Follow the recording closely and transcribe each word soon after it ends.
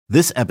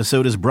This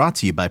episode is brought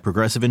to you by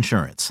Progressive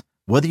Insurance.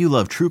 Whether you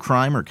love true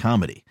crime or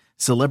comedy,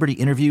 celebrity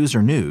interviews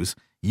or news,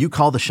 you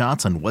call the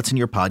shots on what's in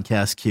your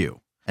podcast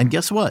queue. And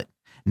guess what?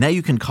 Now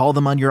you can call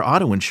them on your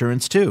auto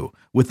insurance too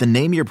with the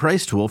Name Your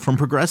Price tool from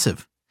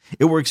Progressive.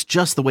 It works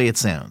just the way it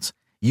sounds.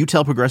 You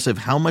tell Progressive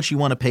how much you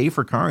want to pay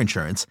for car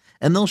insurance,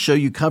 and they'll show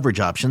you coverage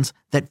options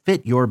that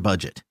fit your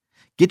budget.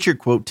 Get your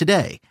quote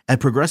today at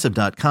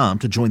Progressive.com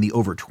to join the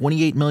over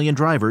 28 million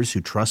drivers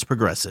who trust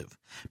Progressive.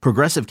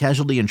 Progressive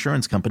Casualty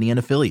Insurance Company and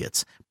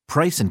Affiliates.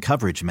 Price and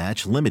coverage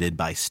match limited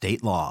by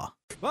state law.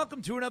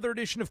 Welcome to another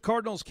edition of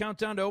Cardinals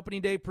Countdown to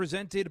Opening Day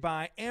presented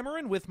by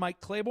Ameren with Mike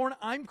Claiborne.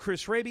 I'm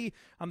Chris Raby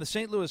on the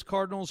St. Louis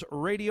Cardinals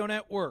Radio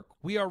Network.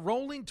 We are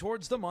rolling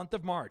towards the month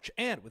of March,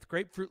 and with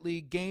Grapefruit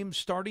League games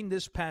starting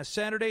this past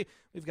Saturday,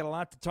 we've got a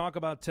lot to talk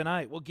about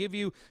tonight. We'll give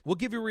you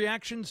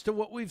reactions to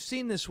what we've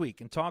seen this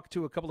week and talk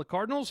to a couple of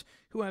Cardinals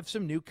who have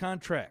some new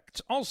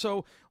contracts.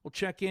 Also, we'll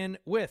check in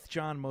with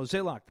John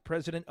Mozeliak, the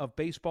president of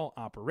baseball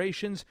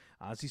operations,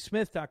 Ozzie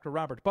Smith, Dr.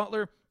 Robert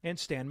Butler, and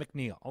Stan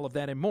McNeil. All of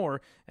that and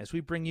more as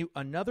we bring you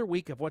another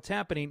week of what's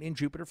happening in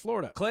Jupiter,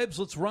 Florida. Klebs,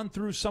 let's run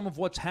through some of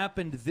what's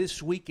happened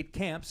this week at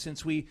camp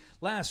since we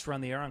last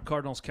run the air on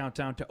Cardinals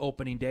Countdown to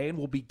Opening Day, and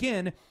we'll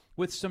begin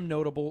with some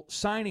notable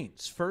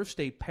signings. First,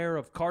 a pair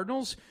of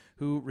Cardinals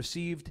who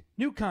received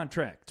new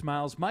contracts.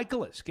 Miles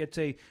Mikolas gets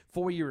a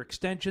 4-year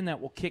extension that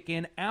will kick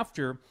in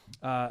after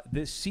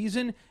this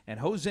season, and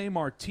Jose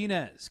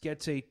Martinez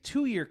gets a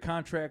 2-year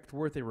contract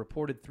worth a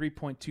reported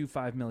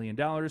 $3.25 million.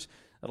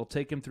 That'll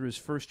take him through his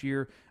first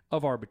year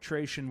of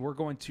arbitration. We're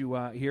going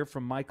to hear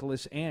from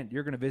Mikolas, and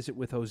you're going to visit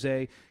with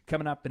Jose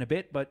coming up in a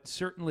bit, but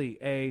certainly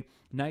a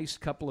nice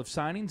couple of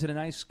signings and a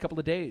nice couple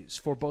of days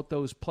for both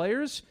those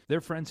players,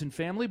 their friends and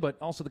family, but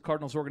also the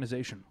Cardinals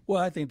organization.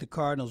 Well, I think the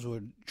Cardinals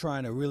were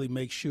trying to really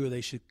make sure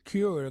they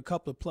secured a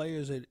couple of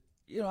players that,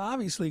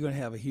 obviously going to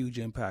have a huge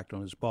impact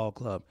on this ball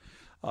club.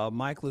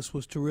 Mikolas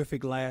was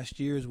terrific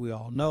last year, as we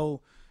all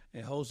know.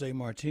 And Jose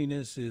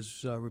Martinez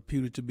is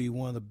reputed to be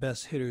one of the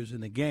best hitters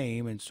in the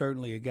game, and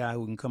certainly a guy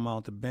who can come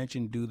out the bench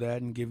and do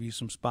that and give you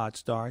some spot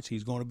starts.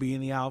 He's going to be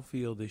in the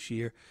outfield this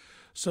year.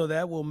 So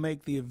that will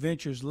make the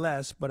adventures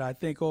less, but I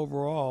think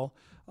overall,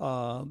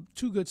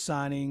 two good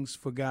signings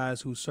for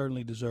guys who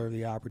certainly deserve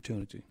the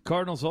opportunity.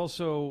 Cardinals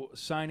also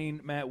signing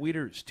Matt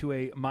Wieters to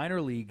a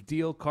minor league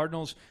deal.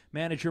 Cardinals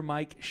manager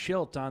Mike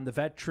Shildt on the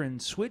veteran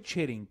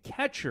switch-hitting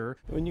catcher.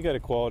 When you got a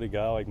quality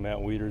guy like Matt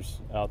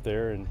Wieters out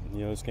there, and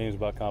this game's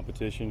about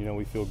competition,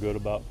 we feel good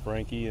about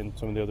Frankie and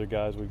some of the other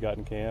guys we've got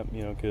in camp,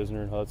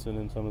 Kisner and Hudson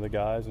and some of the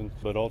guys,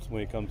 but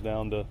ultimately it comes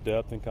down to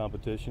depth and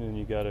competition, and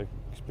you got to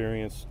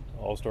experience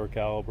all-star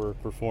caliber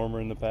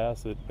performer in the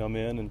past that come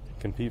in and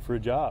compete for a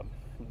job.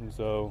 And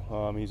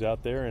so he's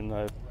out there, and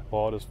I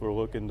applaud us for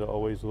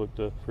always look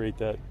to create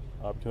that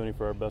opportunity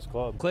for our best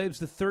club. Klebs,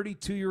 the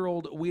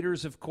 32-year-old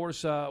Wieters, of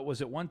course,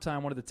 was at one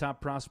time one of the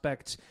top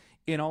prospects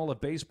in all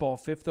of baseball,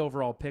 5th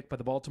overall pick by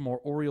the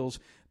Baltimore Orioles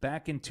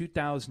back in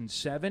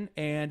 2007,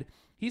 and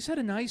he's had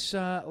a nice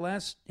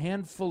last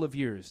handful of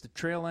years, the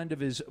trail end of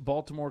his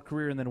Baltimore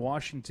career and then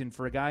Washington,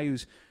 for a guy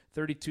who's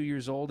 32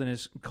 years old and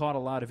has caught a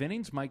lot of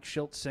innings. Mike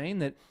Shildt saying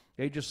that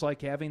they just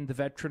like having the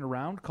veteran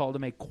around, called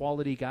him a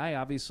quality guy,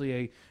 obviously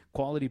a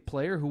quality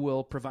player who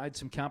will provide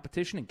some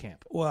competition in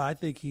camp. Well, I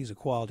think he's a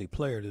quality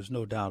player. There's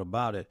no doubt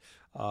about it.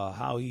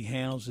 How he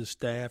handles his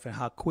staff and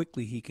how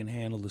quickly he can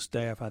handle the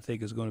staff, I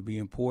think, is going to be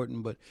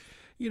important. But,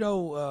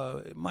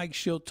 Mike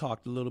Shildt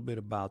talked a little bit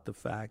about the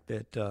fact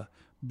that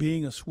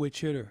being a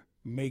switch hitter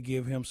may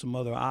give him some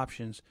other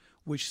options,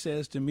 which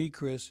says to me,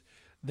 Chris,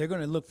 they're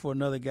going to look for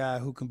another guy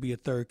who can be a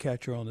third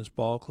catcher on this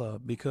ball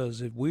club,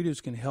 because if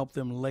Wieters can help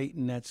them late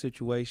in that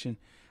situation,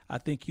 I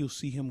think you'll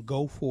see him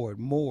go for it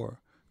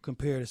more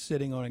compared to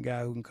sitting on a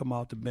guy who can come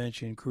off the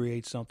bench and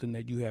create something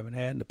that you haven't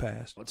had in the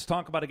past. Let's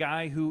talk about a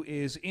guy who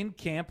is in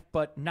camp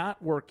but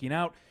not working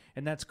out,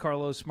 and that's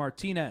Carlos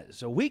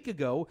Martinez. A week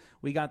ago,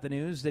 we got the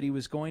news that he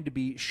was going to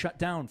be shut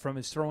down from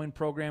his throwing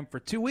program for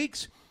 2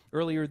 weeks.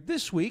 Earlier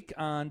this week,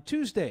 on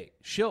Tuesday,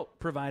 Shildt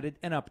provided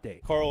an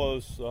update.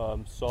 Carlos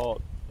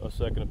sought a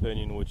second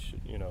opinion, which,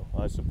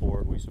 we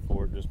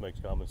support, just makes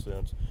common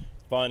sense.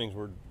 Findings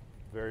were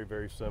very,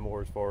 very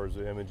similar as far as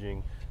the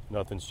imaging.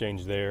 Nothing's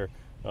changed there.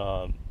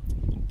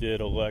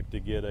 Did elect to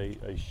get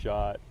a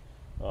shot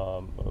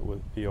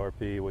with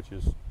PRP, which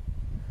is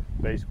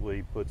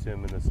basically puts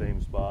him in the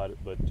same spot,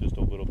 but just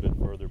a little bit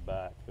further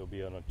back. He'll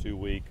be on a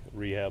 2-week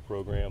rehab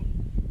program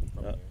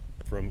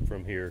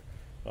from here.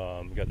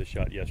 Got the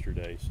shot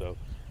yesterday. So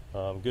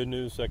good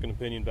news, second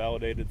opinion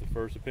validated the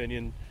first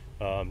opinion.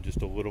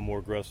 Just a little more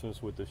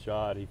aggressiveness with the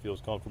shot. He feels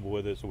comfortable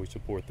with it, so we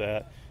support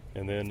that.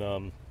 And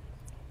then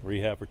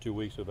rehab for 2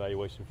 weeks,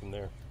 evaluation from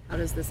there. How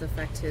does this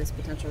affect his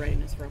potential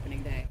readiness for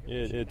opening day?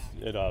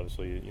 It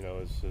obviously,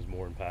 is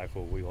more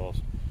impactful. We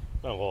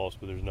not lost,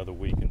 but there's another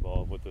week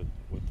involved with the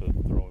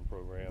throwing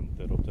program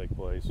that'll take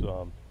place.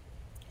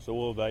 So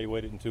we'll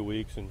evaluate it in 2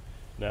 weeks, and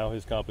now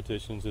his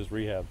competition's his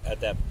rehab.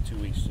 At that 2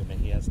 weeks,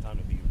 he has time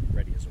to be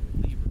ready as a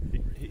reliever.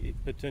 He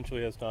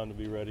potentially has time to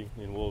be ready,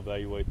 and we'll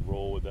evaluate the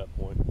role at that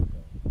point.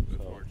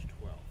 March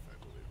 12th, I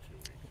believe.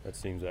 That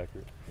seems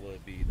accurate. Will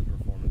it be the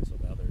performance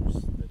of others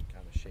that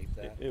kind of shape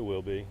that? It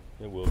will be.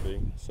 It will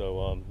be.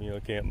 So,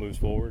 camp moves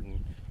forward,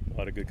 and a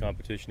lot of good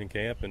competition in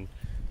camp, and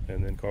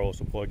then Carlos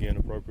will plug in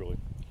appropriately.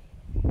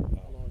 How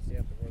long does he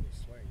have to really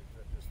swing? Is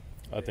that just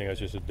I think that's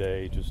just a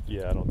day.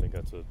 I don't think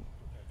that's a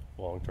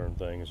long-term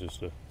thing. It's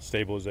just a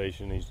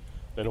stabilization.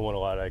 They don't want a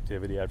lot of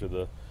activity after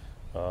the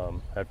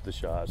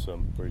shot, so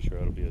I'm pretty sure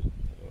it'll be a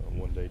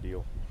one-day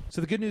deal. So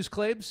the good news,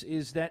 Claibs,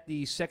 is that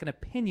the second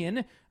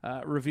opinion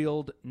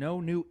revealed no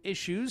new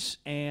issues,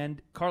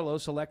 and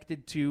Carlos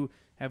elected to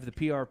have the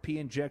PRP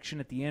injection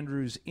at the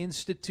Andrews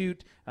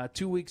Institute.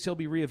 2 weeks he'll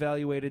be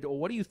reevaluated.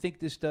 What do you think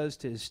this does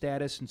to his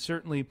status, and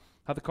certainly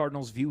how the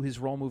Cardinals view his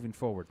role moving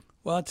forward?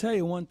 Well, I'll tell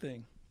you one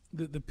thing.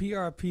 The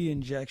PRP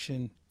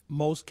injection,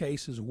 most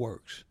cases,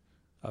 works.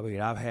 I mean,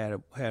 I've had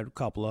a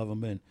couple of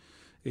them, and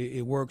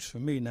it works for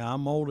me. Now,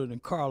 I'm older than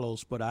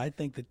Carlos, but I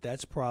think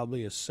that's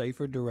probably a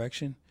safer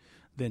direction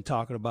than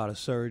talking about a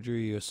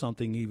surgery or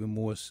something even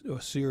more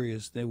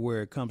serious than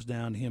where it comes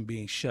down to him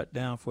being shut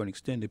down for an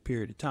extended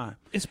period of time.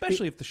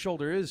 Especially if the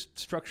shoulder is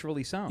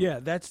structurally sound. Yeah,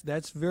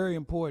 that's very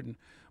important.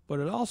 But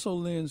it also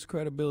lends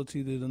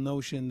credibility to the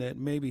notion that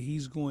maybe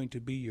he's going to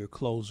be your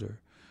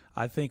closer.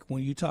 I think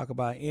when you talk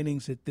about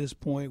innings at this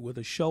point with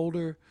a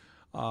shoulder,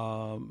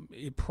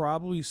 it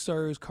probably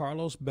serves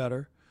Carlos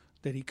better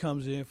that he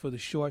comes in for the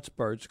short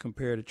spurts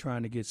compared to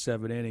trying to get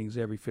 7 innings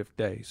every 5th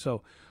day.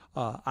 So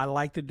I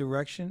like the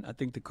direction. I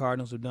think the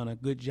Cardinals have done a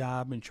good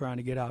job in trying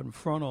to get out in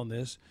front on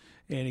this,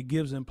 and it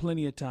gives them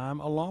plenty of time,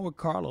 along with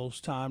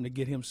Carlos, time to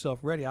get himself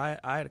ready. I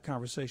had a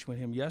conversation with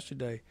him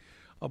yesterday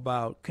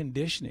about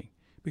conditioning,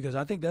 because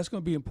I think that's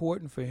going to be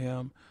important for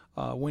him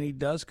when he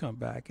does come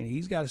back. And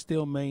he's got to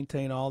still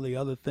maintain all the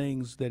other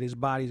things that his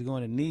body's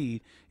going to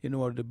need in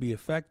order to be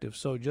effective.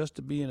 So just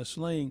to be in a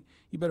sling,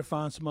 you better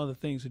find some other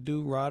things to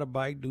do, ride a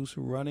bike, do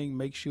some running,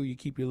 make sure you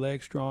keep your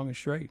legs strong and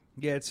straight.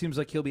 Yeah, it seems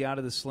like he'll be out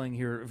of the sling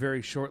here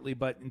very shortly.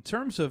 But in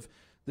terms of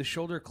the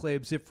shoulder,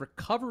 Claibs, if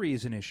recovery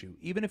is an issue,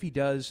 even if he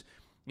does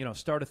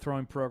start a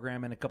throwing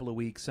program in a couple of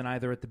weeks, and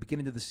either at the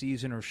beginning of the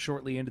season or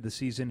shortly into the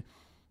season,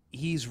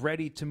 he's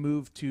ready to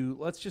move to,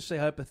 let's just say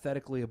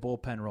hypothetically, a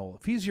bullpen role.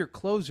 If he's your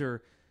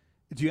closer,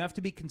 do you have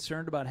to be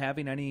concerned about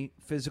having any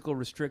physical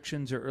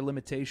restrictions or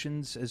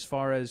limitations as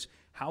far as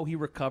how he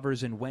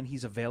recovers and when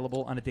he's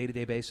available on a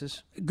day-to-day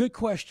basis? Good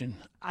question.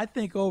 I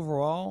think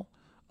overall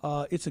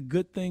it's a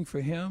good thing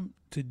for him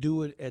to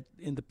do it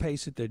in the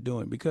pace that they're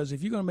doing, because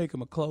if you're going to make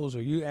him a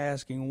closer, you're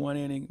asking 1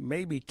 inning,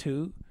 maybe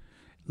 2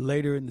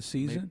 later in the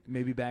season.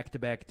 Maybe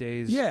back-to-back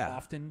days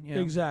often.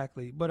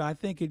 Exactly. But I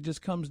think it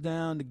just comes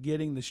down to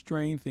getting the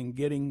strength and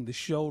getting the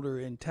shoulder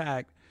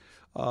intact,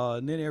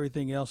 and then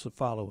everything else will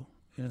follow.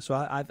 So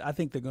I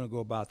think they're going to go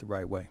about the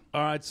right way.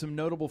 All right, some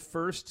notable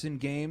firsts in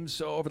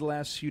games over the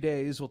last few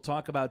days. We'll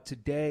talk about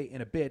today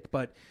in a bit.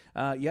 But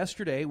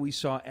yesterday we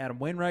saw Adam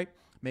Wainwright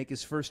make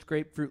his first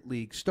Grapefruit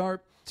League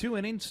start. 2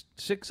 innings,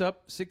 6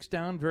 up, 6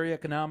 down, very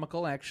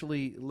economical.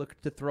 Actually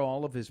looked to throw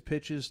all of his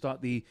pitches,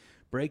 thought the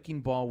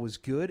breaking ball was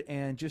good,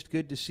 and just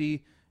good to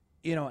see,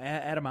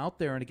 Adam out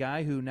there, and a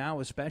guy who now,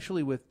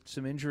 especially with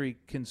some injury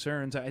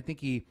concerns, I think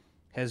he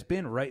has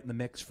been right in the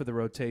mix for the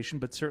rotation,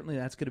 but certainly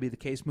that's going to be the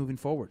case moving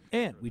forward.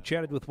 And we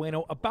chatted with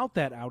Waino about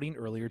that outing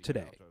earlier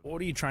today.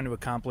 What are you trying to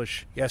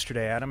accomplish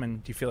yesterday, Adam,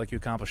 and do you feel like you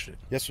accomplished it?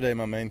 Yesterday,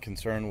 my main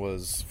concern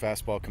was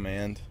fastball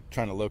command,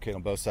 trying to locate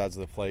on both sides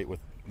of the plate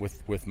with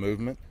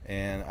movement,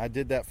 and I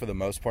did that for the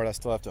most part. I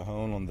still have to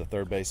hone on the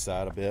third base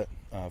side a bit.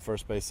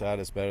 First base side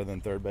is better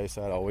than third base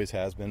side, always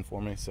has been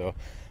for me, so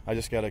I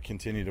just got to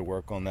continue to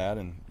work on that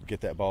and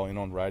get that ball in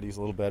on righties a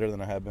little better than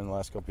I have been the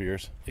last couple of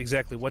years.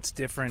 Exactly. What's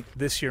different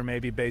this year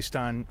maybe based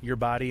on your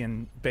body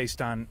and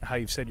based on how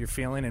you've said you're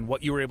feeling and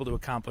what you were able to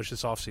accomplish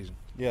this offseason?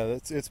 Yeah,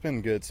 it's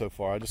been good so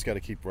far. I just got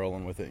to keep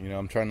rolling with it.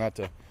 I'm trying not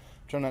to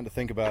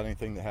think about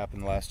anything that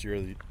happened last year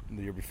or the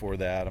year before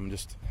that. I'm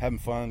just having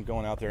fun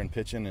going out there and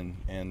pitching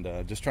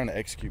and just trying to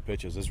execute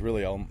pitches. It's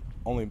really the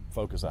only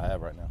focus I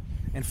have right now.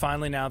 And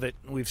finally, now that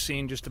we've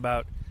seen just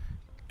about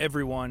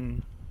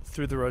everyone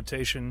through the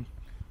rotation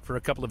for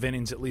a couple of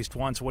innings at least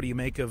once, what do you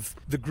make of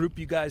the group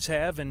you guys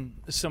have and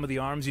some of the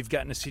arms you've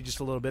gotten to see just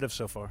a little bit of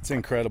so far? It's an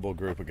incredible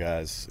group of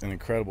guys, an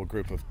incredible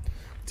group of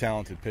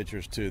talented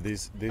pitchers too.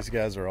 These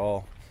guys are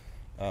all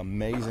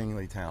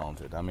amazingly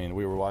talented. I mean,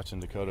 we were watching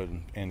Dakota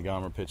and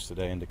Gomer pitch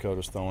today, and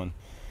Dakota's throwing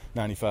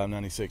 95,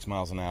 96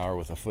 miles an hour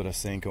with a foot of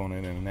sink on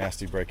it and a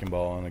nasty breaking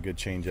ball and a good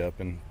changeup,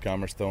 and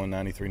Gomer's throwing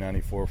 93,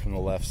 94 from the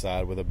left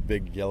side with a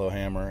big yellow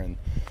hammer. And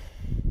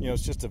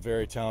it's just a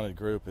very talented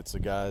group. It's the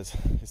guys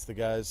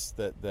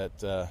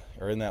that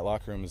are in that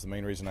locker room is the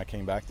main reason I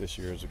came back this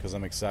year, is because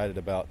I'm excited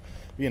about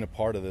being a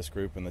part of this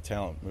group and the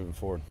talent moving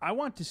forward. I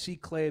want to see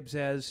Claibs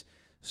as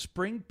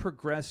spring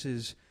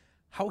progresses,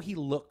 how he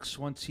looks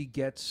once he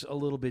gets a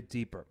little bit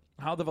deeper,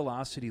 how the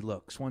velocity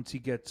looks once he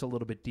gets a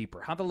little bit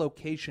deeper, how the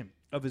location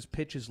of his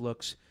pitches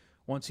looks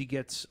once he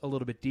gets a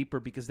little bit deeper,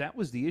 because that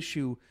was the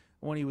issue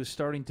when he was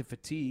starting to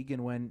fatigue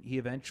and when he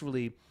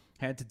eventually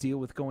had to deal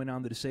with going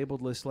on the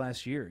disabled list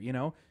last year.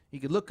 he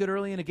could look good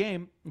early in a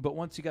game, but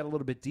once he got a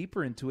little bit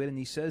deeper into it, and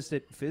he says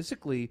that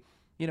physically,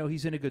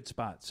 he's in a good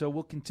spot. So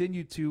we'll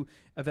continue to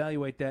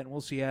evaluate that, and we'll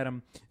see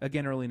Adam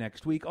again early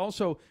next week.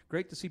 Also,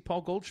 great to see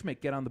Paul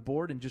Goldschmidt get on the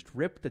board and just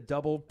rip the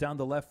double down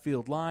the left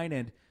field line.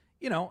 And,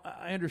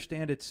 I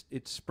understand it's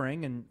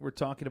spring, and we're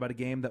talking about a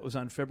game that was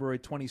on February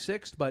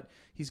 26th, but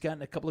he's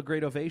gotten a couple of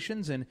great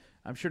ovations, and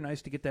I'm sure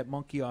nice to get that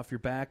monkey off your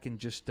back and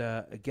just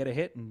get a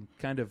hit and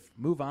kind of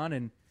move on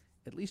and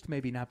at least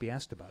maybe not be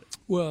asked about it.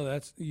 Well,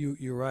 that's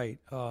you're right.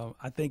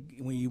 I think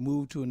when you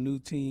move to a new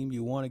team,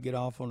 you want to get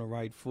off on the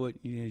right foot.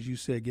 As you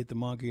said, get the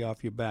monkey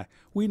off your back.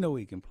 We know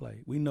he can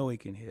play. We know he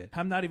can hit.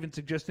 I'm not even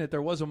suggesting that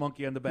there was a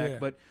monkey on the back,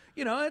 but,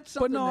 it's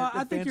something but no, that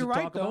I think you're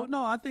right, though. about.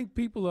 No, I think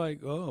people are like,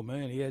 oh,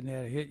 man, he hasn't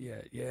had a hit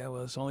yet. Yeah,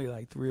 well, it's only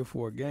like 3 or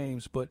 4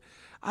 games. But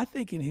I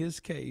think in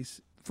his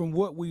case, from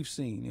what we've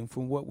seen and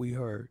from what we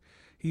heard,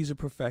 he's a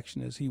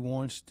perfectionist. He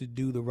wants to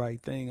do the right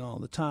thing all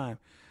the time.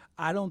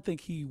 I don't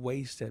think he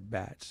wastes at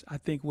bats. I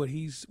think what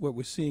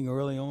we're seeing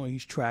early on,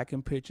 he's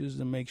tracking pitches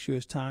to make sure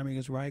his timing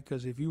is right.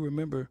 Because if you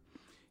remember,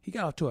 he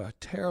got off to a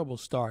terrible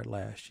start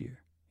last year.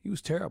 He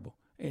was terrible,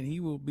 and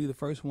he will be the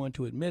first one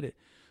to admit it.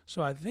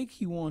 So I think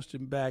he wants to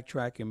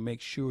backtrack and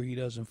make sure he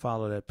doesn't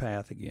follow that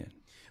path again.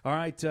 All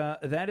right,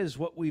 that is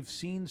what we've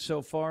seen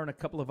so far, and a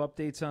couple of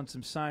updates on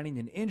some signing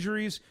and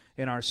injuries.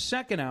 In our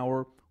second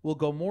hour, we'll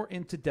go more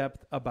into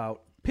depth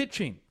about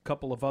pitching. A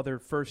couple of other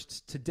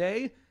firsts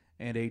today,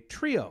 and a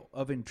trio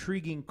of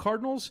intriguing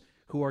Cardinals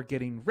who are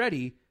getting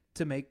ready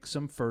to make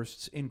some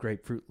firsts in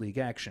Grapefruit League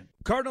action.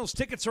 Cardinals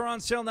tickets are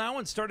on sale now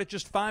and start at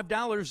just $5.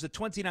 The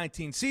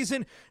 2019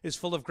 season is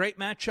full of great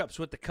matchups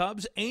with the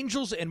Cubs,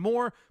 Angels, and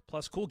more,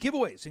 plus cool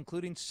giveaways,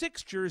 including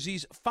 6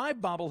 jerseys, 5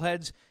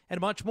 bobbleheads,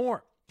 and much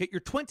more. Get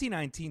your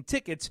 2019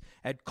 tickets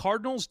at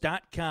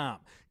Cardinals.com.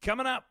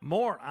 Coming up,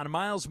 more on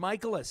Miles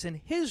Mikolas and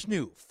his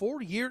new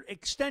 4-year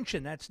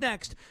extension. That's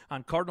next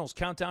on Cardinals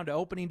Countdown to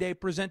Opening Day,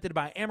 presented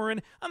by Ameren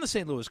on the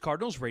St. Louis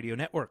Cardinals Radio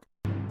Network.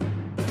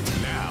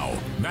 Now,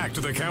 back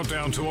to the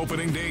Countdown to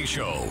Opening Day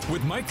show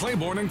with Mike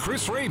Claiborne and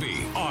Chris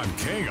Raby on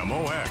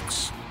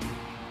KMOX.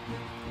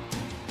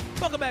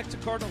 Welcome back to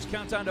Cardinals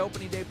Countdown to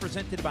Opening Day,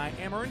 presented by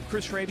Ameren.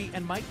 Chris Raby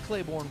and Mike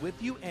Claiborne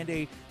with you, and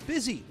a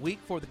busy week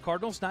for the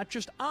Cardinals, not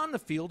just on the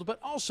field, but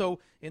also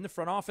in the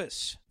front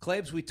office.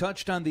 Claibs, we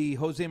touched on the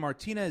Jose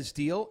Martinez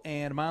deal,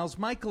 and Miles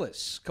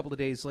Mikolas, a couple of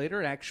days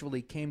later, it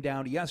actually came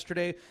down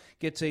yesterday,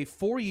 gets a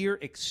 4-year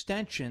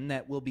extension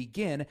that will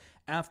begin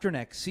after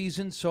next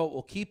season, so it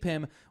will keep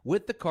him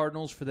with the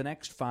Cardinals for the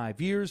next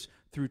 5 years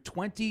through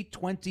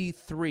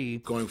 2023.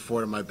 Going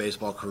forward in my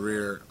baseball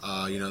career,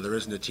 there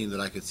isn't a team that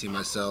I could see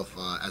myself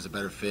as a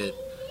better fit,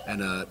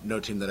 and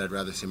no team that I'd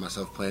rather see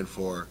myself playing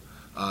for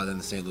than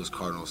the St. Louis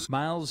Cardinals.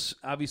 Miles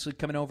obviously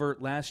coming over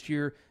last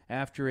year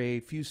after a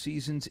few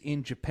seasons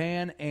in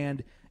Japan,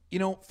 and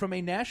from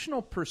a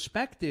national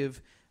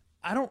perspective,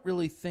 I don't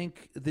really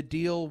think the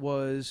deal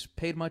was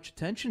paid much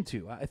attention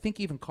to. I think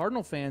even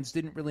Cardinal fans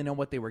didn't really know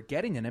what they were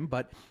getting in him,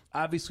 but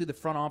obviously the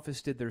front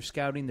office did their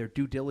scouting, their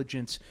due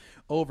diligence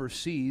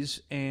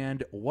overseas,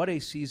 and what a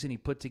season he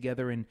put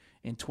together in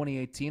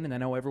 2018, and I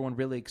know everyone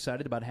really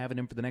excited about having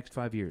him for the next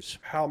 5 years.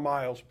 How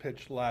Miles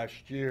pitched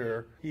last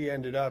year, he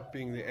ended up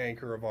being the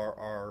anchor of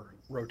our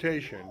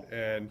rotation,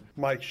 and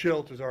Mike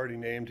Shildt has already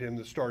named him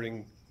the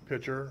starting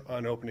pitcher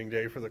on opening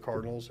day for the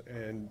Cardinals,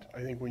 and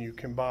I think when you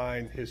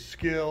combine his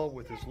skill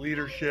with his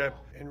leadership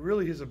and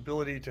really his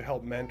ability to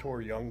help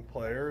mentor young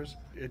players,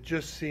 it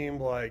just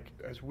seemed like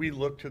as we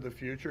look to the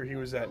future, he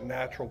was that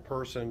natural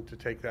person to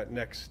take that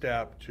next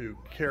step to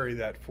carry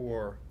that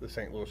for the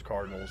St. Louis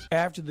Cardinals.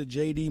 After the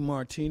J.D.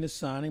 Martinez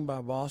signing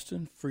by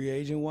Boston, free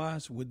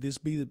agent-wise, would this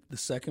be the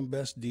second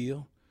best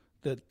deal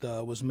that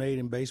was made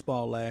in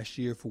baseball last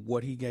year for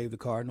what he gave the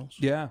Cardinals?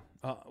 Yeah,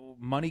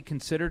 money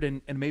considered,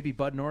 and maybe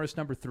Bud Norris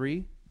number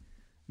 3,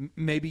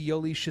 maybe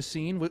Yoli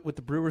Chacin with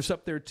the Brewers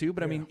up there too.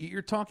 But, I mean,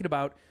 you're talking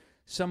about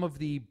some of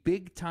the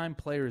big-time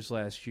players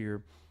last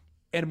year,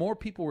 and more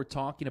people were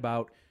talking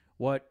about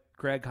what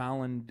Greg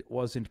Holland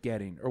wasn't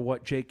getting, or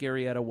what Jake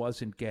Arrieta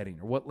wasn't getting,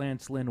 or what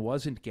Lance Lynn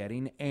wasn't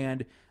getting.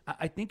 And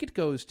I think it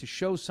goes to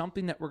show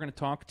something that we're going to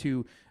talk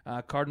to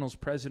Cardinals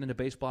president of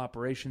baseball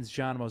operations,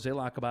 John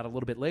Mozeliak, about a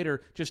little bit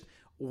later, just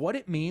what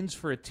it means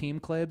for a team,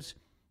 Klebs,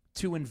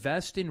 to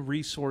invest in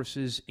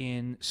resources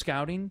in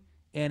scouting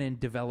and in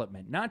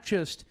development, not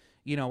just,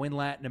 in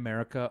Latin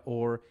America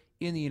or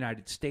in the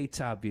United States,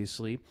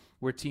 obviously,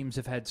 where teams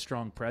have had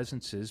strong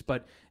presences,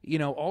 but,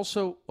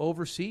 also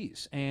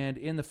overseas and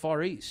in the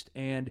Far East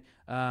and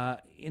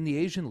in the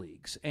Asian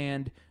leagues.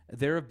 And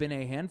there have been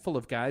a handful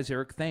of guys,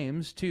 Eric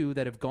Thames, too,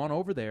 that have gone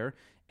over there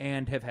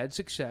and have had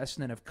success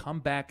and then have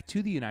come back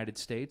to the United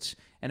States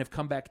and have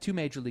come back to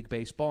Major League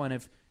Baseball and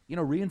have,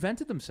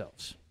 reinvented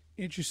themselves.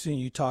 Interesting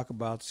you talk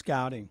about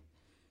scouting.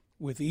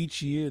 With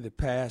each year that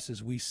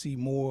passes, we see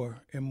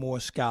more and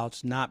more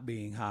scouts not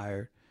being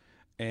hired.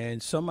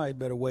 And somebody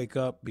better wake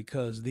up,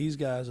 because these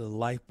guys are the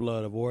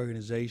lifeblood of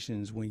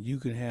organizations when you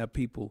can have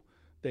people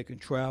that can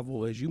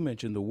travel, as you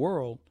mentioned, the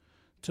world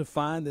to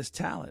find this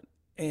talent.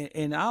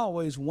 And I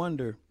always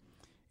wonder,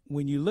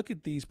 when you look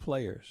at these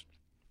players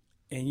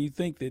and you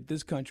think that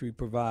this country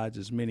provides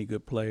as many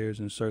good players,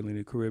 and certainly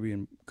the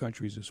Caribbean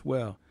countries as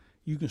well,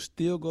 you can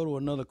still go to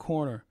another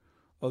corner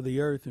of the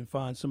earth and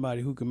find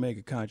somebody who can make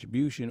a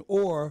contribution,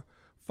 or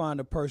find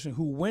a person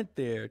who went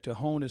there to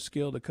hone his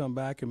skill to come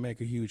back and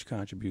make a huge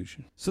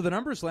contribution. So the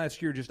numbers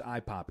last year are just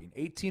eye-popping.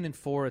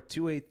 18-4, a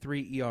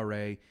 2.83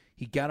 ERA.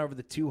 He got over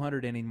the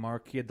 200-inning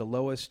mark. He had the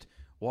lowest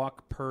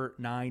walk per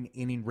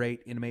 9-inning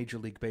rate in Major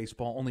League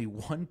Baseball, only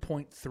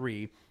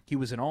 1.3. He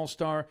was an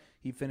all-star.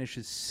 He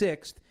finishes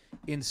 6th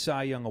in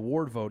Cy Young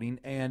Award voting.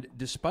 And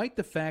despite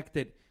the fact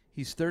that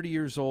he's 30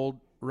 years old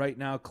right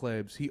now,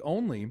 Klebs, he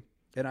only,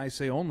 and I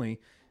say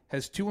only,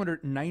 has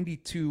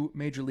 292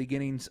 Major League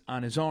innings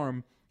on his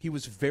arm. He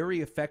was very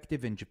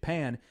effective in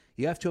Japan.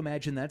 You have to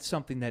imagine that's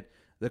something that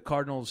the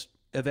Cardinals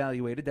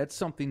evaluated. That's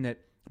something that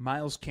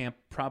Miles Camp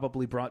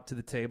probably brought to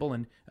the table,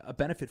 and a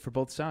benefit for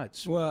both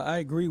sides. Well, I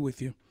agree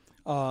with you.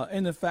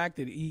 And the fact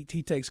that he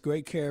takes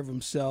great care of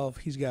himself.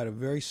 He's got a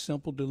very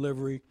simple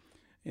delivery.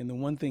 And the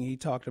one thing he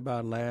talked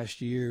about last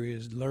year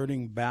is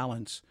learning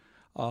balance.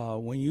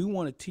 When you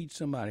want to teach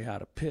somebody how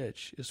to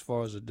pitch as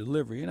far as a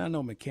delivery, and I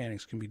know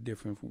mechanics can be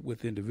different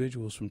with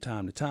individuals from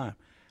time to time,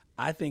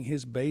 I think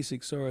his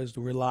basics are as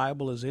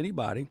reliable as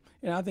anybody.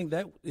 And I think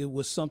that it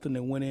was something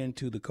that went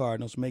into the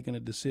Cardinals making a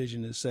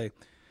decision to say,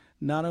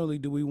 not only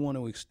do we want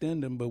to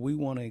extend them, but we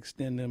want to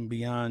extend them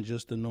beyond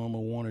just the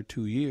normal 1 or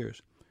 2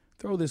 years.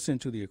 Throw this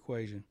into the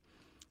equation.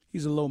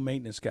 He's a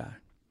low-maintenance guy.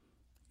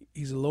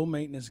 He's a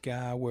low-maintenance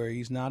guy where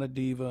he's not a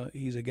diva.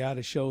 He's a guy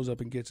that shows up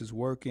and gets his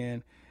work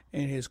in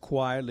and has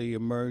quietly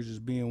emerged as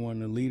being one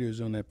of the leaders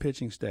on that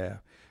pitching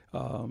staff.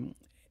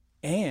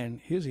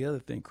 And here's the other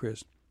thing,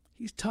 Chris.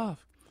 He's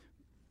tough.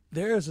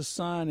 There is a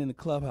sign in the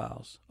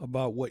clubhouse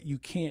about what you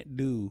can't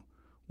do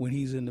when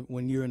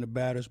you're in the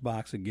batter's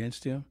box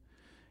against him.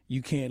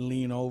 You can't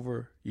lean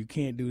over. You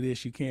can't do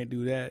this. You can't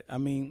do that. I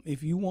mean,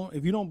 if you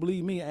don't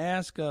believe me,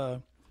 ask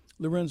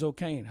Lorenzo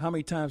Cain. How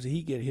many times did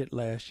he get hit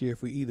last year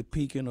for either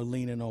peeking or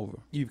leaning over?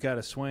 You've got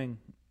a swing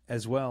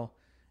as well.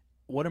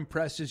 What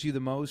impresses you the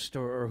most,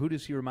 or who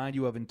does he remind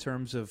you of in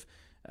terms of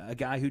a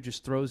guy who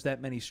just throws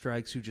that many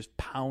strikes, who just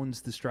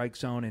pounds the strike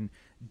zone and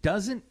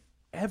doesn't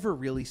ever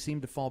really seem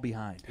to fall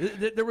behind?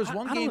 There was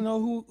one game. I don't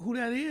know who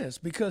that is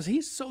because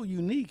he's so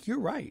unique. You're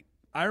right.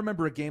 I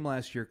remember a game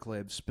last year,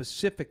 Clib,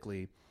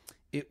 specifically.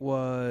 It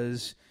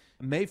was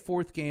May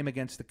 4th game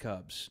against the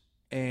Cubs,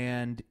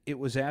 and it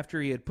was after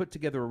he had put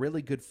together a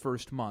really good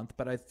first month,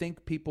 but I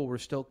think people were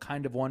still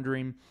kind of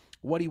wondering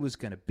what he was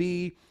going to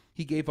be.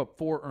 He gave up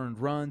 4 earned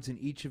runs in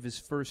each of his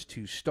first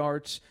 2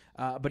 starts,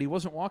 but he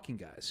wasn't walking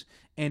guys.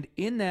 And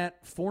in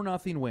that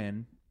 4-0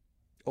 win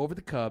over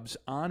the Cubs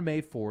on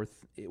May 4th,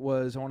 it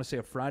was, I want to say,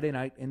 a Friday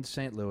night in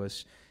St.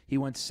 Louis. He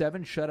went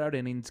 7 shutout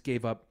innings,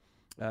 gave up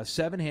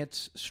 7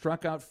 hits,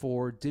 struck out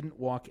 4, didn't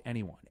walk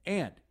anyone.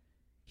 And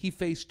he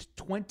faced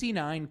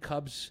 29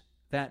 Cubs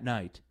that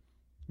night.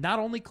 Not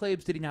only,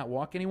 Claves, did he not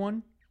walk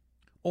anyone,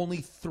 only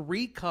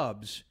 3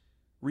 Cubs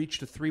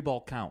reached a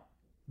 3-ball count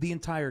the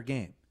entire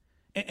game.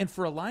 And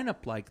for a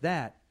lineup like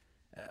that,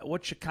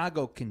 what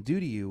Chicago can do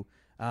to you,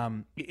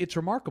 it's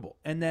remarkable.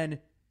 And then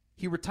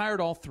he retired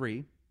all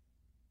 3,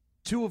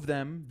 2 of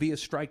them via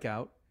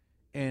strikeout,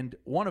 and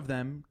one of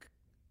them,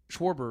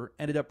 Schwarber,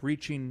 ended up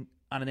reaching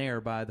on an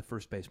error by the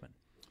first baseman.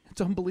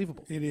 It's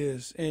unbelievable. It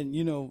is. And,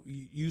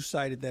 you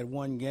cited that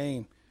one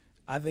game.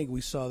 I think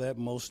we saw that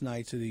most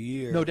nights of the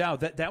year. No doubt.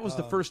 That was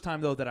the first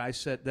time, though, that I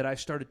said that I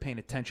started paying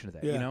attention to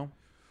that, yeah.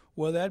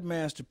 Well, that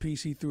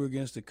masterpiece he threw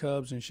against the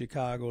Cubs in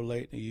Chicago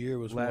late in the year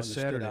was last one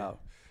that Saturday.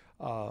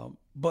 Stood out.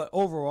 But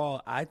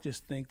overall, I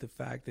just think the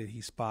fact that he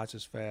spots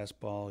his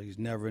fastball, he's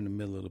never in the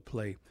middle of the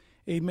plate,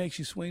 it makes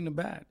you swing the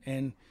bat.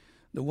 And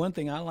the one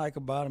thing I like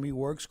about him, he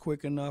works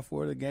quick enough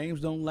where the games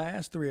don't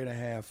last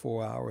 3.5,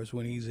 4 hours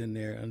when he's in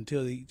there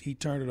until he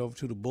turned it over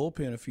to the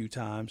bullpen a few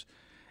times.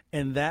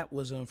 And that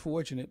was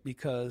unfortunate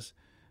because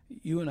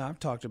you and I have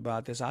talked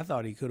about this. I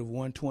thought he could have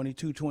won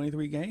 22,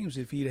 23 games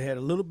if he'd had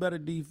a little better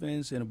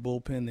defense and a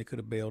bullpen that could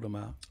have bailed him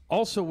out.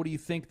 Also, what do you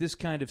think this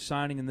kind of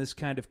signing and this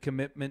kind of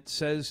commitment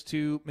says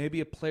to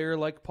maybe a player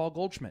like Paul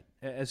Goldschmidt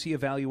as he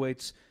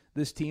evaluates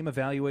this team,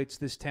 evaluates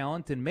this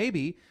talent, and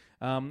maybe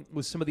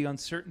with some of the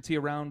uncertainty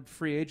around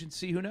free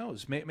agency, who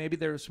knows? Maybe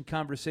there are some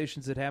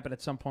conversations that happen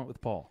at some point with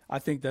Paul. I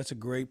think that's a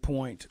great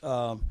point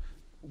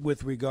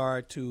with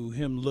regard to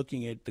him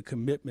looking at the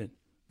commitment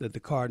that the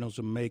Cardinals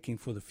are making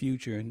for the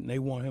future, and they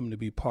want him to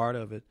be part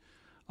of it.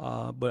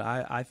 But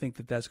I think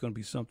that that's going to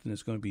be something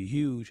that's going to be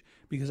huge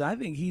because I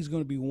think he's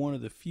going to be one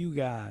of the few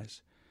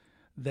guys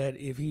that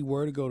if he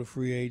were to go to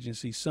free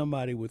agency,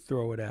 somebody would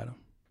throw it at him.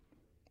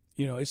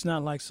 It's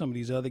not like some of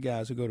these other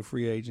guys who go to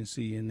free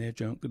agency and they're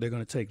going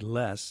to take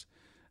less.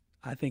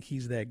 I think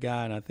he's that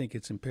guy, and I think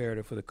it's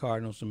imperative for the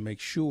Cardinals to make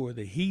sure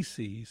that he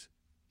sees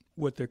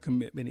what their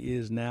commitment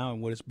is now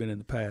and what it's been in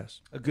the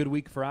past. A good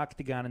week for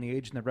Octagon and the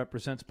agent that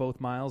represents both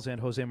Miles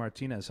and Jose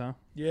Martinez, huh?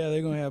 Yeah,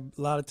 they're going to have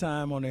a lot of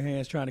time on their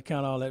hands trying to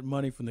count all that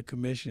money from the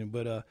commission.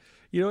 But,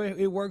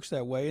 it works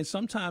that way. And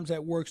sometimes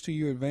that works to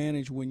your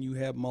advantage when you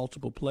have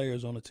multiple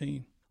players on a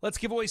team. Let's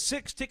give away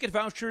 6 ticket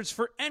vouchers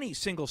for any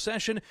single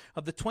session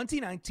of the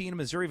 2019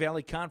 Missouri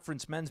Valley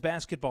Conference Men's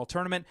Basketball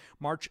Tournament,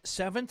 March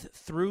 7th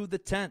through the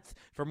 10th.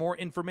 For more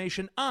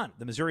information on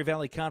the Missouri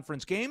Valley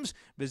Conference games,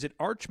 visit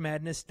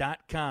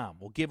archmadness.com.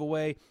 We'll give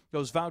away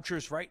those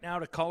vouchers right now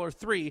to caller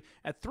 3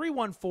 at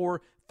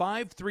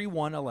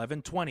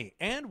 314-531-1120.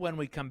 And when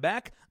we come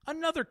back,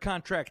 another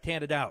contract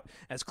handed out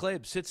as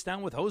Kleb sits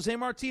down with Jose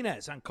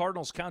Martinez on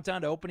Cardinals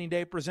Countdown to Opening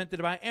Day,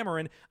 presented by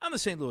Ameren on the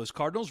St. Louis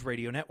Cardinals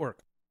Radio Network.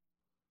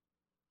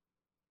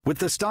 With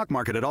the stock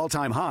market at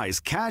all-time highs,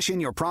 cash in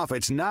your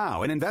profits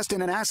now and invest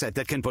in an asset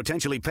that can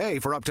potentially pay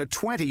for up to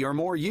 20 or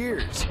more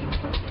years.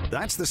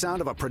 That's the sound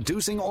of a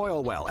producing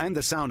oil well and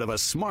the sound of a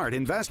smart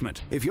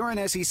investment. If you're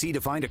an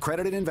SEC-defined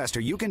accredited investor,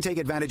 you can take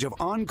advantage of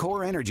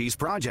Encore Energy's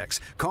projects.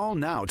 Call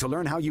now to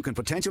learn how you can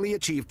potentially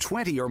achieve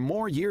 20 or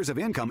more years of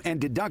income and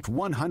deduct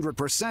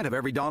 100% of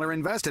every dollar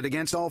invested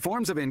against all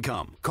forms of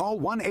income. Call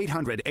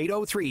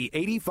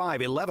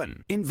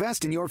 1-800-803-8511.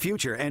 Invest in your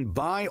future and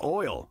buy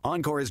oil.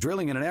 Encore is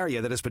drilling in an area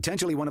that is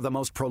potentially one of the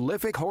most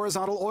prolific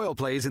horizontal oil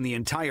plays in the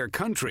entire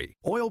country.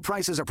 Oil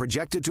prices are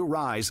projected to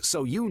rise,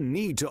 so you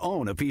need to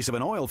own a piece of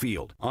an oil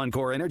field.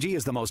 Encore Energy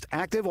is the most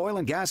active oil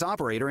and gas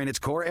operator in its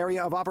core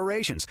area of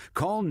operations.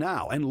 Call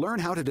now and learn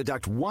how to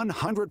deduct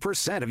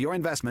 100% of your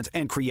investments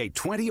and create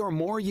 20 or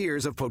more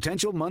years of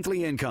potential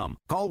monthly income.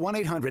 Call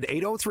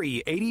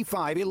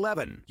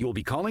 1-800-803-8511. You will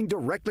be calling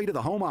directly to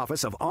the home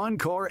office of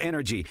Encore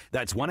Energy.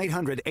 That's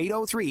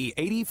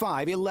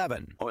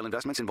 1-800-803-8511. Oil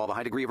investments involve a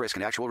high degree of risk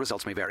and actual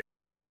results may vary.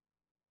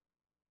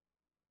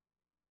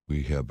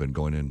 We have been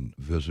going in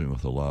visiting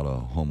with a lot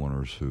of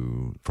homeowners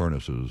whose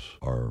furnaces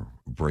are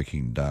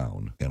breaking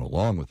down. And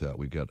along with that,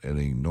 we get an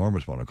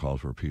enormous amount of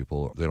calls where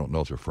people, they don't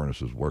know if their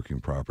furnace is working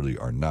properly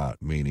or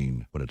not,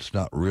 meaning when it's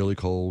not really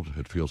cold,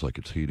 it feels like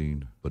it's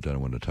heating. But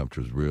then when the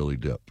temperatures really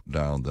dip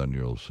down, then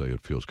you'll say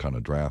it feels kind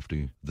of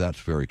drafty.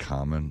 That's very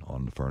common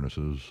on the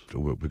furnaces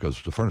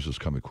because the furnaces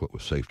come equipped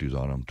with safeties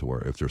on them to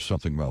where if there's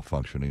something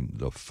malfunctioning,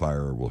 the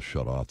fire will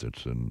shut off.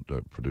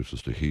 That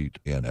produces the heat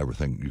and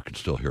everything. You can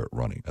still hear it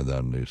running. And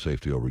then the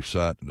safety will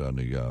reset, then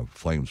the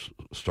flames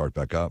start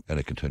back up, and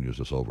it continues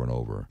this over and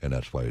over. And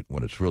that's why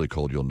when it's really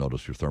cold, you'll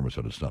notice your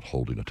thermostat is not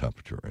holding a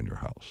temperature in your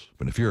house.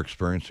 But if you're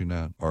experiencing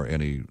that, or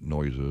any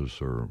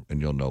noises, and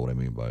you'll know what I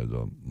mean by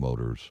the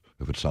motors,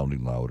 if it's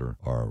sounding louder,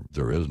 or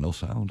there is no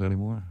sound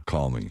anymore,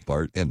 call me,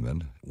 Bart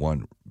Inman.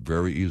 One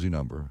very easy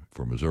number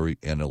for Missouri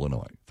and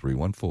Illinois,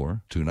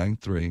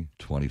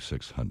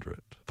 314-293-2600.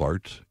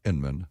 Bart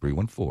Inman,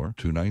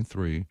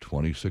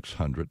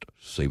 314-293-2600.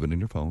 Save it in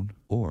your phone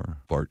or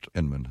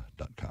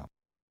bartinman.com.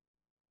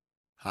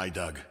 Hi,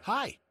 Doug.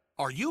 Hi.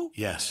 Are you?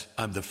 Yes,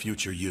 I'm the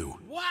future you.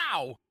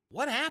 Wow.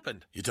 What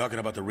happened? You talking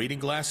about the reading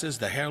glasses,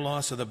 the hair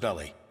loss, or the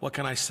belly? What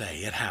can I say?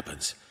 It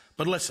happens.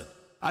 But listen,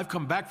 I've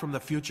come back from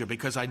the future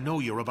because I know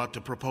you're about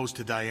to propose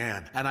to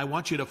Diane, and I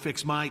want you to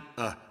fix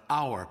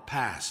our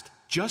past.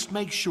 Just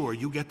make sure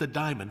you get the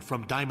diamond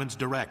from Diamonds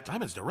Direct.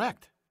 Diamonds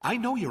Direct? I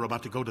know you're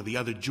about to go to the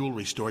other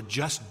jewelry store,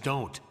 just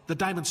don't. The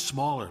diamond's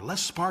smaller,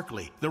 less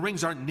sparkly. The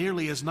rings aren't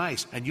nearly as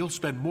nice, and you'll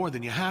spend more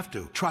than you have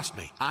to. Trust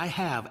me, I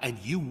have, and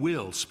you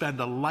will spend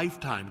a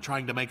lifetime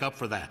trying to make up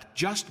for that.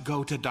 Just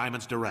go to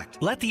Diamonds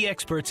Direct. Let the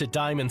experts at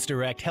Diamonds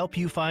Direct help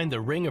you find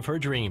the ring of her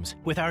dreams.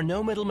 With our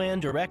no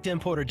middleman direct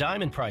importer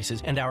diamond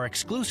prices and our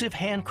exclusive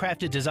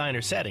handcrafted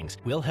designer settings,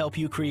 we'll help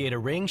you create a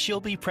ring she'll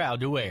be proud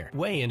to wear,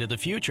 way into the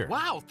future.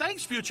 Wow,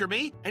 thanks, future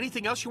me.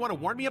 Anything else you want to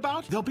warn me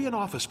about? There'll be an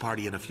office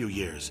party in a few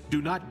years.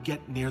 Do not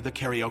get near the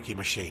karaoke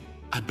machine.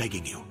 I'm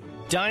begging you.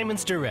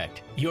 Diamonds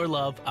Direct. Your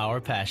love, our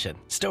passion.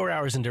 Store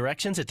hours and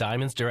directions at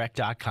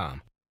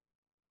diamondsdirect.com.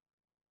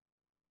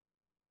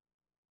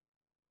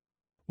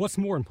 What's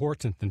more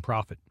important than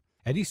profit?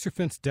 At Easter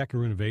Fence Deck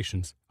and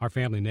Renovations, our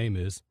family name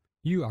is,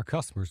 you, our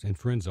customers and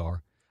friends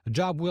are, a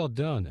job well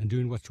done and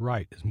doing what's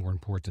right is more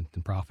important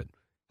than profit.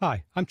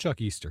 Hi, I'm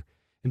Chuck Easter.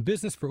 In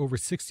business for over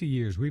 60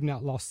 years, we've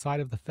not lost sight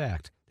of the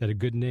fact that a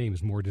good name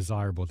is more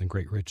desirable than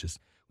great riches.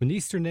 When the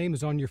Easter name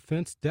is on your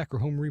fence, deck, or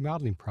home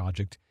remodeling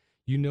project,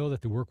 you know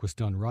that the work was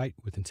done right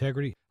with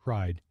integrity,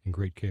 pride, and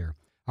great care.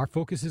 Our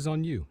focus is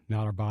on you,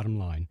 not our bottom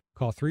line.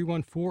 Call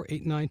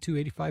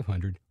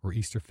 314-892-8500 or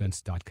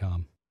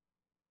easterfence.com.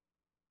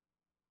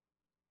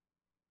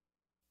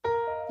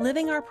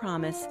 Living our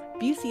promise,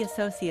 Busey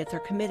Associates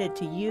are committed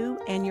to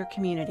you and your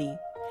community.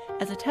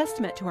 As a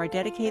testament to our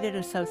dedicated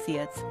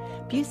associates,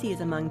 Busey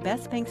is among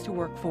Best Banks to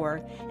Work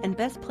For and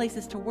Best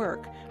Places to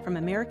Work from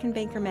American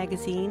Banker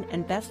Magazine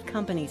and Best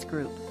Companies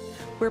Group.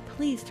 We're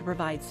pleased to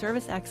provide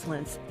service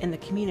excellence in the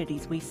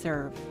communities we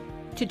serve.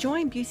 To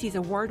join Busey's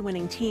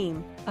award-winning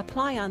team,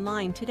 apply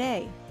online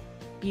today.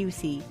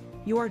 Busey,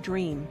 your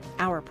dream,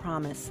 our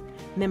promise.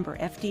 Member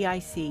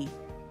FDIC.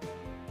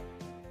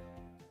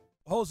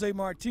 Jose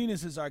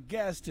Martinez is our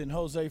guest, and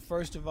Jose,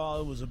 first of all,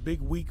 it was a big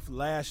week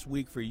last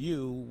week for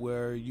you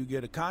where you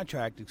get a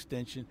contract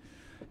extension.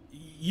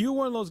 You're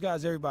one of those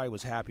guys everybody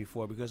was happy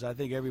for because I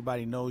think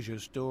everybody knows your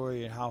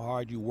story and how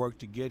hard you worked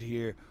to get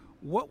here.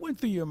 What went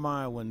through your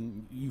mind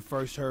when you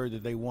first heard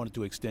that they wanted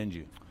to extend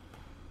you?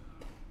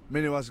 I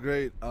mean, it was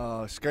great,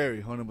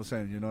 scary,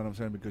 100%. You know what I'm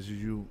saying? Because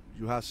you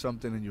have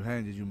something in your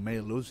hand and you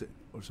may lose it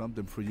or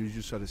something for you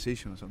just a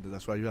decision or something.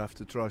 That's why you have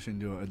to trust in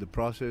the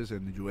process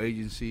and your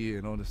agency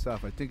and all the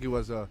stuff. I think it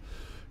is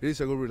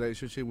a good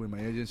relationship with my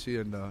agency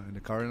and the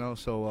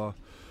Cardinals. So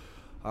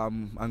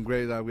I'm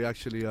great that we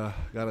actually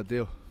got a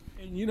deal.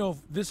 And, you know,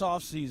 this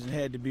offseason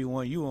had to be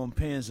one you on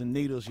pins and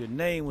needles. Your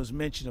name was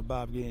mentioned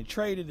about getting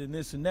traded and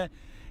this and that.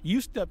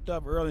 You stepped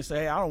up early and said,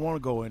 hey, I don't want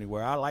to go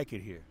anywhere. I like it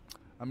here.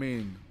 I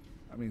mean,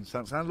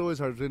 San Luis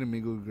has treated me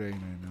great,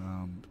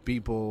 man.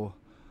 People,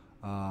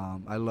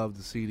 I love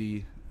the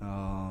city.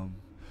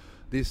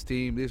 This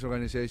team, this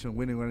organization,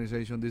 winning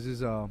organization. This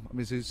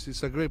is,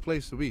 it's a great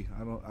place to be.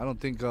 I don't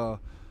think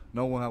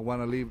no one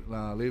want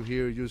to live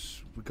here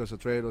just because of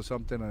trade or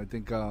something. I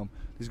think this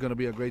is going to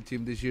be a great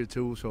team this year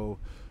too. So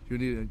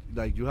you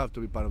have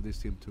to be part of this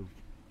team too.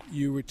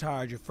 You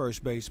retired your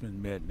first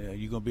baseman, Matt.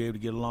 You gonna be able to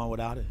get along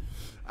without it?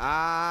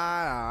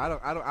 I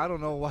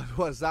don't know what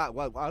was that.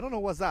 I don't know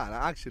what's that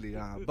actually.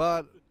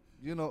 But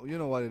you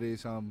know what it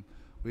is.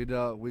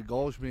 With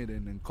Goldschmidt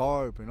and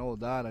Carp and all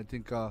that, I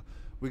think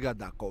we got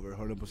that covered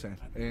 100%.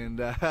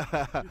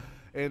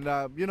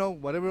 And you know,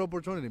 whatever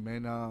opportunity,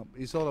 man.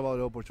 It's all about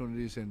the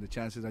opportunities and the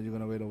chances that you're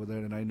gonna get over there.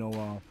 And I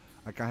know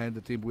I can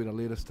handle the team with a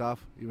little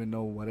stuff, even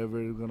though whatever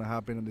is gonna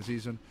happen in the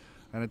season.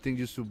 And I think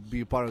just to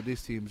be part of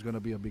this team is going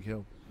to be a big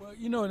help. Well,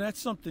 you know, that's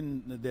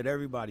something that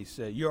everybody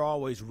said. You're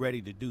always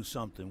ready to do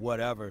something,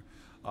 whatever.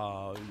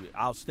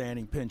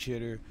 Outstanding pinch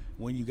hitter.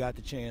 When you got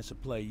the chance to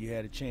play, you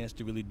had a chance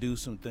to really do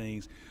some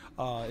things.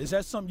 Is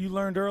that something you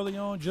learned early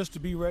on, just to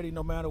be ready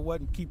no matter what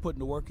and keep putting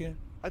the work in?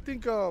 I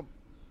think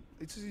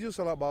it's just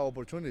a lot about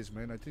opportunities,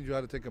 man. I think you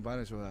have to take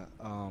advantage of that,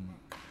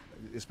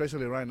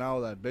 especially right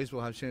now that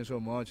baseball has changed so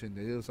much and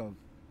there's a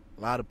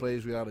lot of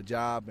players without a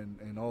job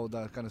and all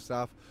that kind of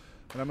stuff.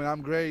 And I mean,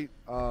 I'm great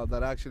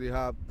that I actually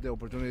have the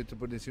opportunity to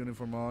put this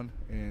uniform on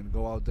and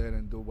go out there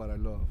and do what I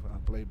love,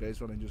 play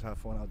baseball and just have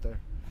fun out there.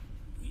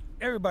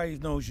 Everybody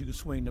knows you can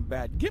swing the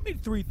bat. Give me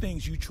 3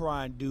 things you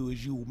try and do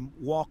as you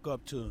walk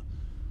up to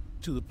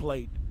the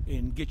plate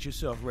and get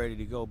yourself ready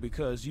to go,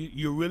 because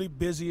you're really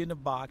busy in the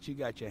box. You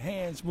got your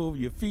hands moving,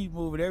 your feet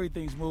moving,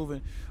 everything's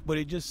moving, but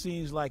it just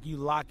seems like you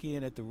lock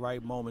in at the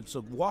right moment.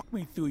 So walk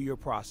me through your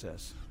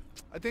process.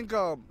 I think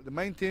the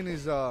main thing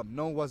is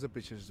know what the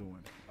pitcher is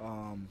doing.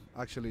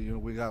 Actually, you know,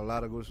 we got a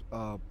lot of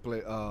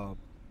good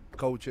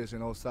coaches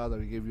and all stuff that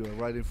will give you the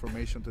right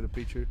information to the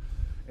pitcher.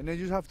 And then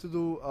you just have to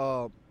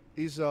do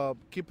is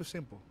keep it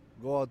simple.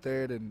 Go out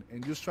there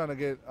and just trying to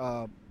get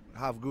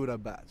have good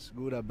at bats,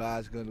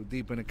 go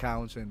deep in the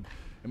counts and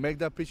make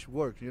that pitch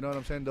work. You know what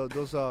I'm saying?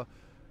 Those are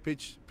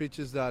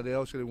pitches that they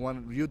actually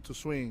want you to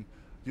swing.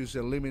 Just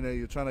eliminate.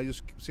 You're trying to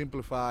just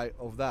simplify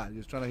of that.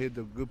 You're trying to hit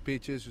the good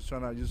pitches. You're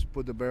trying to just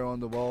put the barrel on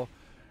the ball,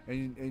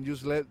 and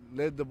just let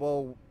the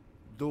ball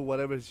do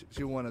whatever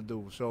you want to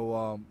do.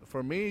 So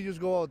for me, just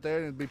go out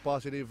there and be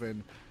positive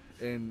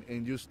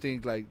and just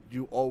think like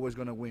you always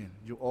gonna win.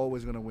 You're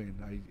always gonna win.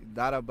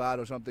 That a bat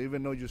or something.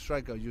 Even though you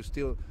strike out, you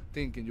still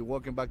thinking. You're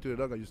walking back to the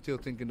dugout. You're still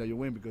thinking that you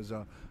win because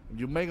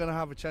you may gonna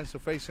have a chance to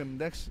face him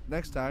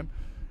next time.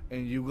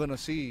 And you're gonna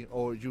see,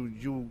 or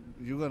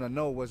you're gonna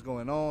know what's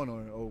going on,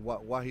 or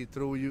what he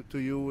threw to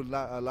you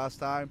last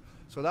time.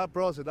 So that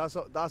process,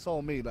 that's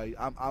all me. Like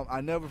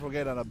I never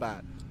forget on a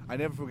bat. I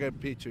never forget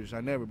pitchers.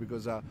 I never,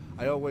 because I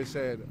always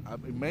said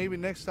maybe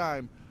next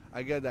time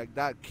I get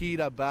that key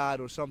at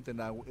bat or something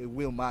that it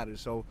will matter.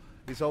 So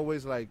it's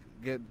always like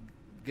get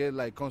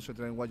like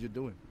concentrate on what you're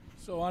doing.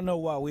 So I know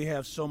why we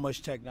have so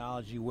much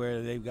technology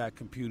where they've got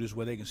computers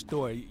where they can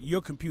store it. Your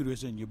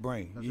computer's in your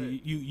brain.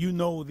 You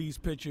know these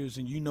pitchers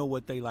and you know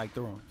what they like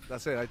throwing.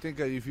 That's it. I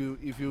think if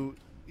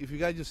you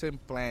got your same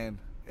plan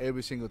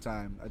every single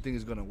time, I think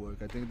it's gonna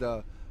work. I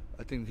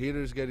think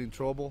hitters get in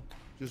trouble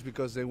just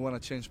because they want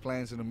to change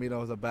plans in the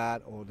middle of the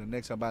bat or the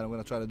next at bat. I'm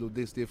gonna try to do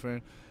this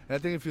different. And I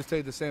think if you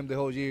stay the same the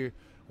whole year,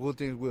 good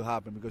things will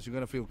happen because you're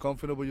gonna feel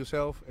confident with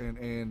yourself.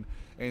 And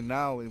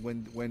now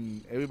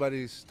when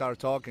everybody start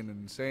talking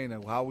and saying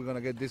how we're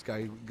gonna get this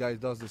guy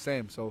does the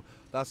same. So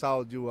that's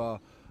how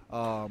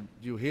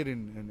you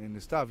hitting and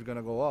the stuff. You're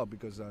gonna go up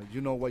because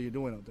you know what you're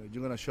doing out there.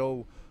 You're gonna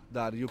show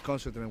that you're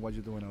concentrating on what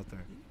you're doing out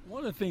there.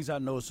 One of the things I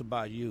noticed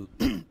about you,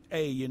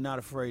 A, you're not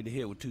afraid to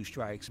hit with 2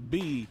 strikes.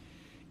 B,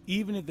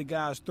 even if the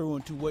guy's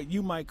throwing to what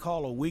you might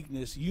call a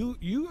weakness,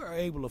 you are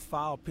able to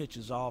foul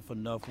pitches off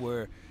enough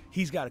where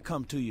he's got to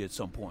come to you at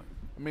some point.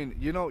 I mean,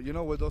 you know,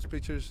 with those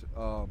pitchers,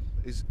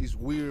 it's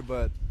weird,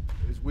 but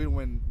it's weird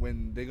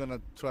when they're gonna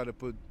try to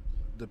put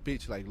the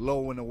pitch like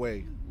low and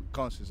away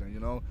consistently, you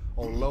know,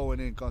 or low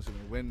and in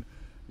constantly. When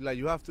like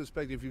you have to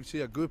expect if you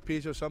see a good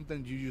pitch or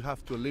something, you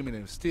have to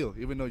eliminate it still,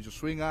 even though you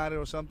swing at it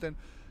or something.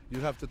 You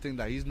have to think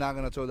that he's not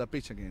going to throw that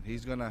pitch again.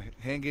 He's going to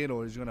hang it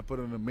or he's going to put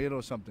it in the middle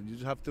or something. You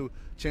just have to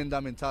change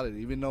that mentality.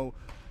 Even though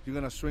you're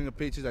going to swing a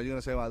pitch that you're going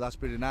to say, well, that's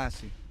pretty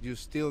nasty, you're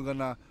still going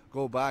to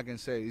go back and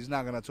say, he's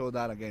not going to throw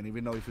that again.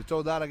 Even though if you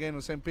throw that again on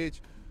the same pitch,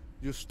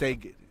 just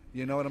take it.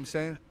 You know what I'm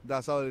saying?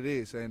 That's all it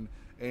is. And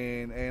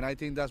I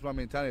think that's my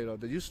mentality, though.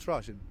 That just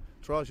trust it.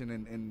 trusting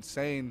and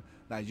saying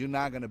that you're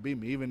not going to beat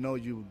me, even though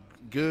you're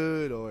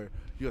good or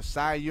you're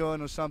Cy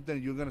Young or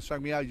something, you're going to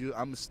strike me out,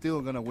 I'm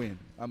still going to win.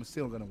 I'm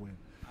still going to win.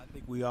 I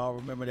think we all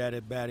remember that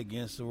at bat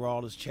against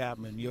Aroldis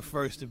Chapman, your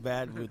first at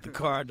bat with the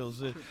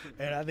Cardinals.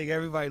 And I think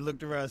everybody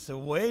looked around and said,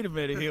 wait a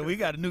minute here, we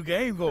got a new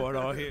game going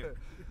on here.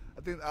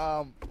 I think,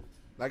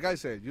 like I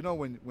said, you know,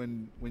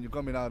 when you're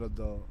coming out of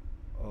the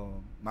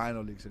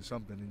minor leagues or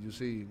something and you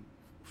see,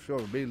 sure,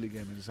 a big league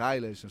game and it's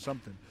highlights or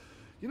something,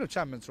 you know,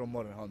 Chapman throw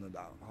more than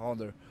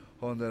 100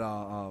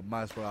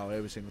 miles per hour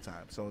every single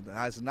time. So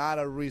that's not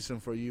a reason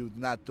for you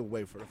not to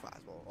wait for the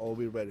fastball or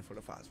be ready for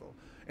the fastball.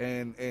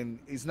 And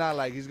it's not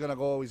like he's going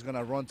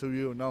to run to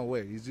you. No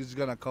way. He's just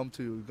going to come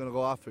to you. He's going to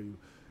go after you.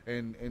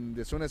 And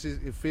as soon as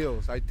it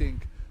feels, I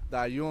think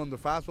that you on the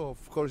fastball,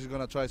 of course, he's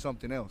going to try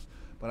something else.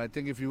 But I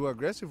think if you were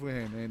aggressive with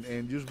him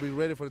and just be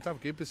ready for the time,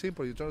 keep it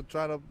simple. You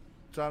try to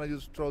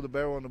just throw the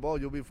barrel on the ball,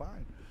 you'll be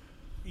fine.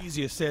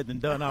 Easier said than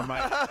done, I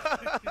might.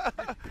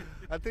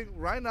 I think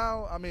right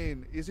now, I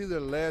mean, it's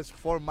either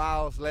 4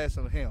 miles less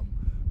on him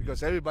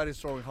because everybody's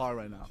throwing hard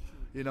right now.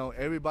 You know,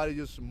 everybody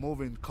just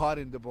moving,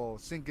 cutting the ball,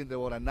 sinking the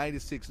ball at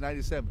 96,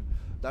 97.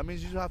 That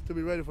means you have to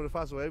be ready for the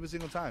fastball every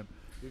single time.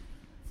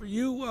 For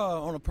you,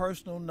 on a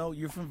personal note,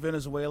 you're from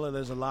Venezuela.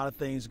 There's a lot of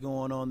things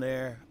going on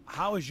there.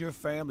 How is your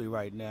family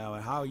right now,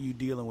 and how are you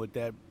dealing with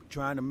that,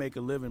 trying to make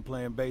a living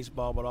playing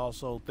baseball but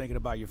also thinking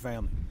about your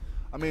family?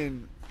 I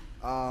mean,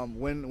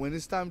 when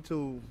it's time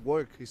to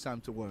work, it's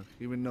time to work.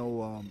 Even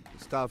though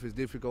stuff is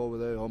difficult over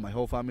there, my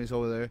whole family's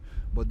over there,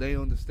 but they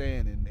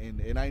understand,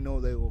 and I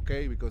know they're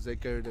okay because they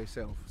carry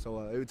themselves. So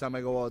every time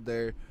I go out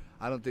there,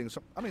 I don't think.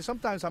 I mean,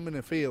 sometimes I'm in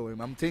the field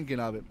and I'm thinking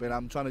of it, but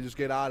I'm trying to just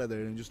get out of there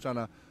and just trying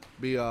to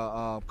be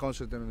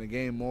concentrated in the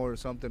game more or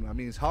something. I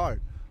mean, it's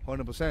hard,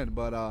 100%,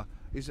 but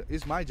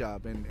it's my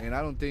job, and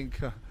I don't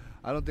think.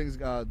 I don't think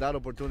that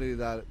opportunity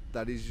that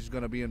is just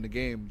gonna be in the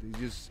game.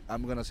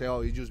 I'm gonna say,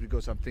 it's just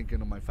because I'm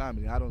thinking of my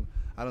family. I don't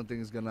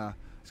think it's gonna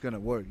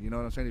work. You know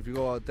what I'm saying? If you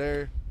go out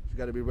there, you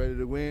gotta be ready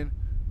to win,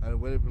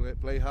 ready to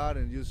play hard,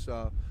 and just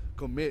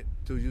commit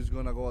to just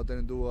gonna go out there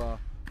and do a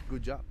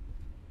good job.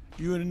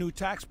 You're in a new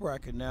tax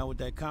bracket now with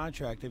that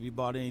contract. Have you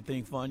bought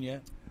anything fun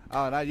yet?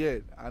 Not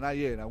yet.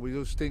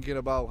 We're just thinking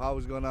about how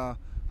it's gonna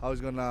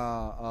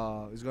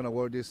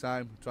work this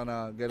time. Trying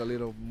to get a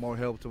little more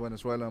help to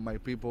Venezuela and my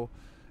people.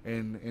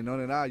 And other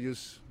than that,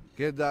 just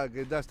get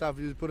that stuff.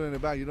 You just put it in the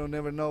bag. You don't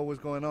never know what's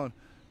going on.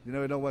 You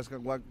never know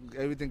what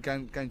everything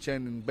can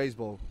change in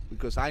baseball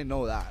because I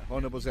know that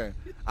 100%.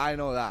 I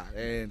know that,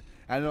 and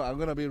I know I'm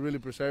gonna be really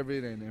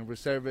preserving and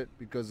reserve it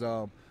because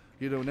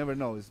you don't never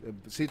know. It's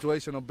a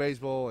situation of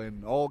baseball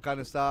and all kind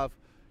of stuff.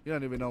 You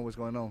don't even know what's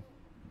going on.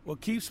 Well,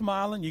 keep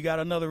smiling. You got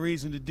another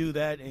reason to do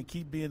that, and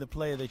keep being the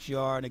player that you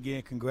are. And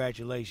again,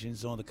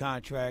 congratulations on the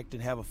contract,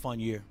 and have a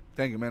fun year.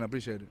 Thank you, man. I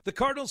appreciate it. The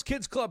Cardinals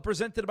Kids Club,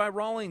 presented by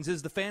Rawlings,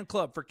 is the fan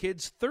club for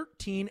kids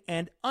 13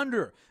 and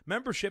under.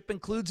 Membership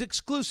includes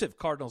exclusive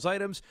Cardinals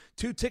items,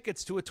 2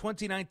 tickets to a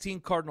 2019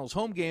 Cardinals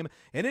home game,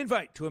 an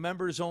invite to a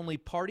members-only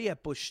party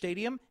at Busch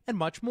Stadium, and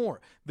much more.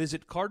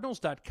 Visit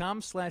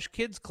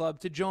cardinals.com/kids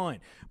club to join.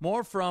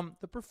 More from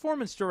the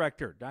performance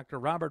director, Dr.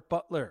 Robert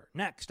Butler,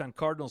 next on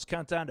Cardinals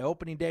Countdown to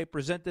Opening Day,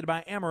 presented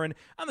by Ameren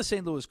on the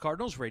St. Louis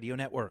Cardinals Radio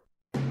Network.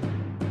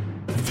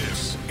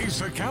 This is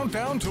the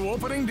Countdown to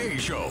Opening Day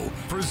show,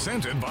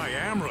 presented by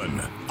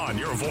Ameren, on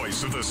your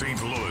voice of the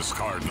St. Louis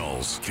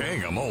Cardinals,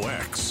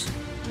 KMOX.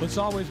 Well, it's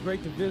always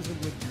great to visit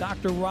with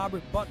Dr.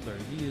 Robert Butler.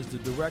 He is the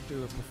Director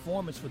of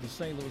Performance for the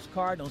St. Louis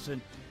Cardinals.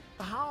 And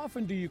how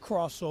often do you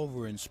cross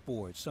over in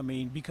sports? I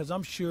mean, because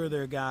I'm sure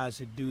there are guys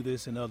that do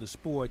this in other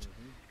sports,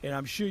 and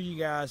I'm sure you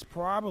guys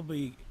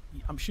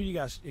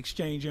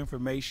exchange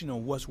information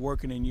on what's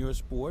working in your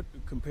sport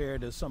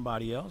compared to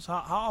somebody else.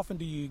 How often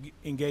do you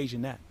engage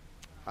in that?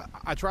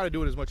 I try to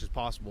do it as much as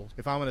possible.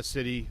 If I'm in a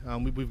city,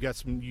 we've got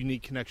some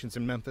unique connections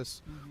in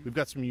Memphis. Mm-hmm. We've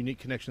got some unique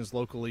connections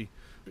locally.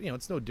 You know,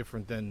 it's no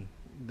different than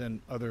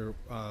other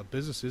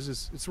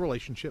businesses. It's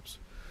relationships.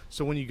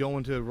 So when you go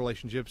into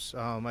relationships,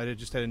 I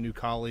just had a new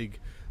colleague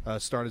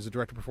start as a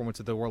director of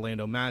performance at the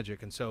Orlando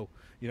Magic. And so,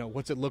 you know,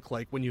 what's it look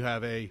like when you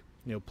have a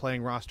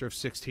playing roster of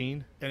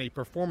 16 and a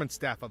performance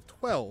staff of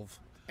 12?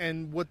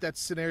 And what that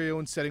scenario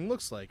and setting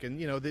looks like. And,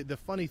 the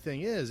funny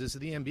thing is that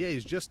the NBA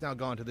has just now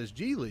gone to this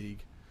G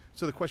League.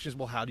 So the question is,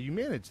 well, how do you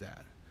manage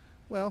that?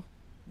 Well,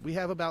 we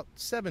have about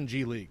 7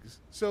 G Leagues.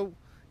 So,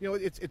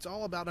 it's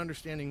all about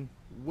understanding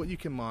what you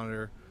can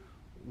monitor,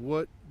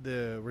 what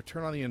the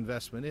return on the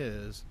investment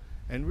is,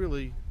 and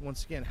really,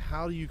 once again,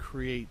 how do you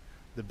create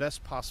the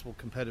best possible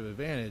competitive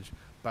advantage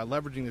by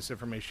leveraging this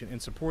information in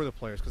support of the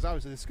players? Because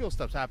obviously the skill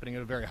stuff's happening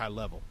at a very high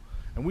level.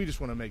 And we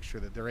just want to make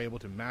sure that they're able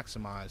to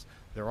maximize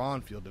their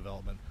on-field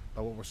development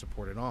by what we're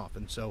supporting off.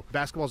 And so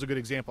basketball is a good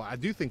example. I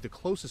do think the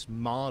closest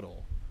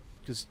model,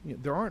 because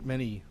there aren't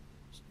many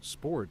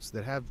sports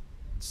that have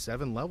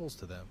 7 levels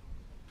to them.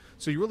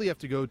 So you really have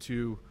to go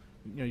to,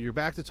 you're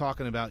back to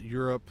talking about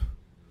Europe,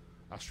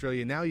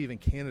 Australia, now even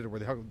Canada, where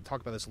they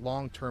talk about this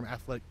long-term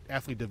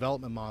athlete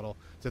development model,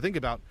 to think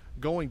about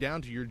going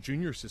down to your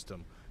junior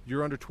system,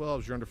 your under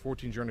 12s, your under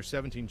 14s, your under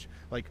 17s.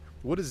 Like,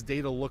 what does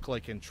data look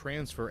like in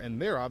transfer?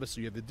 And there,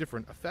 obviously, you have the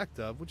different effect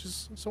of, which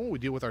is something we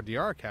deal with our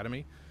DR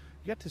Academy.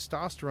 You got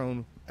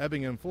testosterone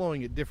ebbing and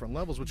flowing at different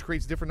levels, which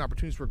creates different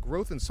opportunities for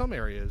growth in some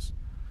areas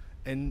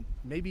and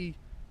maybe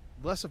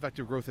less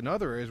effective growth in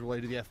other areas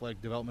related to the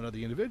athletic development of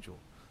the individual.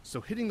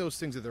 So hitting those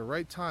things at the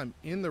right time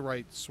in the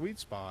right sweet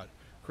spot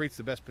creates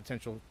the best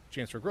potential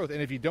chance for growth.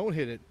 And if you don't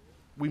hit it,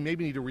 we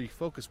maybe need to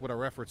refocus what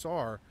our efforts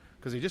are,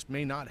 because they just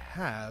may not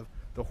have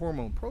the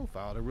hormone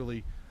profile to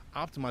really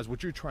optimize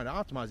what you're trying to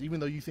optimize. Even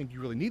though you think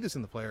you really need this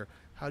in the player,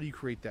 how do you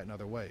create that in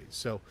other ways?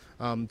 So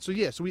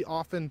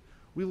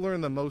we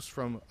learn the most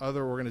from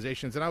other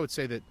organizations, and I would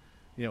say that,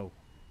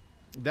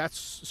 that's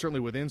certainly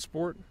within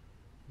sport,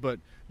 but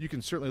you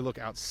can certainly look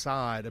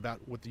outside about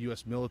what the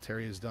U.S.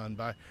 military has done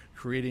by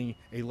creating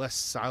a less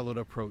siloed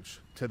approach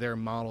to their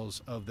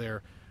models of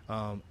their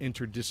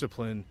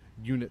interdiscipline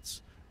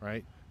units,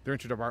 right? Their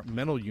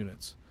interdepartmental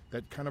units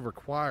that kind of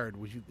required,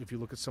 if you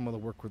look at some of the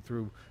work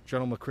through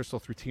General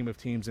McChrystal, through Team of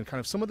Teams, and kind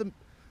of some of the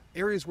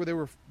areas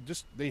where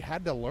they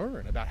had to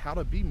learn about how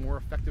to be more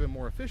effective and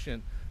more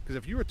efficient, because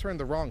if you return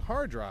the wrong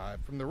hard drive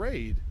from the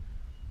raid,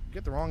 you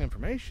get the wrong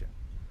information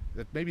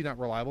that maybe not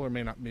reliable or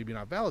maybe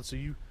not valid. So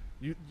you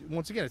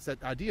once again, it's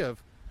that idea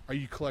of, are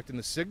you collecting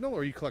the signal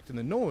or are you collecting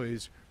the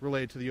noise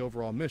related to the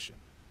overall mission?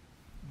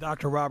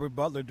 Dr. Robert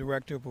Butler,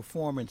 Director of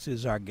Performance,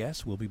 is our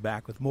guest. We'll be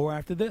back with more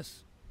after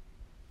this.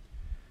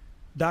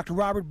 Dr.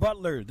 Robert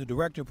Butler, the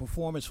Director of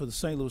Performance for the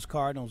St. Louis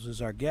Cardinals,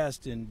 is our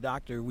guest. And,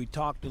 Doctor, we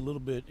talked a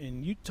little bit,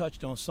 and you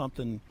touched on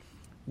something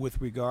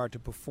with regard to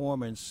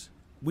performance.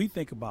 We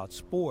think about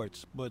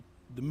sports, but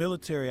the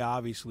military,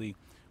 obviously,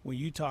 when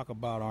you talk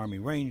about Army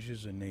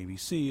Rangers and Navy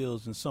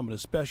SEALs and some of the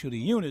specialty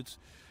units,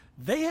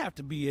 they have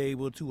to be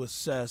able to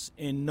assess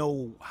and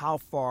know how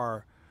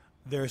far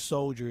their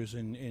soldiers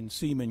and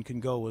seamen can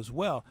go as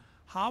well.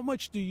 How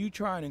much do you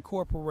try and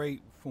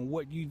incorporate from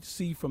what you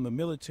see from the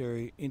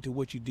military into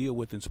what you deal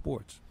with in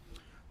sports?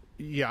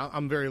 Yeah,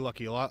 I'm very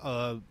lucky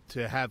to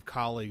have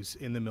colleagues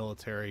in the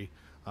military,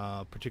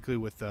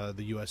 particularly with the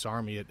U.S.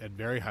 Army at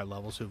very high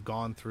levels, who have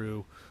gone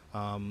through,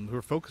 who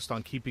are focused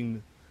on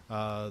keeping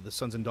the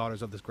sons and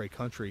daughters of this great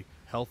country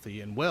healthy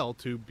and well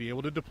to be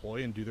able to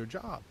deploy and do their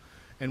job.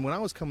 And when I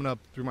was coming up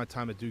through my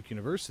time at Duke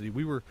University,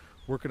 we were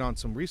working on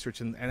some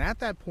research, and at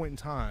that point in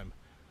time,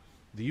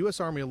 the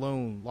U.S. Army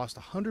alone lost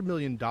 $100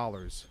 million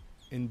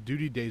in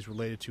duty days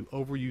related to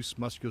overuse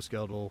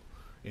musculoskeletal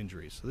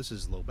injuries. So this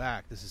is low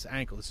back, this is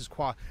ankle, this is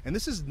quad, and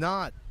this is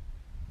not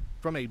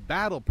from a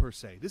battle per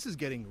se. This is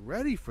getting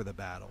ready for the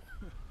battle,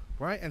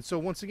 right? And so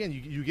once again,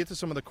 you get to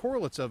some of the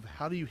correlates of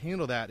how do you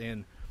handle that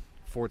in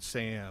Fort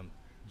Sam,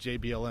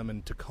 JBLM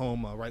in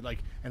Tacoma, right? Like,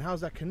 and how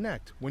does that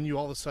connect when you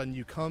all of a sudden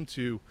you come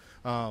to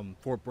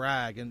Fort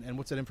Bragg, and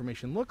what's that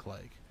information look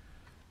like?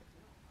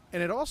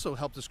 And it also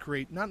helped us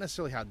create not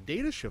necessarily how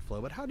data should flow,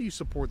 but how do you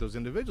support those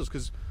individuals?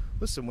 Because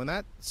listen, when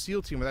that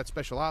SEAL team or that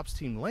special ops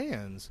team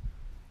lands,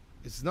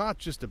 it's not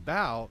just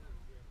about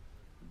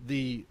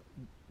the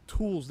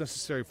tools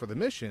necessary for the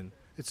mission,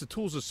 it's the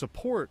tools to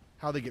support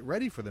how they get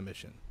ready for the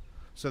mission.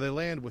 So they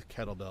land with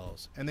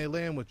kettlebells, and they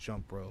land with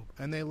jump rope,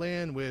 and they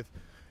land with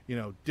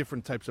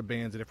different types of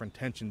bands of different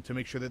tension to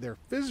make sure that their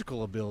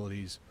physical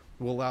abilities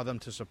will allow them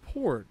to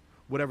support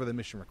whatever the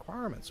mission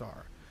requirements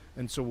are.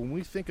 And so when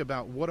we think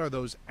about what are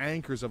those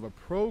anchors of a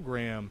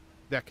program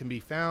that can be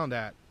found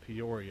at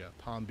Peoria,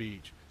 Palm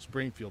Beach,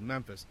 Springfield,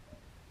 Memphis,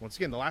 once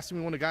again, the last thing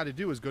we want a guy to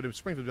do is go to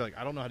Springfield and be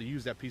like, I don't know how to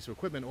use that piece of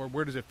equipment, or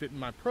where does it fit in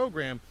my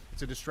program?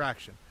 It's a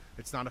distraction.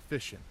 It's not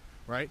efficient,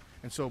 right?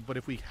 And so, but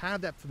if we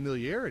have that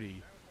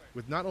familiarity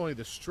with not only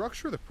the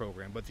structure of the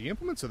program, but the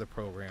implements of the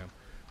program,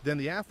 then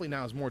the athlete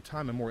now has more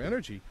time and more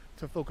energy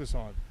to focus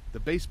on the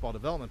baseball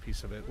development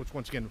piece of it, which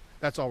once again,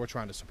 that's all we're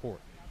trying to support.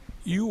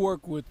 You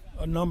work with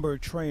a number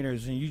of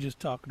trainers, and you just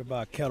talking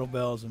about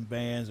kettlebells and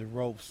bands and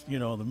ropes. The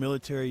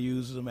military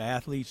uses them,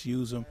 athletes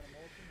use them.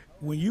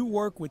 When you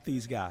work with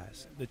these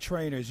guys, the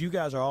trainers, you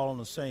guys are all on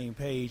the same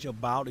page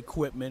about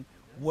equipment,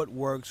 what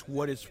works,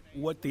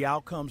 what the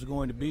outcome's are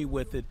going to be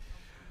with it.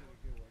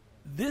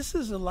 This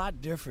is a lot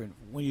different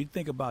when you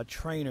think about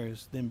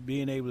trainers than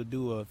being able to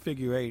do a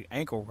figure eight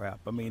ankle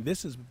wrap. I mean,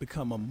 this has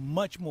become a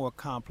much more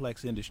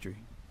complex industry.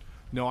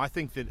 No, I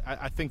think that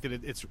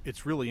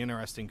it's really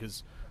interesting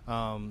because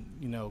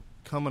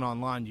coming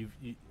online,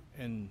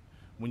 and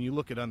when you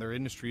look at other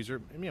industries,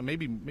 or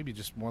maybe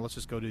just more, let's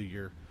just go to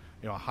your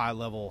a high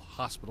level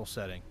hospital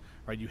setting,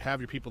 right? You have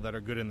your people that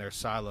are good in their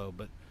silo,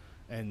 but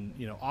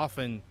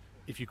often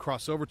if you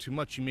cross over too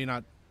much, you may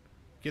not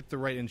get the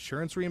right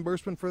insurance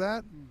reimbursement for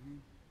that. Mm-hmm.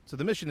 So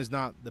the mission is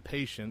not the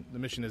patient, the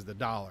mission is the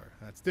dollar.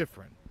 That's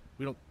different.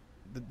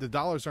 The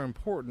dollars are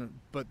important,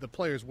 but the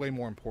player is way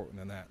more important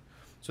than that.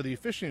 So the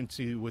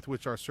efficiency with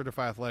which our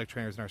certified athletic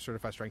trainers and our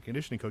certified strength and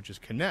conditioning coaches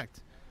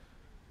connect,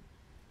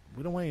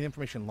 we don't want any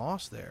information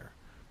lost there.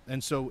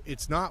 And so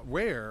it's not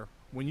rare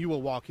when you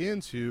will walk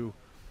into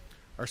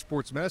our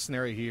sports medicine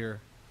area here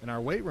and our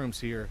weight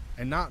rooms here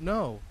and not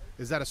know,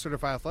 is that a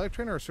certified athletic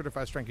trainer or a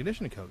certified strength and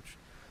conditioning coach?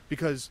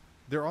 Because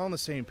they're all on the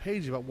same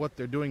page about what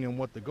they're doing and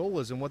what the goal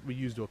is and what we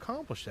use to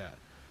accomplish that.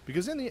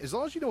 Because as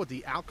long as you know what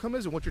the outcome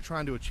is and what you're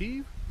trying to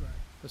achieve,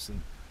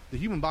 listen, the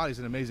human body is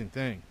an amazing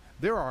thing.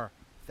 There are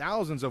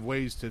thousands of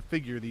ways to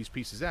figure these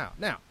pieces out.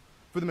 Now,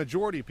 for the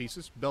majority of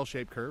pieces,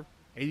 bell-shaped curve,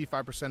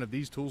 85% of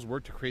these tools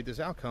work to create this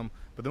outcome,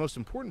 but the most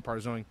important part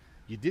is knowing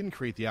you didn't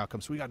create the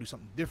outcome, so we got to do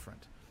something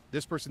different.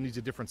 This person needs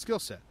a different skill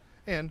set.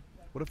 And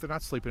what if they're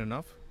not sleeping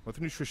enough? What if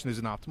their nutrition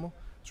isn't optimal?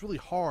 It's really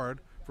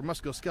hard for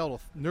musculoskeletal,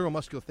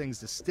 neuromuscular things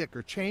to stick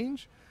or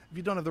change if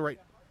you don't have the right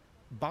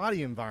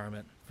body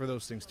environment for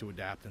those things to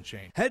adapt and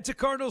change. Head to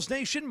Cardinals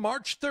Nation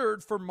March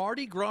 3rd for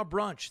Mardi Gras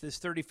Brunch. This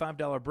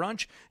 $35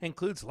 brunch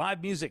includes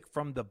live music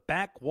from the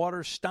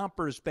Backwater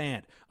Stompers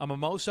Band, a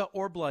mimosa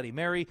or Bloody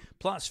Mary,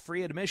 plus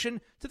free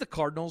admission to the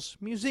Cardinals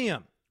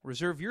Museum.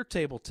 Reserve your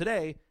table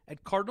today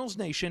at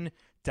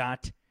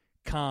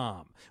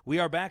cardinalsnation.com. We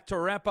are back to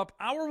wrap up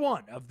hour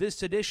one of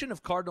this edition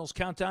of Cardinals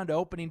Countdown to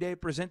Opening Day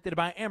presented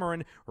by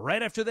Ameren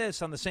right after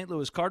this on the St.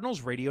 Louis Cardinals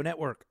Radio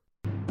Network.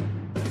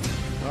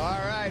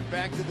 All right,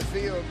 back to the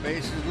field.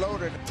 Bases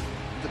loaded.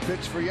 The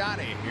pitch for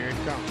Yanni. Here it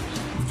comes.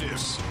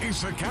 This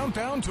is the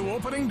Countdown to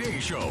Opening Day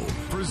show,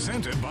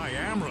 presented by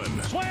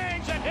Ameren.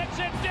 Swings and hits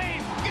it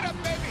deep. Get up,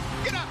 baby.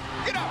 Get up.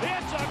 Get up.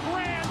 It's a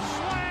grand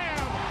slam.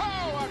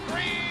 Oh, a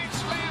grand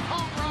slam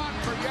home run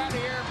for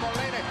Yadier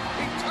Molina.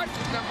 He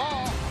touches them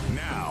all.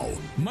 Now,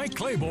 Mike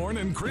Claiborne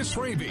and Chris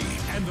Raby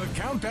and the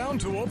Countdown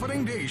to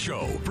Opening Day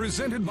show,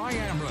 presented by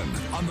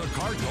Ameren on the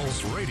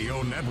Cardinals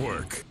Radio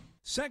Network.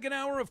 Second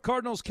hour of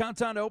Cardinals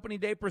Countdown to Opening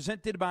Day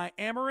presented by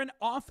Ameren,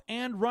 off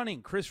and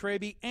running. Chris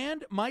Raby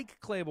and Mike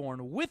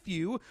Claiborne with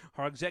you.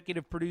 Our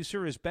executive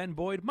producer is Ben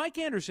Boyd. Mike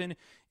Anderson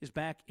is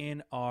back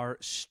in our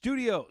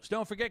studios.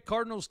 Don't forget,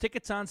 Cardinals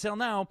tickets on sale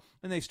now,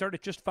 and they start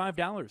at just $5.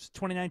 The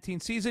 2019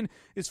 season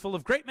is full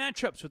of great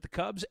matchups with the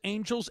Cubs,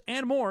 Angels,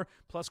 and more,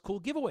 plus cool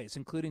giveaways,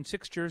 including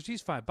 6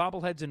 jerseys, 5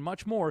 bobbleheads, and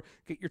much more.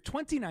 Get your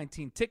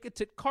 2019 tickets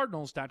at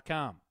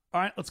Cardinals.com. All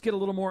right, let's get a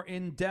little more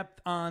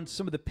in-depth on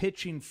some of the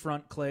pitching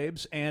front,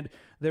 Claibs. And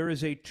there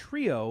is a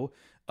trio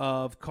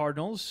of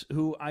Cardinals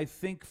who I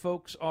think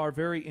folks are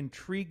very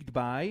intrigued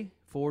by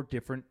for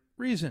different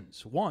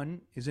reasons.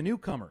 One is a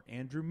newcomer,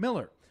 Andrew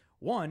Miller.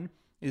 One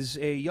is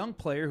a young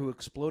player who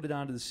exploded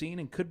onto the scene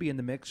and could be in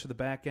the mix for the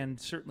back end,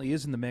 certainly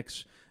is in the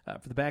mix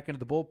for the back end of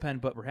the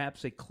bullpen, but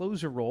perhaps a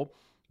closer role.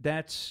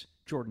 That's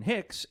Jordan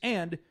Hicks.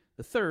 And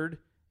the third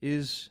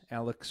is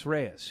Alex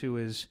Reyes, who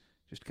is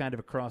just kind of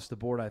across the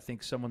board, I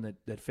think, someone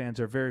that fans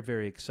are very,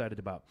 very excited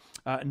about.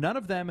 None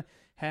of them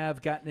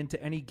have gotten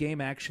into any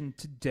game action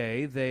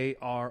today. They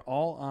are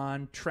all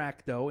on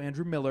track, though.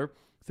 Andrew Miller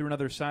through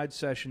another side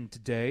session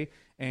today,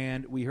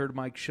 and we heard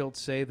Mike Shildt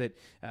say that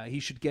he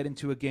should get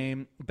into a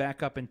game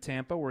back up in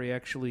Tampa, where he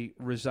actually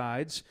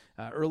resides,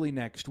 early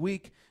next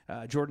week.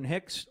 Jordan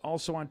Hicks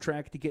also on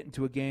track to get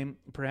into a game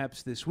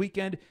perhaps this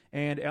weekend,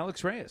 and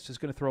Alex Reyes is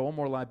going to throw one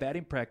more live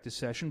batting practice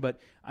session, but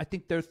I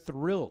think they're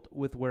thrilled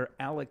with where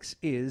Alex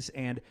is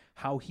and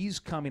how he's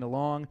coming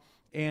along,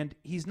 and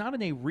he's not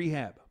in a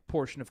rehab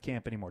portion of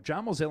camp anymore.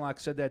 John Mozeliak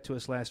said that to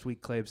us last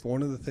week, Claibs.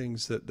 One of the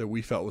things that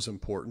we felt was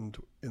important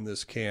in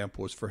this camp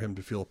was for him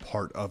to feel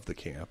part of the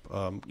camp.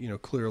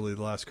 Clearly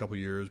the last couple of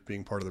years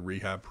being part of the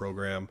rehab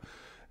program,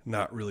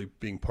 not really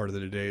being part of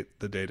the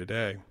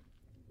day-to-day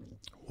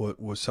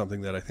was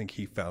something that I think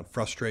he found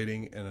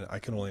frustrating, and I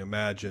can only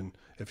imagine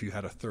if you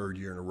had a third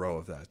year in a row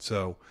of that.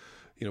 So,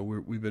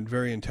 we've been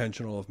very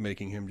intentional of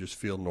making him just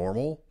feel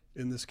normal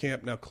in this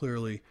camp. Now,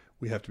 clearly,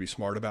 we have to be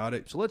smart about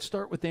it. So let's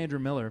start with Andrew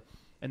Miller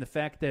and the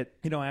fact that,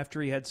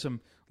 after he had some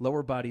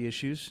lower body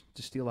issues,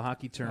 to steal a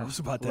hockey term, I was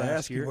about to last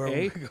ask year, you where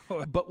we're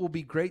going. But will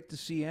be great to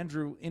see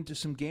Andrew into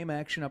some game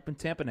action up in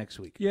Tampa next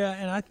week. Yeah,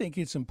 and I think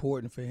it's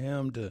important for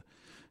him to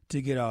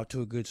get out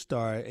to a good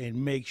start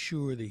and make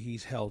sure that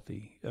he's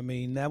healthy. I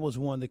mean, that was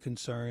one of the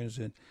concerns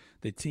that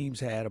the teams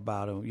had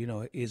about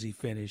him. Is he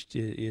finished?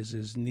 Is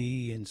his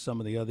knee and some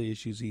of the other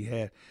issues he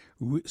had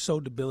so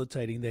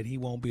debilitating that he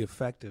won't be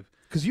effective?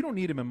 Because you don't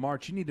need him in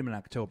March, you need him in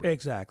October.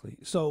 Exactly.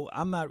 So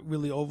I'm not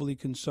really overly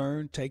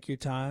concerned. Take your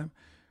time,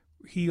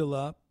 heal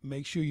up,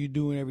 make sure you're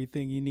doing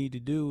everything you need to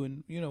do,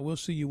 and, we'll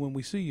see you when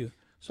we see you.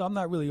 So I'm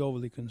not really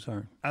overly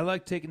concerned. I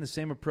like taking the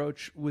same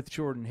approach with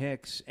Jordan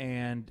Hicks,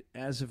 and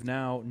as of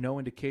now, no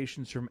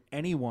indications from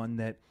anyone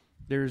that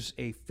there's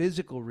a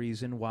physical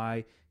reason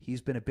why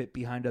he's been a bit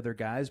behind other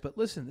guys. But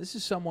listen, this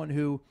is someone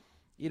who,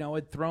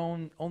 had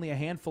thrown only a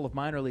handful of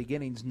minor league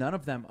innings, none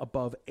of them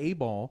above A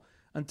ball,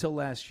 until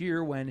last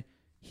year when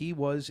he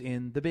was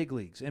in the big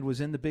leagues and was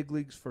in the big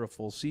leagues for a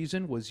full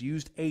season, was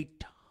used a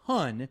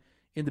ton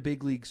in the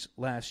big leagues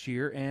last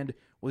year, and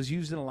was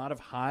used in a lot of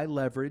high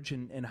leverage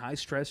and high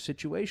stress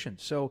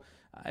situations. So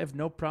I have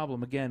no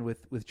problem, again,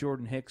 with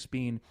Jordan Hicks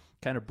being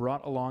kind of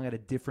brought along at a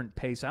different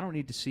pace. I don't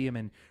need to see him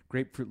in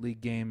Grapefruit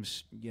League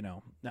games,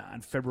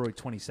 on February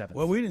 27th.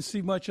 Well, we didn't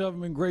see much of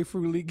him in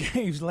Grapefruit League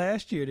games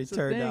last year that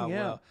turned out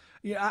well.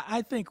 Yeah,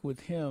 I think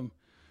with him,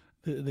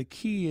 the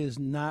key is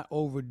not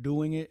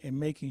overdoing it and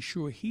making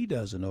sure he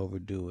doesn't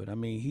overdo it. I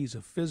mean, he's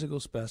a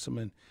physical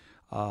specimen.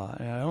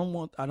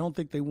 And I don't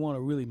think they want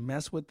to really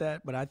mess with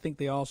that, but I think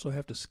they also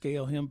have to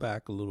scale him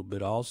back a little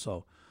bit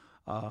also.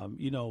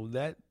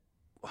 That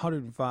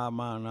 105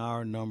 mile an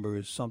hour number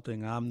is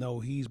something I know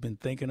he's been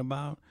thinking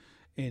about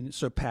and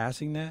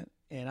surpassing that.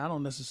 And I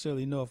don't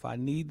necessarily know if I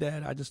need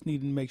that. I just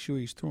need to make sure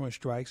he's throwing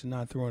strikes and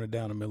not throwing it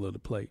down the middle of the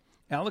plate.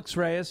 Alex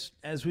Reyes,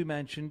 as we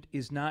mentioned,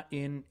 is not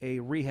in a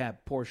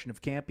rehab portion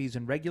of camp. He's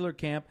in regular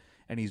camp,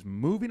 and he's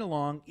moving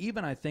along,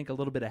 even I think a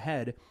little bit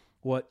ahead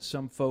what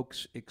some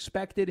folks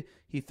expected.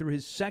 He threw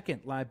his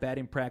second live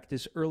batting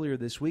practice earlier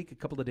this week, a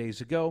couple of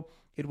days ago.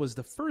 It was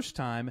the first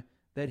time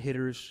that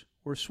hitters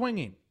were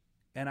swinging.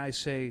 And I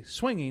say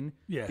swinging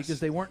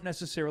because they weren't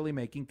necessarily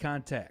making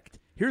contact.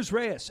 Here's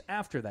Reyes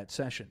after that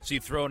session. So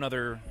you throw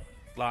another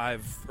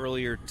live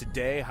earlier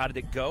today. How did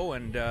it go,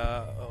 and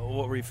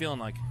what were you feeling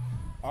like?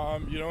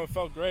 It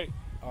felt great.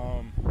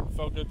 It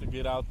felt good to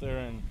get out there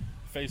and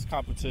face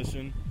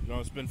competition.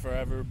 It's been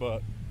forever,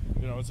 but,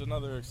 it's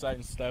another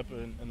exciting step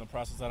in the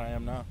process that I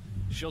am now.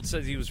 Shildt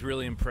says he was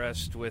really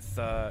impressed with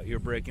your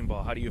breaking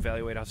ball. How do you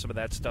evaluate how some of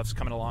that stuff's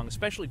coming along,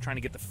 especially trying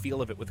to get the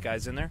feel of it with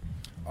guys in there?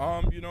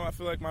 I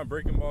feel like my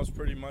breaking ball is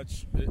pretty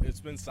much,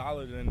 it's been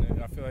solid,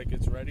 and I feel like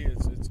it's ready.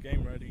 It's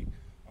game ready.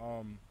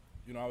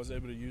 I was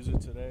able to use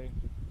it today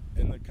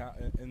in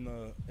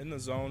the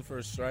zone for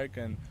a strike,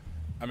 and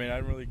I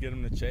didn't really get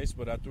him to chase,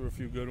 but I threw a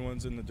few good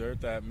ones in the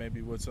dirt that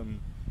maybe with some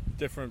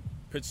different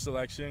pitch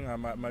selection, I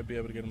might be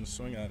able to get him to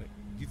swing at it.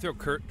 You throw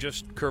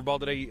just curveball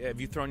today? Have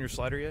you thrown your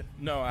slider yet?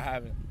 No, I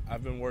haven't.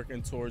 I've been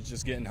working towards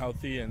just getting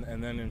healthy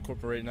and then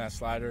incorporating that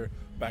slider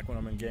back when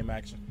I'm in game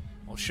action.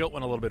 Well, Shildt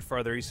went a little bit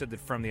farther. He said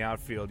that from the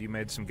outfield, you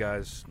made some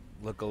guys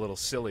look a little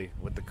silly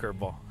with the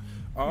curveball.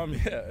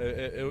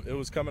 It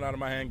was coming out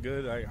of my hand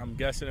good. I'm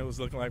guessing it was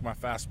looking like my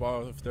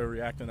fastball if they're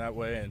reacting that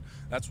way, and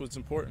that's what's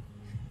important.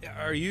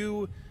 Are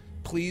you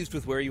pleased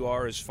with where you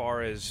are as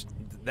far as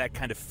that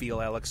kind of feel,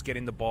 Alex,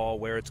 getting the ball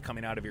where it's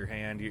coming out of your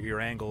hand,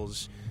 your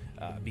angles?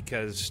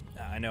 Because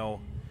I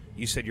know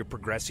you said you're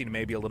progressing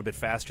maybe a little bit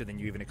faster than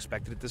you even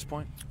expected at this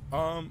point.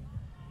 I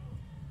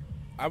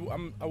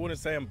wouldn't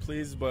say I'm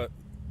pleased, but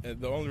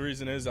the only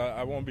reason is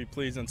I won't be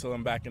pleased until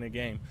I'm back in the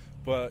game.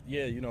 But,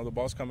 the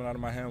ball's coming out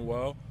of my hand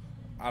well.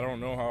 I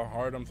don't know how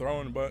hard I'm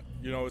throwing, but,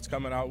 it's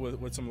coming out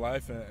with some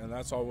life, and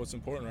that's all what's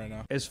important right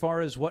now. As far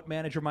as what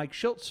manager Mike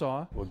Shildt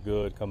saw. Looked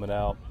good coming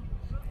out,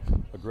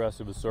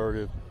 aggressive,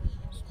 assertive.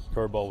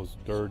 Curveball was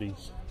dirty,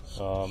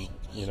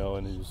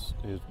 and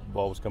his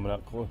ball was coming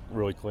out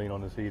really clean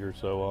on his heater.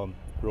 So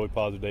really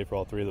positive day for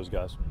all three of those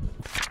guys.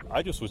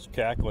 I just was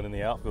cackling in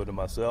the outfield to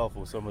myself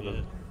with some of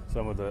the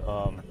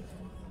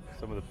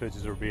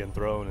pitches that were being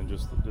thrown, and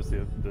just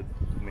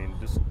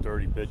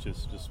dirty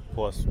pitches, just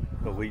plus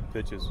elite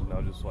pitches, and I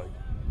was just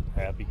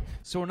happy.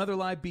 So another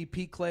live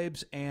BP,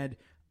 Claibs, and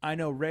I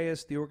know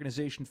Reyes, the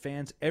organization,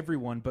 fans,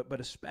 everyone, but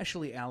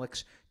especially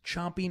Alex,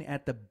 chomping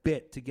at the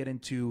bit to get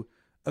into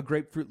a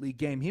Grapefruit League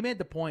game. He made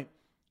the point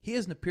he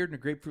hasn't appeared in a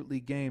Grapefruit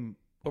League game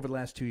over the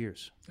last 2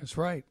 years. That's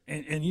right.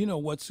 And you know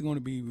what's going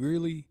to be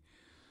really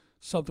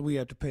something we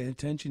have to pay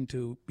attention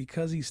to,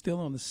 because he's still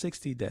on the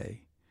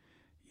 60-day.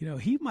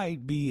 He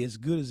might be as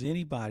good as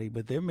anybody,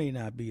 but there may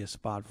not be a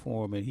spot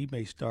for him, and he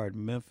may start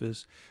in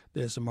Memphis.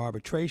 There's some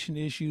arbitration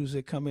issues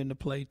that come into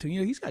play, too.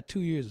 He's got 2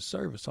 years of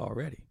service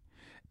already.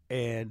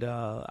 And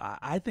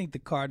I think the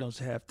Cardinals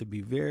have to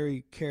be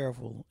very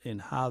careful in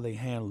how they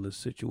handle this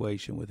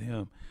situation with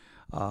him.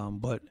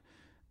 But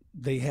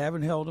they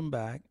haven't held him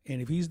back,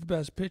 and if he's the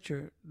best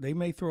pitcher, they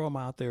may throw him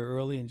out there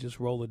early and just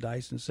roll the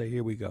dice and say,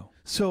 here we go.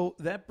 So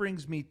that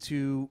brings me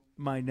to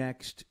my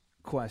next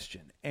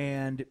question,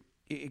 and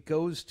it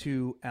goes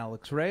to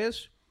Alex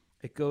Reyes.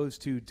 It goes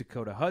to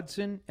Dakota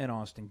Hudson and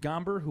Austin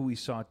Gomber, who we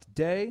saw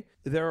today.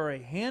 There are a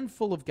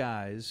handful of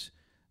guys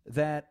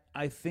that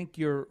I think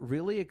you're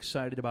really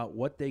excited about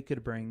what they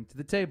could bring to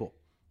the table.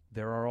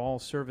 There are all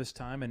service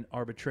time and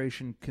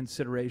arbitration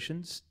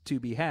considerations to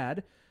be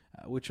had,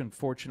 which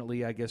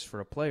unfortunately, I guess, for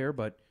a player,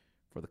 but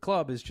for the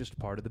club is just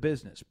part of the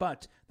business.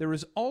 But there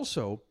is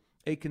also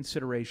a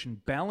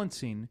consideration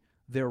balancing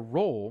their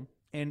role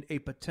and a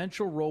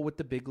potential role with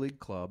the big league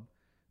club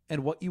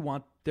and what you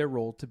want their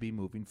role to be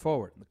moving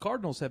forward. The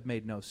Cardinals have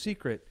made no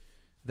secret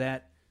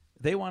that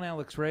they want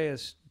Alex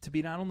Reyes to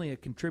be not only a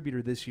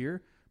contributor this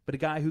year, but a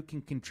guy who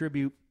can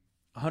contribute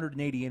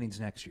 180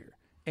 innings next year.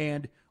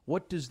 And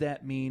what does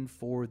that mean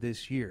for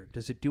this year?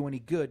 Does it do any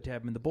good to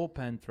have him in the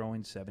bullpen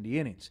throwing 70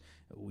 innings?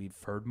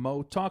 We've heard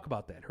Mo talk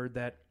about that, heard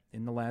that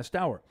in the last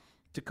hour.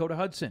 Dakota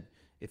Hudson,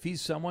 if he's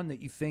someone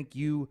that you think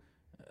you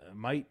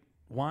might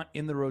want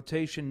in the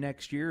rotation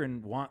next year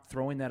and want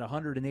throwing that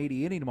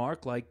 180 inning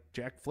mark like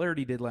Jack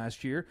Flaherty did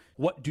last year,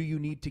 what do you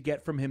need to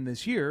get from him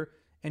this year,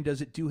 and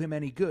does it do him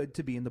any good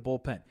to be in the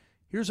bullpen?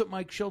 Here's what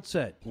Mike Shildt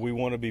said. We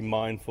want to be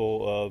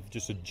mindful of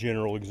just a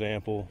general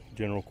example,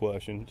 general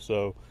question.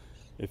 So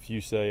if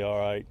you say, all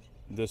right,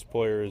 this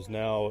player is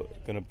now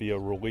going to be a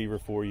reliever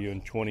for you in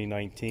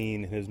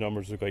 2019, and his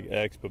numbers look like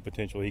X, but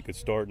potentially he could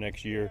start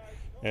next year,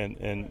 and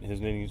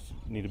his innings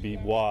need to be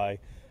Y,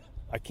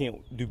 I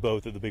can't do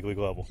both at the big league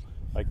level.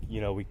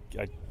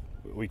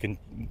 we can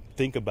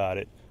think about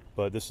it,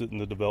 but this isn't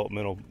the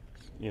developmental,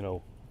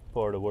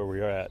 part of where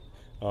we're at.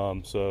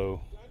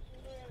 So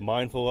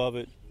mindful of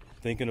it,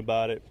 thinking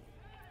about it,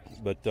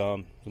 but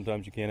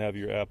sometimes you can't have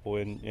your apple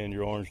and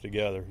your orange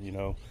together,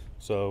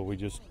 So we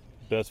just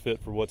best fit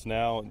for what's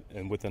now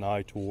and with an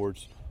eye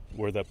towards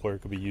where that player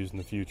could be used in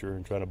the future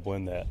and try to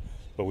blend that.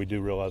 But we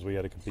do realize we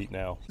got to compete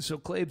now. So,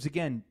 Claibs,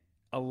 again,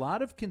 a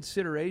lot of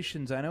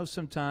considerations. I know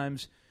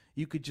sometimes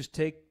you could just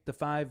take the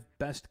 5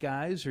 best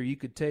guys, or you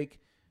could take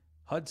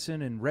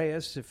Hudson and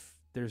Reyes if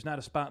there's not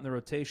a spot in the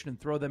rotation and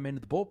throw them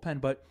into the bullpen.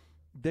 But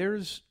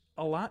there's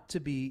a lot to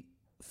be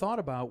thought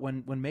about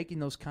when making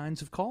those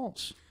kinds of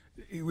calls.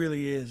 It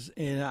really is.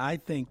 And I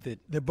think that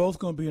they're both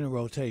going to be in a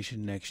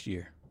rotation next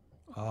year,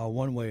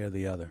 one way or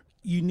the other.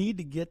 You need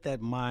to get that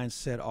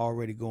mindset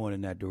already going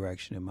in that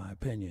direction, in my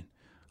opinion.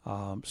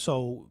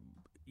 So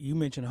you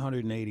mentioned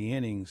 180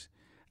 innings.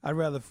 I'd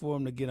rather for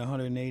them to get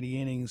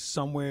 180 innings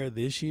somewhere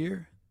this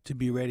year to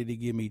be ready to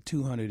give me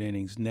 200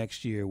 innings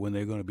next year when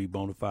they're going to be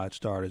bona fide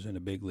starters in the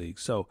big league.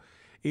 So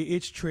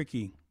it's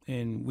tricky,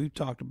 and we've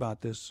talked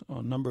about this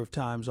a number of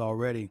times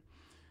already,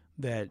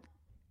 that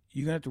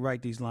you're going to have to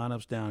write these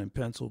lineups down in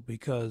pencil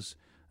because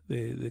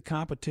the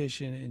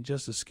competition and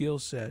just the skill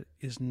set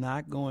is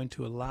not going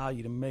to allow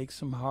you to make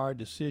some hard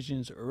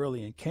decisions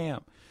early in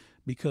camp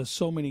because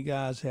so many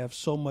guys have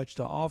so much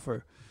to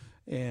offer.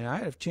 And I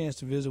had a chance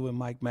to visit with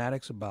Mike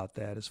Maddox about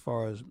that as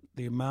far as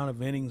the amount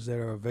of innings that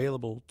are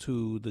available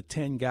to the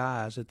 10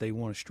 guys that they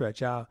want to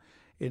stretch out,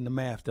 and the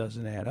math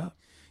doesn't add up.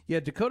 Yeah,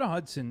 Dakota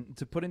Hudson,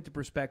 to put into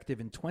perspective,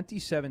 in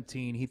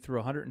 2017, he threw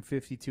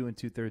 152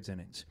 2/3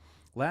 innings.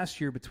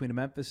 Last year, between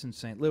Memphis and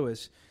St.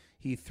 Louis,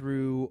 he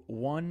threw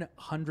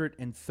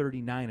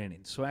 139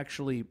 innings, so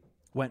actually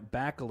went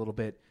back a little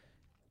bit.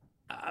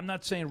 I'm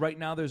not saying right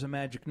now there's a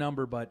magic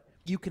number, but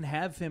you can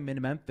have him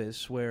in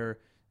Memphis where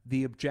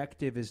the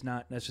objective is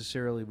not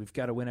necessarily we've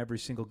got to win every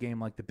single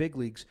game like the big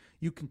leagues.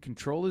 You can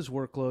control his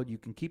workload. You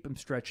can keep him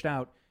stretched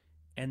out.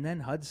 And then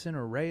Hudson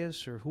or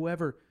Reyes or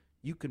whoever,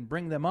 you can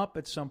bring them up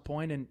at some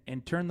point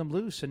and turn them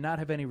loose and not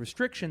have any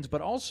restrictions, but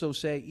also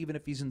say, even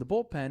if he's in the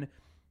bullpen,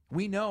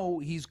 we know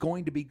he's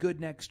going to be good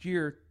next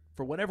year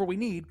for whatever we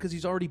need because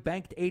he's already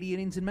banked 80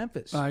 innings in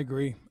Memphis. I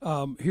agree.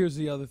 Here's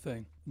the other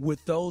thing.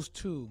 With those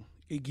two,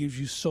 it gives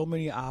you so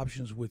many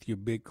options with your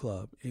big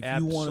club. If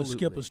you want to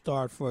skip a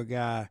start for a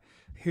guy,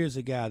 here's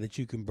a guy that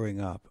you can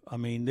bring up. I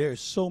mean, there's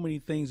so many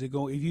things that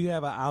go. If you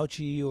have an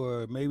ouchie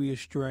or maybe a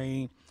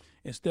strain,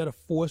 instead of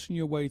forcing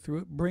your way through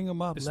it, bring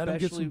them up. Let them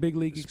get some big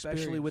league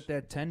experience. Especially with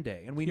that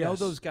 10-day. And we know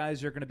those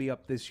guys are going to be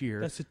up this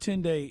year. That's a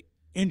 10-day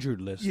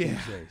injured list these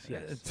days.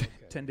 Yes.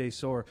 10-day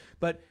sore.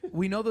 But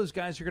we know those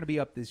guys are going to be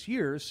up this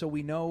year, so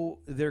we know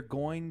they're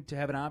going to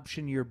have an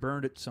option year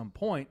burned at some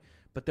point.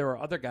 But there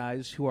are other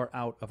guys who are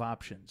out of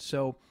options.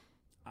 So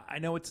I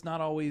know it's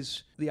not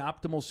always the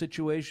optimal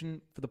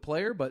situation for the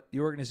player, but the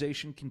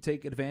organization can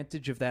take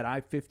advantage of that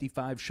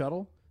I-55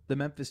 shuttle, the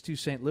Memphis to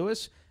St.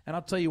 Louis. And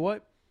I'll tell you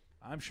what,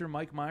 I'm sure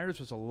Mike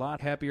Myers was a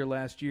lot happier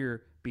last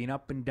year being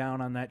up and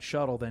down on that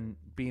shuttle than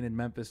being in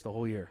Memphis the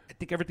whole year. I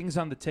think everything's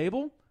on the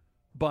table,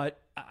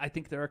 but I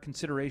think there are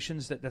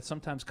considerations that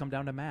sometimes come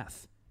down to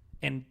math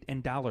and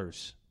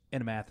dollars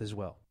in math as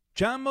well.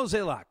 John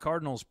Mozeliak,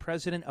 Cardinals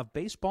President of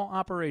Baseball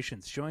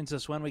Operations, joins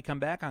us when we come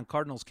back on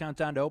Cardinals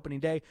Countdown to Opening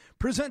Day,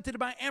 presented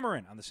by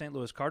Ameren on the St.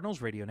 Louis Cardinals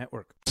Radio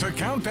Network. It's a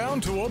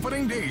Countdown to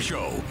Opening Day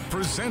show,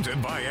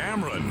 presented by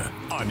Ameren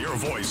on your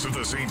voice of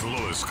the St.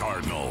 Louis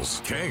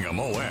Cardinals,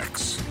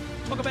 KMOX.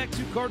 Welcome back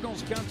to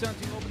Cardinals Countdown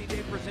to Opening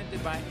Day,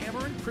 presented by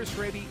Ameren. Chris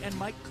Raby and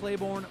Mike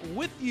Claiborne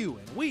with you,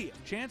 and we have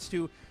a chance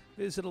to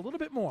visit a little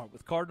bit more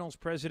with Cardinals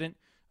President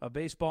of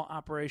Baseball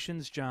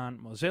Operations, John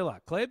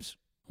Mozeliak. Claibs?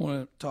 I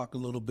want to talk a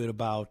little bit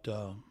about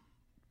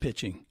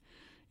pitching.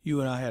 You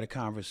and I had a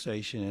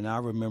conversation, and I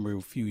remember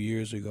a few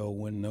years ago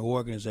when the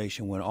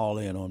organization went all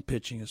in on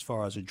pitching as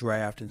far as a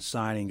draft and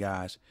signing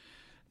guys.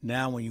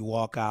 Now when you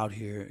walk out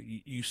here,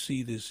 you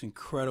see this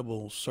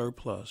incredible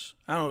surplus.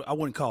 I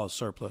wouldn't call it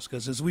surplus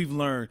because, as we've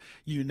learned,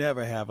 you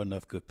never have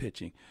enough good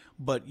pitching.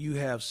 But you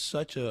have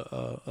such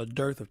a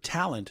dearth of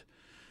talent.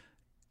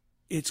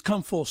 It's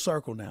come full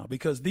circle now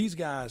because these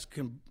guys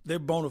they're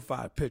bona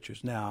fide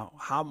pitchers. Now,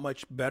 how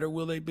much better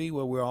will they be?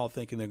 Well, we're all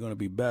thinking they're going to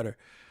be better.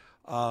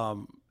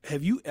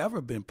 Have you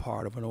ever been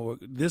part of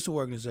this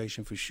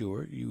organization for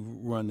sure? You've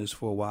run this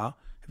for a while.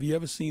 Have you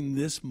ever seen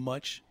this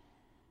much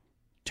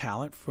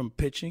talent from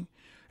pitching,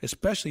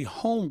 especially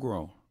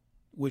homegrown,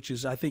 which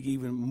is, I think,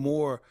 even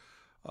more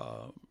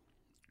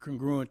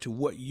congruent to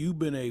what you've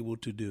been able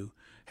to do?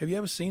 Have you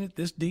ever seen it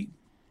this deep?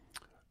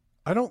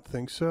 I don't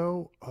think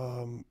so.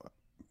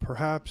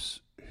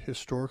 Perhaps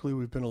historically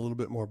we've been a little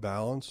bit more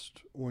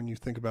balanced when you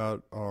think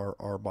about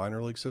our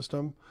minor league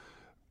system.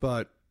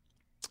 But,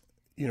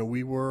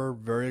 we were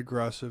very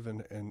aggressive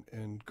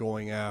in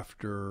going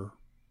after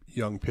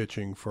young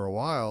pitching for a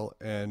while.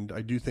 And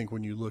I do think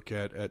when you look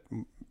at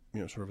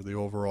sort of the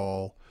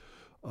overall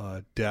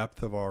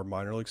depth of our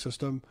minor league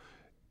system,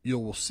 you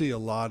will see a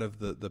lot of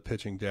the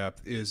pitching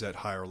depth is at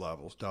higher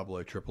levels,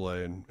 AA,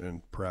 AAA,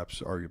 and perhaps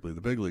arguably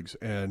the big leagues.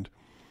 And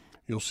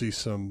You'll see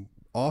some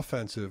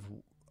offensive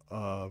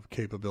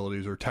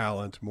capabilities or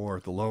talent more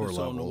at the lower It's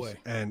levels. on the way.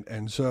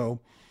 And so,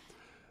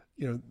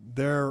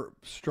 there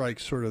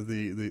strikes sort of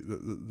the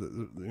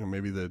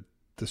maybe the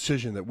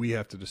decision that we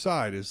have to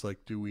decide is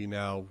like, do we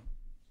now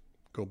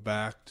go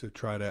back to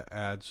try to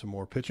add some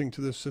more pitching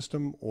to this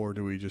system, or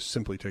do we just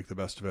simply take the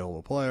best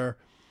available player?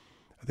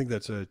 I think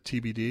that's a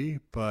TBD,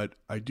 but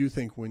I do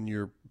think when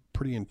you're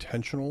pretty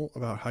intentional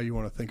about how you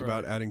want to think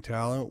about adding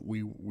talent,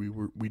 we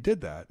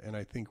did that, and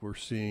I think we're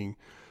seeing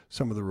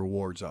some of the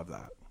rewards of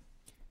that.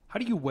 How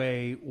do you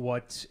weigh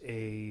what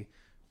a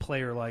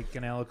player like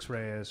an Alex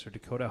Reyes or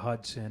Dakota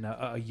Hudson,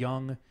 a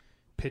young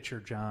pitcher,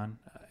 John,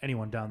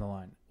 anyone down the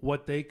line,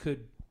 what they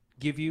could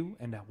give you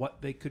and what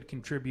they could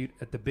contribute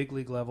at the big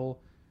league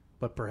level,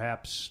 but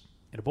perhaps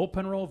in a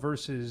bullpen role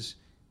versus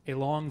a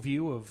long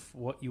view of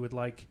what you would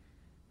like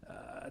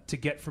to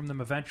get from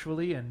them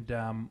eventually, and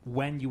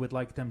when you would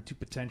like them to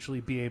potentially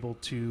be able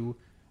to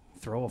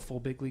throw a full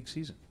big league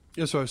season?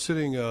 Yeah, so I was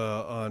sitting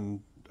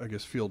on, I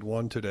guess, field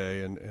 1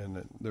 today,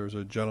 and there was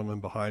a gentleman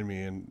behind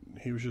me, and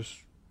he was just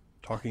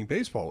talking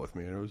baseball with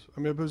me.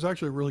 And it was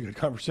actually a really good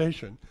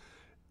conversation,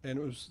 and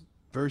it was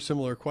a very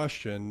similar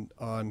question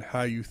on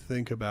how you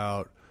think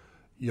about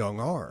young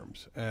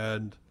arms.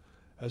 And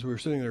as we were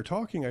sitting there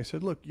talking, I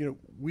said, look,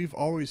 we've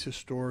always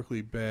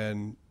historically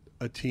been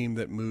a team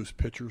that moves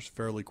pitchers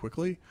fairly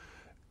quickly,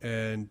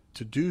 and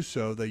to do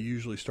so, they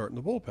usually start in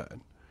the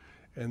bullpen.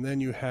 And then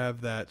you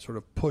have that sort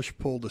of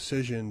push-pull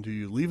decision. Do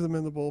you leave them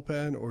in the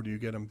bullpen, or do you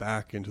get them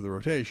back into the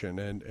rotation?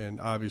 And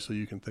obviously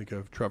you can think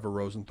of Trevor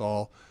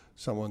Rosenthal,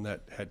 someone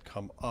that had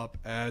come up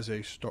as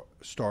a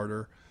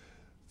starter,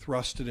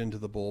 thrusted into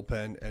the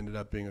bullpen, ended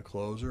up being a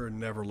closer, and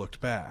never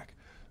looked back.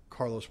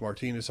 Carlos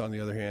Martinez, on the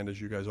other hand, as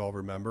you guys all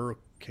remember,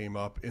 came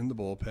up in the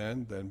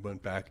bullpen, then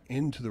went back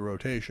into the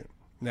rotation.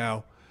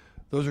 Now,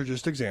 those are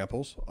just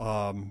examples.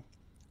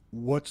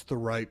 What's the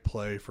right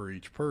play for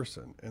each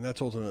person? And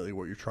that's ultimately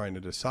what you're trying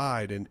to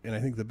decide. And I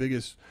think the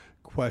biggest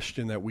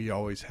question that we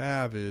always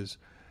have is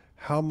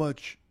how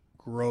much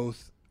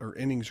growth or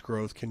innings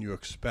growth can you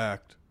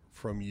expect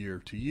from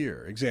year to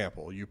year?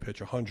 Example, you pitch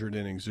 100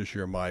 innings this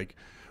year, Mike.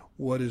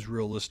 What is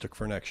realistic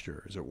for next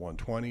year? Is it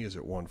 120? Is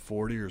it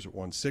 140? Or is it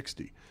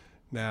 160?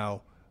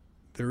 Now,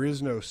 there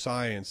is no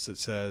science that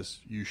says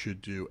you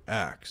should do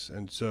X.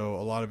 And so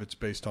a lot of it's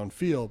based on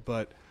feel,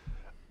 but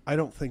I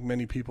don't think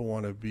many people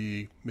want to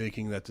be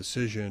making that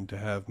decision to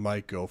have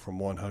Mike go from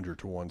 100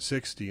 to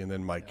 160 and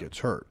then Mike gets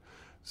hurt.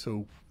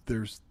 So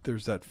there's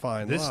that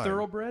fine line. This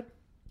thoroughbred?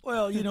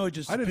 Well, it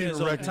just I didn't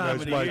depends even on the time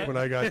recognize of the Mike year. when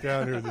I got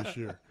down here this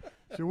year.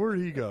 So where'd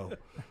he go?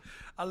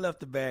 I left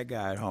the bad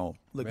guy at home.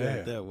 Look at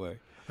it that way.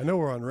 I know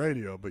we're on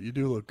radio, but you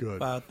do look good.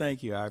 Well,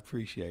 thank you. I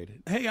appreciate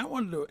it. Hey, I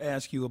wanted to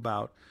ask you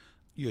about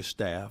your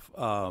staff.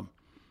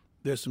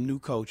 There's some new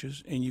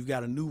coaches, and you've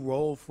got a new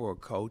role for a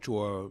coach,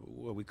 or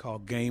what we call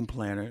game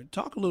planner.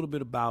 Talk a little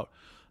bit about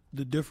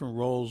the different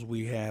roles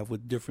we have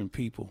with different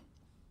people.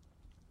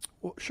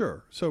 Well,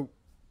 sure. So,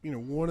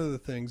 one of the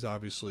things,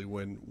 obviously,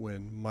 when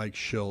Mike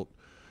Shildt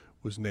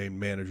was named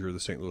manager of the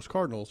St. Louis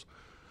Cardinals,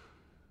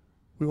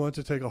 we wanted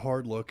to take a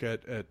hard look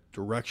at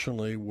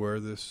directionally where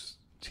this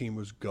team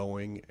was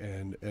going,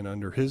 and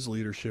under his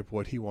leadership,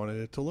 what he wanted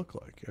it to look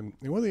like. And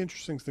one of the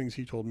interesting things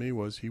he told me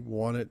was he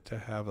wanted to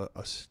have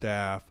a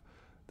staff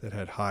that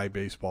had high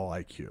baseball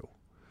IQ.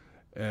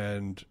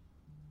 And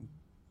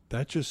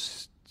that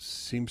just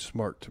seems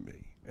smart to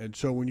me. And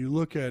so when you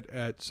look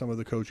at some of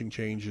the coaching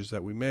changes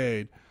that we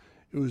made,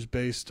 it was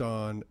based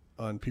on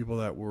people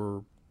that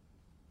were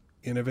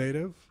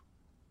innovative,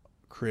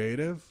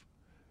 creative,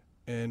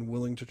 and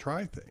willing to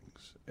try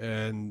things.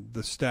 And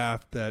the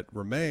staff that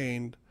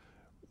remained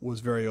was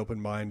very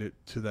open-minded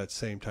to that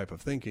same type of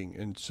thinking.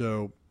 And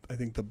so I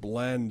think the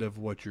blend of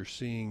what you're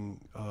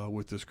seeing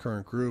with this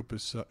current group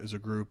is a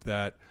group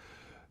that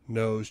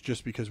knows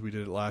just because we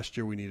did it last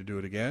year, we need to do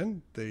it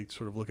again. They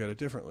sort of look at it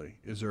differently.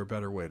 Is there a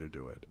better way to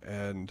do it?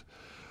 And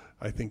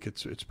I think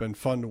it's been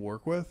fun to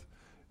work with.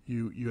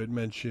 You had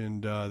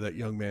mentioned that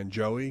young man,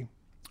 Joey,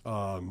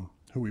 who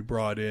we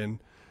brought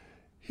in.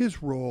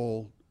 His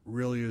role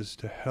really is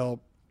to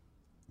help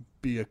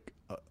be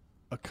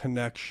a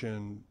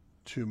connection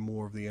to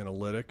more of the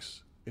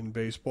analytics in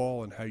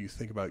baseball and how you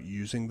think about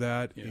using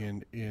that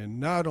in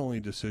not only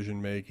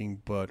decision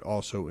making but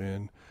also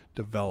in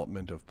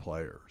development of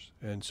players.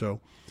 And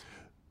so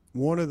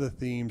one of the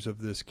themes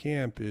of this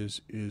camp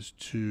is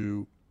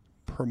to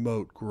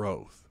promote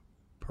growth,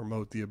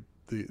 promote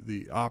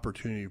the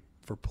opportunity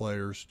for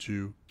players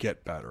to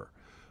get better.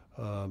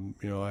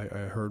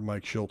 I heard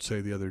Mike Shildt say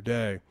the other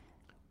day,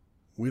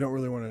 we don't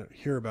really want to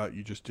hear about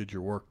you just did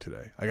your work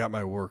today. I got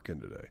my work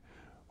in today.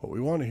 What we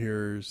want to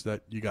hear is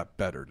that you got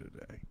better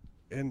today.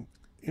 And,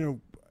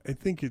 I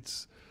think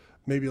it's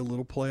maybe a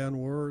little play on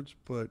words,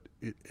 but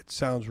it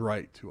sounds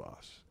right to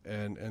us.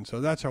 And so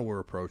that's how we're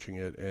approaching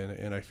it.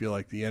 And I feel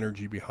like the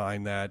energy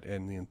behind that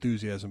and the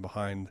enthusiasm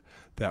behind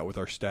that with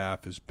our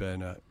staff has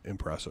been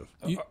impressive.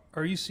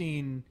 Are you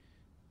seeing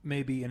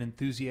maybe an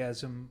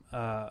enthusiasm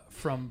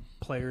from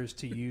players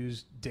to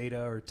use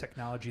data or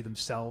technology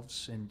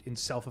themselves in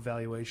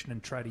self-evaluation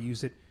and try to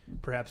use it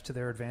perhaps to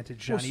their advantage,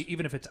 Johnny,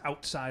 even if it's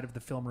outside of the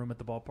film room at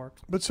the ballpark?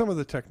 But some of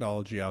the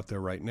technology out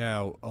there right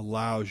now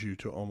allows you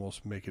to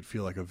almost make it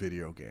feel like a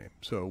video game.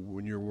 So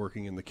when you're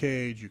working in the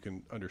cage, you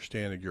can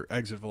understand your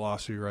exit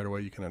velocity right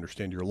away. You can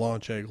understand your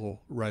launch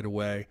angle right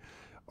away.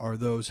 Are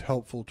those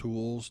helpful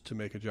tools to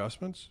make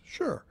adjustments?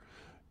 Sure.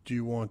 Do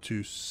you want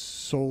to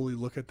solely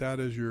look at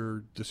that as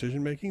your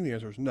decision making? The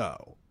answer is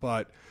no.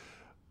 But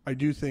I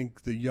do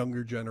think the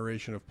younger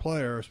generation of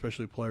player,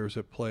 especially players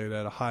that played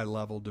at a high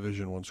level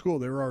Division I school,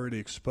 they were already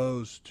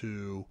exposed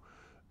to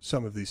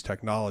some of these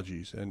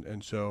technologies.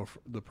 And so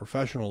the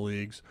professional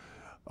leagues,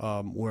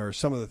 where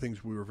some of the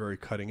things we were very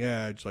cutting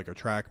edge, like a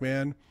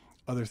TrackMan,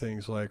 other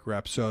things like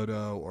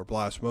Rapsodo or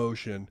Blast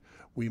Motion,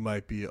 we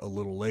might be a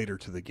little later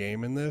to the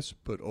game in this,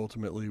 but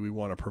ultimately we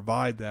want to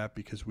provide that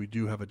because we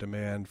do have a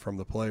demand from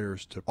the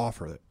players to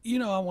offer it. You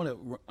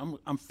know,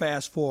 I'm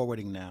fast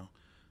forwarding now.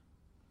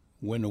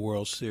 Win the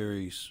World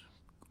Series.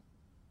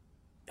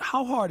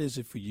 How hard is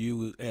it for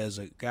you as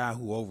a guy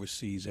who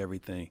oversees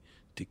everything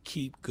to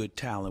keep good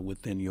talent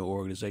within your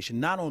organization,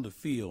 not on the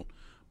field,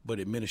 but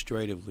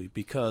administratively?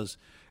 Because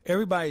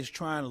everybody's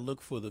trying to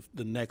look for the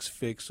next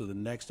fix or the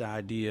next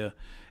idea,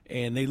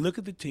 and they look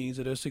at the teams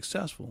that are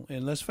successful.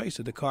 And let's face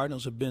it, the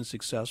Cardinals have been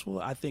successful.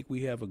 I think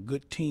we have a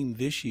good team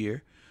this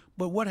year.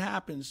 But what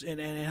happens,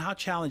 and how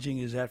challenging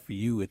is that for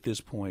you at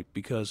this point?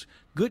 Because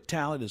good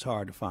talent is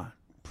hard to find.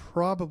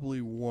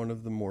 Probably one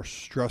of the more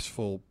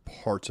stressful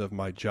parts of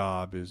my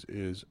job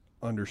is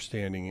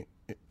understanding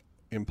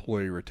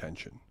employee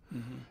retention.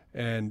 Mm-hmm.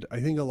 And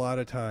I think a lot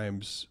of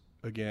times,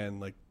 again,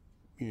 like,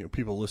 you know,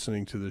 people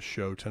listening to this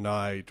show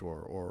tonight,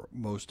 or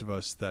most of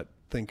us that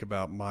think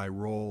about my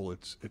role,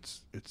 it's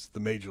the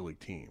major league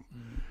team.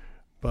 Mm-hmm.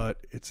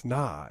 But it's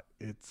not.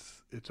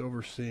 It's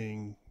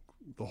overseeing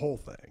the whole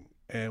thing.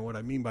 And what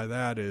I mean by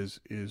that is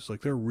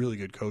like, there are really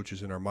good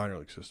coaches in our minor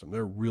league system.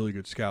 There are really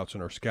good scouts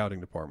in our scouting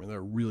department. There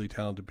are really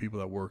talented people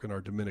that work in our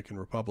Dominican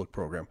Republic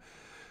program.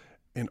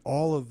 And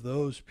all of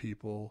those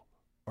people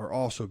are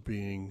also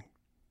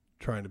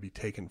trying to be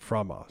taken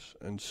from us.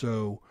 And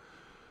so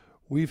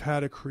we've had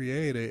to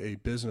create a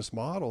business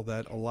model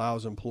that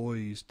allows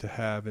employees to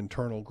have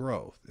internal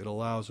growth. It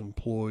allows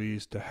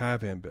employees to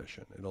have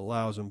ambition. It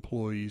allows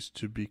employees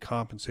to be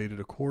compensated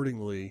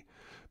accordingly,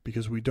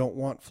 because we don't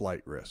want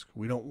flight risk.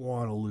 We don't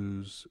want to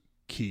lose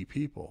key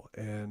people.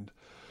 And,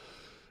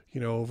 you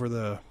know,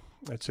 over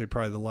I'd say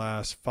probably the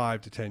last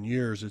 5 to 10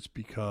 years, it's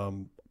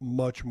become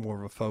much more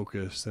of a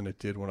focus than it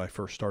did when I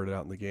first started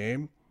out in the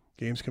game.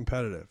 Game's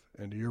competitive.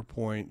 And to your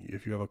point,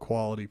 if you have a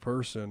quality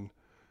person,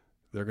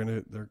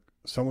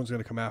 someone's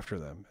going to come after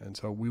them. And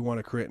so we want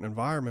to create an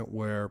environment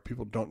where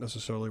people don't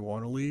necessarily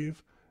want to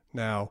leave.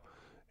 Now,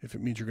 if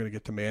it means you're going to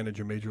get to manage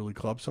a major league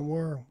club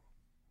somewhere,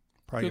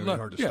 probably going to be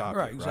hard to stop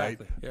it,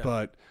 exactly. Right? Yeah.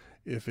 But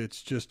if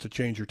it's just to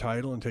change your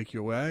title and take you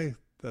away,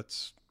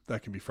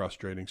 that can be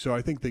frustrating. So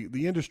I think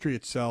the industry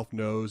itself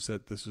knows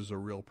that this is a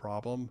real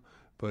problem.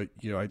 But,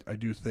 you know, I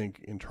do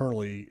think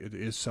internally it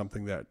is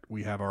something that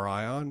we have our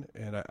eye on.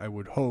 And I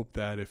would hope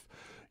that if,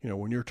 you know,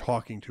 when you're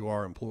talking to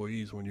our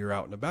employees, when you're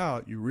out and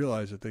about, you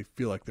realize that they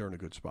feel like they're in a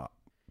good spot.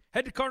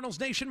 Head to Cardinals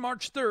Nation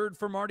March 3rd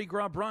for Mardi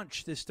Gras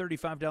Brunch. This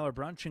 $35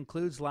 brunch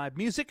includes live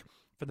music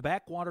for the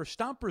Backwater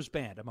Stompers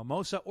Band, a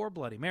mimosa or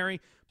Bloody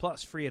Mary,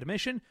 plus free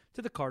admission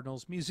to the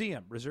Cardinals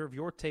Museum. Reserve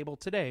your table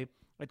today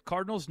at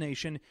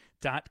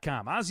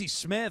cardinalsnation.com. Ozzie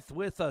Smith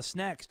with us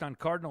next on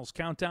Cardinals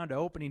Countdown to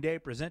Opening Day,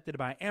 presented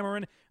by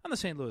Ameren on the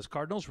St. Louis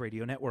Cardinals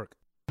Radio Network.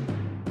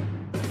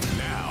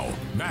 Now,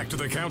 back to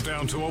the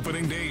Countdown to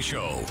Opening Day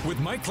show with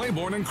Mike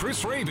Claiborne and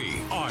Chris Raby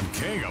on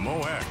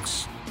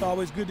KMOX. It's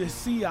always good to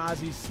see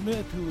Ozzie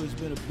Smith, who has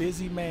been a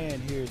busy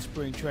man here at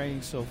spring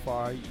training so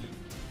far.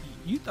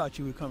 You thought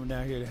you were coming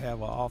down here to have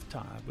an off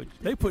time, but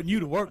they putting you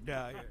to work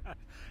down here.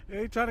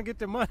 They're trying to get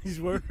their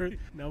money's worth.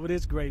 No, but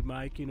it's great,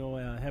 Mike, you know,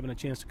 having a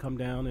chance to come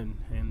down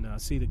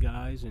and see the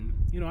guys. And,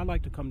 you know, I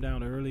like to come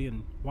down early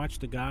and watch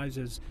the guys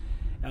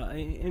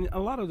and a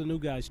lot of the new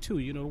guys, too,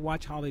 you know,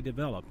 watch how they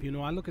develop. You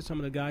know, I look at some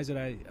of the guys that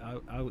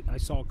I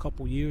saw a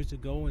couple years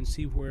ago and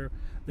see where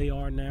they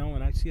are now,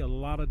 and I see a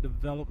lot of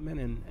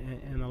development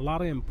and a lot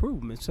of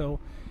improvement.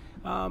 So,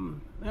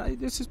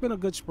 this has been a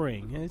good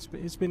spring.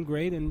 It's been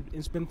great, and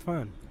it's been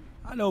fun.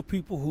 I know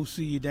people who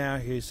see you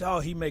down here say, oh,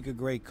 he'd make a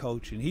great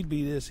coach, and he'd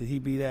be this and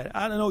he'd be that.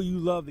 I know you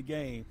love the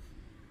game.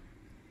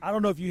 I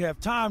don't know if you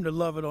have time to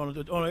love it on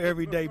an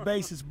everyday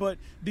basis, but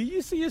do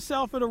you see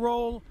yourself in a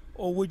role,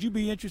 or would you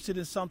be interested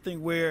in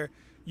something where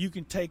you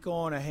can take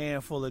on a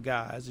handful of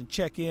guys and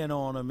check in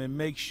on them and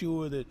make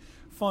sure that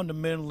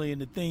fundamentally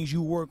and the things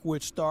you work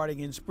with starting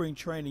in spring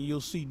training you'll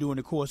see during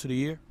the course of the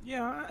year?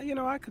 Yeah, you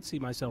know, I could see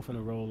myself in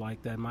a role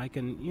like that, Mike.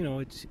 And, you know,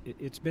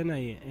 it's been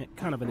a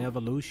kind of an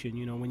evolution.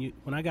 You know,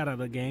 when I got out of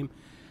the game,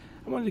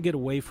 I wanted to get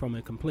away from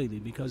it completely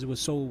because it was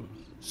so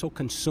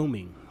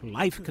consuming,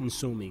 life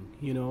consuming,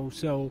 you know.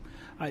 So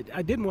I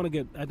don't want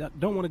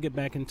to get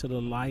back into the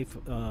life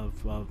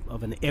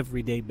of an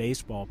everyday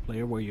baseball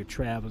player where you're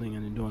traveling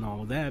and doing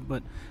all of that.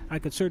 But I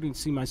could certainly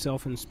see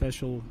myself in a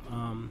special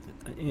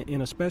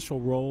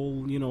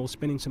role, you know,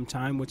 spending some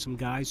time with some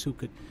guys who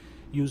could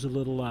use a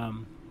little,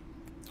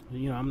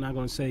 you know, I'm not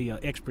going to say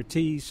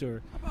expertise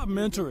or how about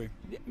mentoring.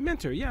 A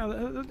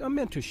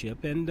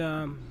mentorship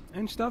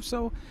and stuff.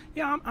 So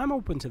yeah, I'm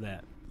open to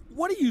that.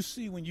 What do you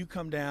see when you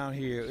come down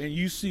here and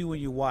you see when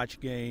you watch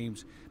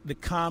games, the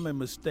common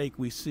mistake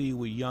we see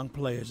with young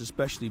players,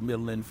 especially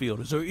middle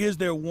infielders? Or is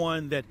there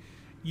one that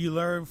you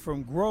learn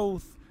from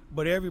growth,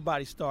 but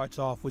everybody starts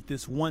off with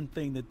this one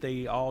thing that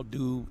they all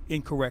do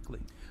incorrectly?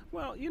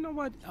 Well, you know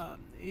what?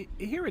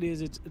 Here it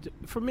is. It's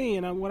for me,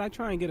 and what I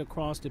try and get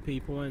across to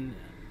people, and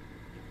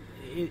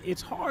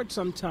it's hard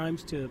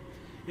sometimes to.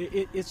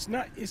 It's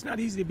not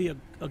easy to be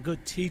a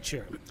good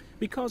teacher,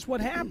 because what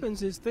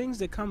happens is things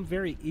that come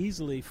very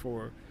easily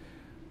for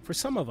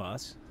some of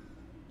us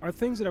are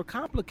things that are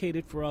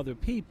complicated for other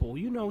people,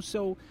 you know.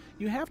 So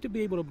you have to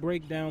be able to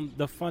break down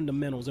the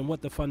fundamentals and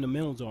what the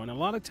fundamentals are. And a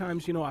lot of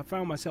times, you know, I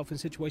found myself in a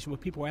situation where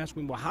people ask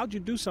me, well, how'd you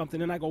do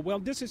something? And I go, well,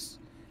 this is,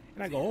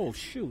 and I go, oh,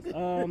 shoot.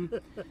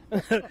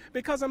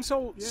 Because I'm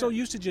so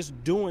used to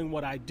just doing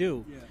what I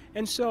do. Yeah.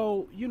 And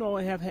so, you know,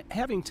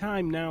 having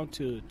time now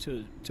to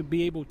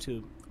be able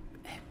to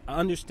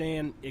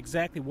understand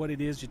exactly what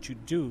it is that you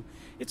do.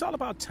 It's all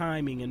about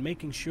timing and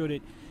making sure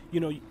that, you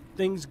know,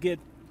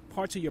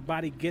 parts of your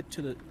body get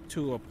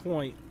to a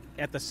point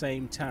at the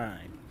same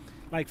time.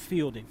 Like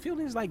fielding.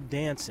 Fielding is like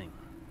dancing.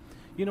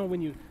 You know,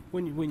 when you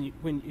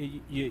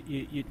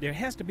there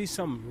has to be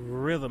some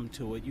rhythm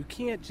to it. You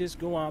can't just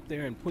go out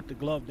there and put the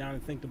glove down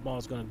and think the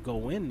ball's going to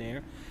go in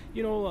there.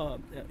 You know,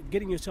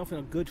 getting yourself in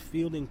a good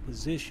fielding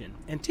position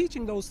and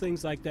teaching those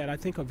things like that, I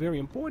think, are very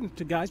important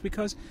to guys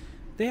because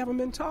they haven't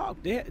been taught.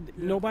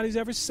 Nobody's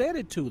ever said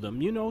it to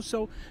them, you know.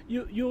 So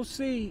you'll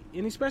see,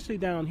 and especially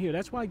down here.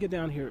 That's why I get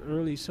down here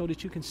early, so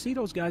that you can see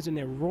those guys in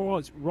their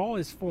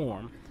rawest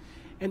form,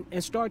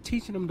 and start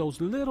teaching them those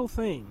little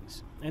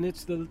things. And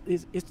it's the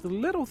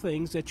little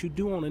things that you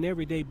do on an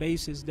everyday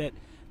basis that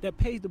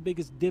pay the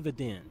biggest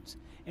dividends.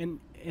 And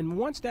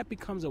once that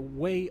becomes a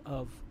way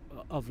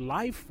of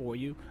life for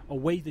you, a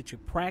way that you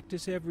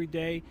practice every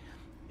day,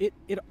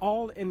 it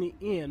all in the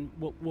end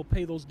will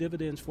pay those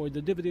dividends for you,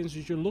 the dividends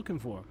that you're looking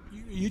for.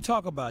 You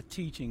talk about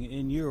teaching,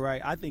 and you're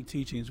right. I think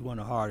teaching is one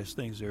of the hardest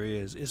things there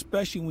is,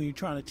 especially when you're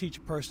trying to teach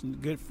a person to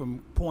get from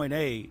point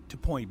A to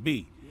point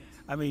B.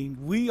 I mean,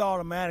 we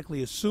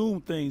automatically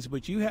assume things,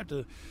 but you have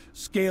to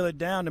scale it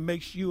down to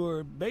make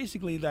sure,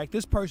 basically, like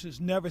this person's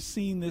never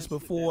seen this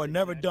before,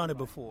 never done it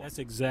before. That's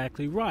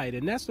exactly right,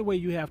 and that's the way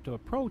you have to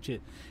approach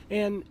it.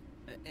 And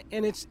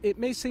it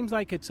may seem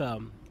like it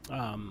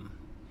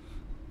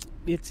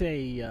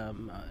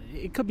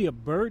could be a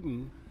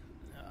burden,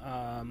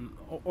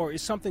 or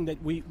it's something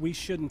that we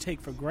shouldn't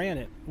take for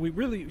granted. We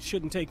really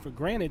shouldn't take for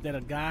granted that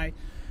a guy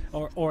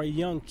or a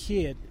young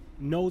kid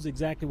knows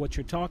exactly what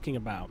you're talking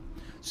about.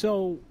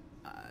 So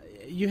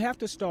you have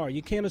to start.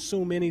 You can't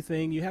assume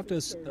anything. You have to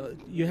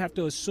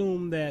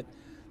assume that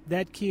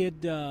kid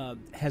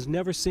has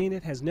never seen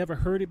it, has never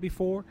heard it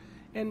before,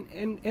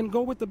 and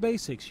go with the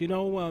basics. You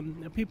know,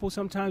 people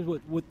sometimes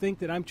would think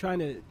that I'm trying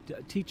to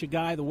teach a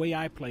guy the way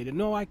I played it.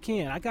 No, I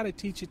can't. I got to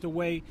teach it the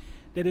way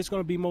that it's going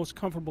to be most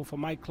comfortable for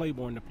Mike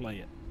Claiborne to play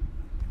it.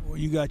 Well,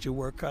 you got your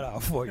work cut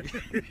out for you.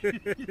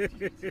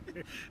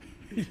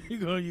 You're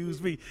going to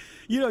use me.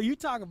 You know, you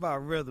talk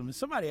about rhythm.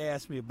 Somebody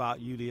asked me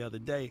about you the other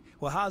day.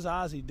 Well, how's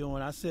Ozzie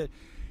doing? I said,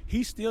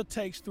 he still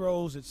takes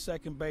throws at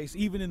second base,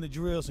 even in the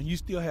drills, and you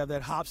still have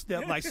that hop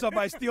step like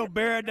somebody's still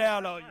bearing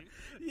down on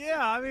you.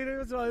 Yeah, I mean,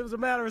 it was a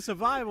matter of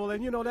survival,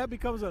 and, you know, that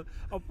becomes a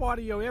part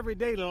of your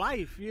everyday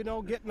life, you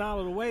know, getting out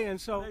of the way. And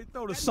so they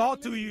throw the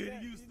salt to you,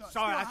 and you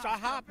start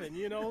hopping,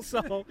 you know.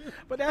 So,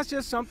 but that's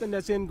just something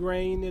that's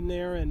ingrained in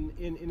there, and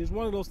it's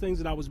one of those things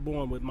that I was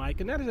born with,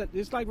 Mike. And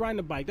it's like riding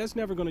a bike. That's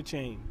never going to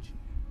change.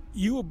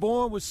 You were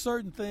born with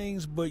certain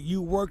things, but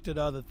you worked at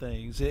other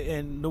things.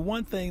 And the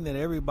one thing that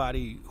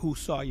everybody who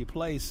saw you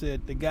play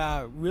said the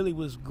guy really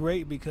was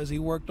great because he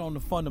worked on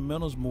the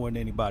fundamentals more than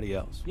anybody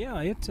else.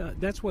 Yeah,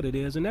 that's what it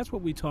is, and that's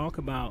what we talk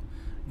about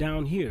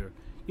down here.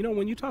 You know,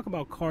 when you talk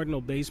about Cardinal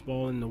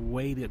baseball and the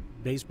way that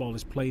baseball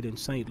is played in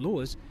St.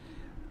 Louis,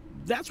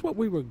 that's what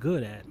we were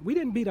good at. We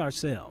didn't beat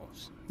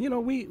ourselves. You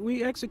know,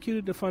 we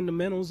executed the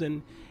fundamentals,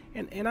 and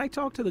I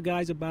talk to the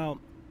guys about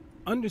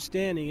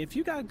understanding if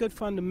you got good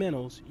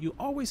fundamentals, you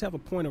always have a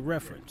point of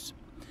reference.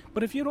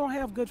 But if you don't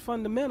have good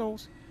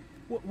fundamentals,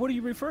 what do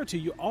you refer to?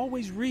 You're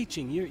always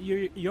reaching.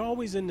 You're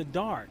always in the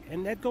dark,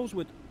 and that goes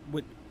with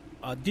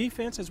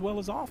defense as well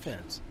as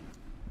offense.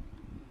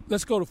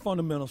 Let's go to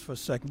fundamentals for a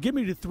second. Give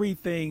me the three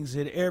things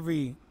that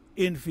every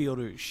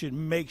infielder should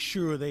make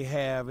sure they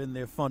have in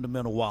their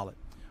fundamental wallet.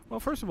 Well,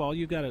 first of all,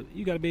 you gotta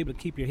be able to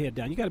keep your head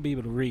down. You gotta be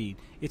able to read.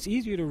 It's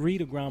easier to read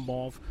a ground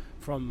ball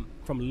from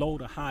low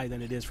to high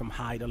than it is from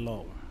high to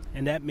low.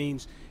 And that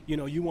means,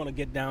 you want to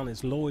get down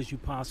as low as you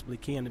possibly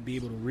can to be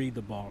able to read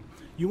the ball.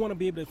 You want to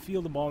be able to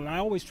feel the ball, and I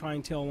always try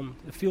and tell them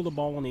to feel the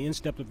ball on the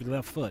instep of your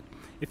left foot.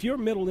 If you're a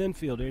middle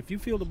infielder, if you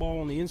feel the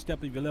ball on the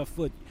instep of your left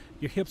foot,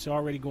 your hips are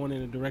already going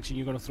in the direction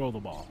you're going to throw the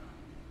ball.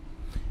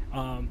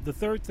 The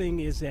third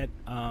thing is that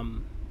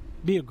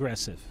be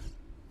aggressive.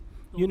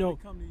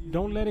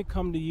 Don't let it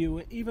come to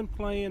you. Even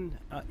playing,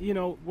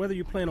 whether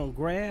you're playing on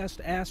grass,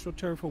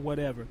 AstroTurf, or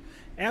whatever.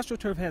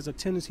 AstroTurf has a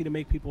tendency to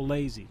make people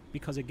lazy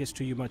because it gets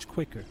to you much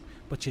quicker,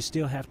 but you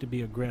still have to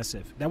be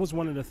aggressive. That was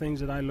one of the things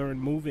that I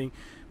learned moving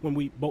when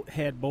we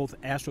had both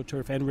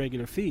AstroTurf and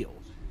regular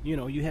fields.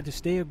 You had to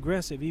stay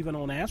aggressive even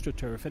on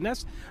AstroTurf, and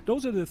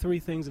those are the three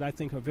things that I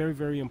think are very,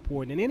 very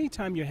important. And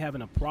anytime you're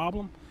having a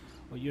problem,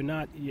 or you're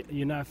not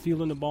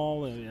feeling the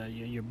ball, or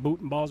you're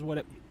booting balls, or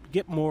whatever,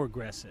 get more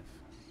aggressive.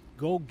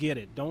 Go get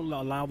it. Don't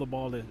allow the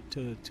ball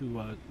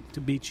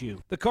to beat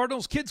you. The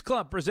Cardinals Kids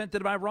Club,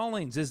 presented by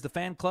Rawlings, is the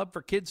fan club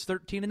for kids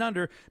 13 and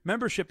under.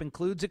 Membership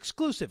includes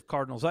exclusive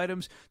Cardinals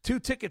items, 2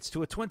 tickets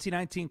to a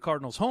 2019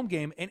 Cardinals home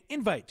game, an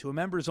invite to a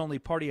members-only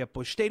party at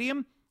Busch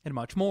Stadium, and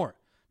much more.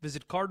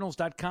 Visit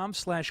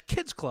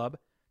cardinals.com/kidsclub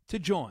to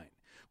join.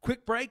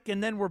 Quick break,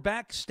 and then we're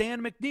back.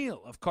 Stan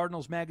McNeil of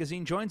Cardinals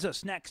Magazine joins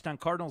us next on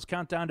Cardinals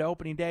Countdown to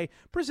Opening Day,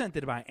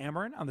 presented by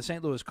Ameren on the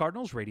St. Louis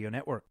Cardinals Radio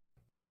Network.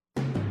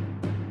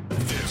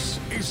 This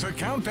is the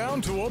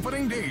Countdown to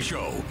Opening Day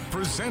show,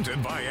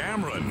 presented by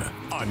Ameren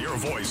on your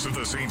voice of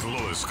the St.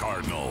 Louis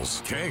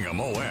Cardinals,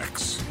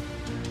 KMOX.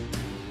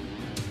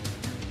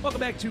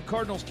 Welcome back to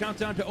Cardinals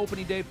Countdown to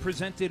Opening Day,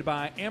 presented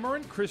by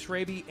Ameren. Chris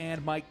Raby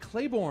and Mike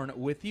Claiborne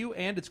with you,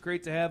 and it's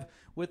great to have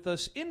with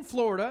us in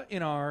Florida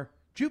in our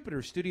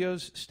Jupiter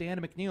studios, Stan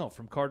McNeil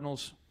from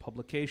Cardinals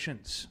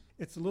Publications.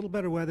 It's a little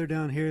better weather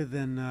down here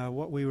than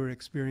what we were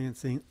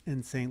experiencing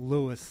in St.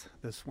 Louis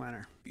this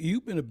winter.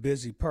 You've been a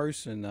busy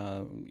person.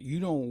 You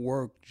don't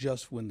work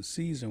just when the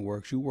season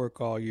works. You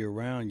work all year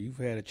round. You've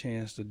had a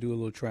chance to do a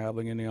little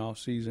traveling in the off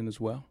season as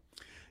well.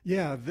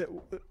 Yeah,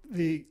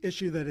 the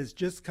issue that is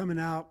just coming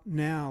out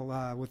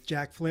now with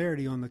Jack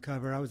Flaherty on the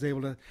cover, I was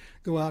able to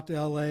go out to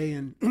L.A.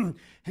 and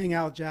hang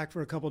out with Jack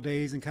for a couple of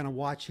days and kind of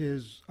watch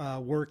his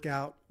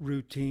workout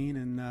routine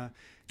and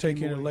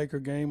take in a Laker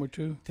game or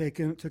two.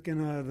 Took in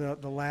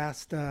the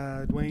last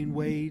Dwayne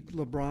Wade,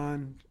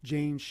 LeBron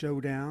James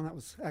showdown. That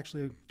was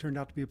actually turned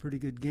out to be a pretty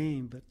good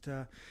game,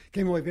 but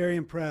came away very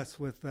impressed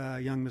with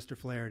young Mr.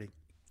 Flaherty.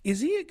 Is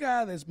he a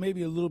guy that's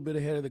maybe a little bit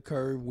ahead of the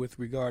curve with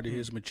regard to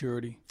his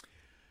maturity?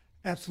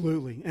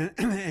 Absolutely, and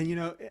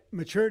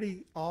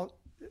maturity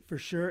for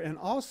sure, and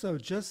also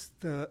just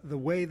the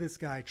way this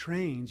guy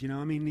trains.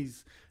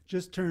 He's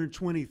just turned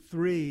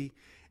 23,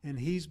 and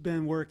he's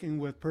been working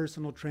with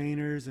personal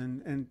trainers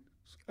and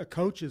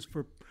coaches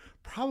for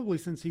probably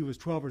since he was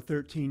 12 or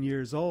 13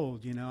 years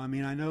old.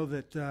 I know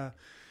that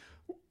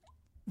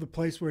the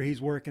place where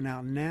he's working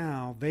out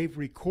now, they've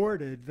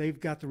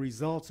got the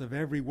results of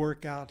every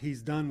workout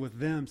he's done with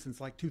them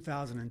since like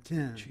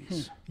 2010.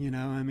 Jeez.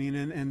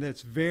 And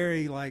that's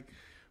very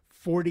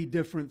 40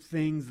 different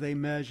things they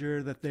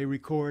measure that they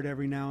record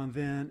every now and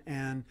then.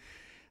 And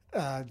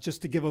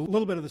just to give a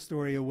little bit of the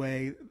story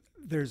away,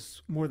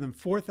 there's more than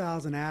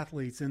 4,000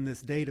 athletes in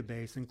this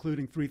database,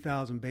 including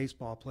 3,000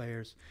 baseball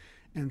players.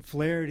 And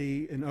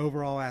Flaherty in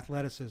overall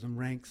athleticism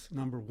ranks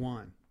number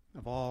 1.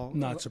 Of all,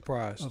 not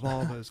surprised of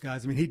all those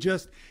guys.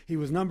 He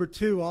was number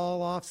 2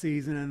 all off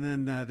season, and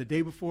then the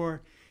day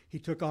before he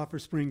took off for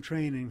spring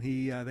training,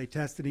 they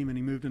tested him and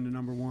he moved into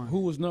number 1. Who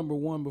was number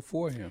 1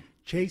 before him?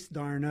 Chase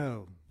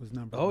Darno was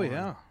number 1. Oh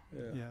yeah.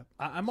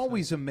 I'm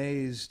always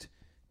amazed,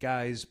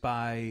 guys,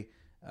 by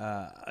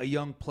a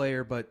young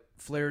player, but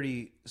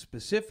Flaherty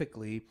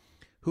specifically,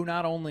 who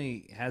not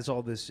only has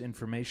all this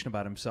information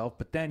about himself,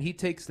 but then he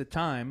takes the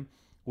time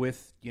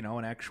with,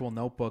 an actual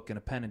notebook and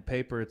a pen and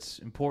paper. It's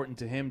important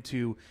to him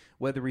to,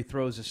 whether he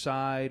throws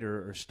aside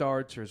or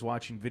starts or is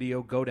watching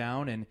video, go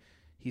down, and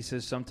he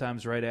says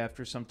sometimes right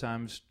after,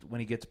 sometimes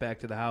when he gets back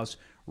to the house,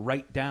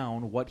 write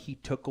down what he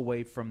took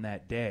away from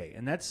that day.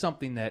 And that's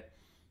something that,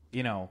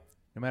 no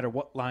matter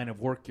what line of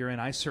work you're in,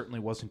 I certainly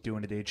wasn't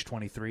doing at age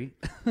 23.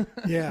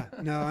 Yeah,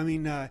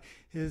 no,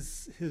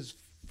 his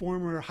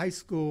former high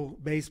school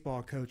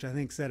baseball coach, I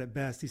think, said it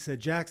best. He said,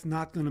 Jack's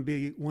not going to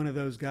be one of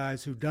those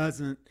guys who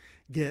doesn't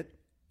get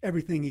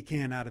everything he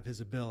can out of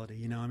his ability.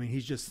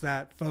 He's just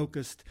that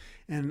focused,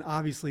 and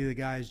obviously the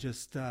guy is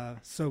just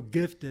so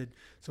gifted.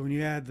 So when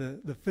you add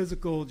the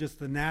physical, just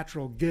the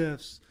natural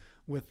gifts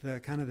with the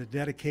kind of the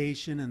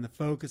dedication and the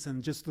focus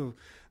and just the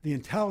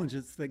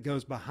intelligence that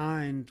goes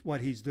behind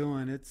what he's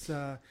doing, it's he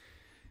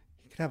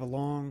could have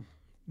a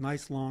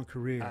nice long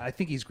career. I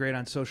think he's great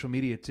on social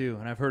media too,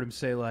 and I've heard him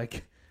say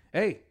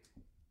hey,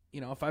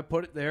 if I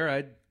put it there,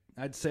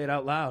 I'd say it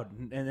out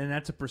loud, and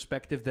that's a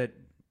perspective that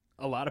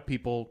a lot of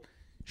people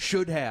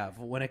should have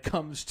when it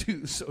comes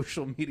to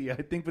social media,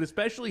 I think. But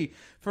especially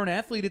for an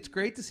athlete, it's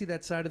great to see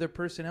that side of their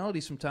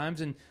personality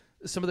sometimes and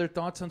some of their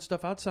thoughts on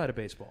stuff outside of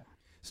baseball.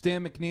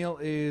 Stan McNeil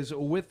is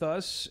with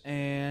us,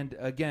 and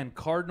again,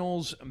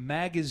 Cardinals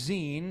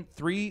Magazine,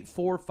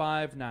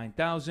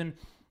 345-9000.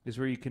 is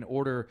where you can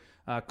order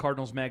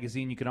Cardinals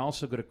Magazine. You can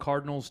also go to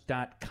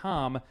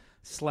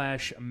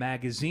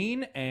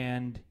cardinals.com/magazine,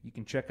 and you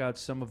can check out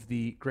some of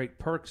the great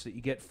perks that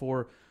you get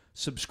for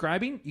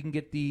subscribing. You can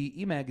get the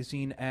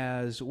e-magazine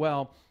as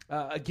well.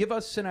 Give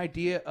us an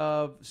idea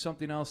of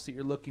something else that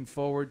you're looking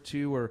forward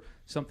to, or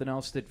something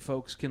else that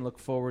folks can look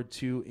forward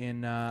to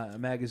in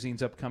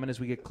magazines upcoming as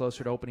we get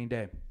closer to opening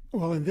day.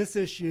 Well, in this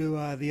issue,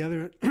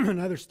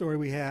 another story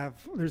we have,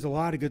 there's a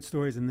lot of good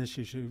stories in this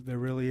issue. There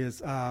really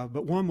is.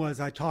 But one was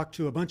I talked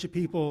to a bunch of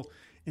people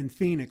in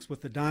Phoenix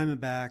with the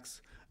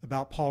Diamondbacks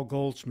about Paul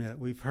Goldschmidt.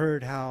 We've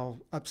heard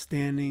how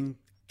upstanding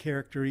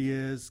character he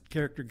is,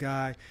 character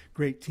guy,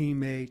 great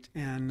teammate.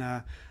 And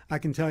I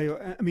can tell you,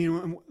 I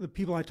mean, the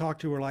people I talked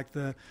to were like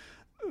the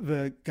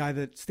guy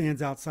that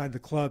stands outside the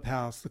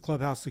clubhouse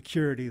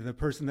security, the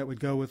person that would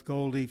go with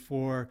Goldie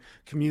for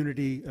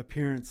community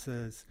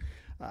appearances.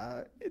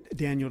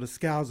 Daniel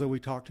Descalzo we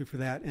talked to for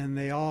that, and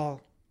they all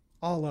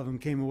of them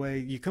came away.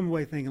 You come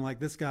away thinking like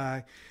this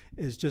guy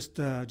is just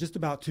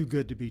about too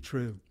good to be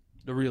true.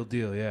 The real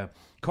deal, yeah.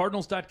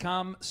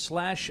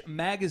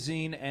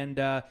 Cardinals.com/magazine,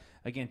 and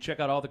again,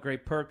 check out all the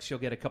great perks. You'll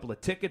get a couple of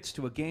tickets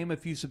to a game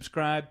if you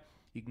subscribe.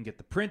 You can get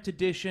the print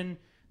edition,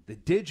 the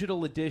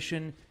digital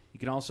edition. You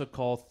can also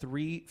call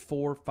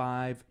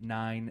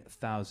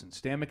 345-9000.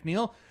 Stan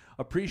McNeil,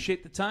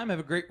 appreciate the time. Have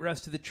a great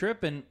rest of the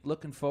trip, and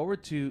looking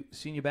forward to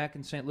seeing you back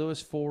in St.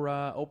 Louis for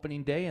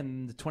opening day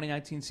and the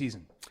 2019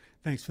 season.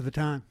 Thanks for the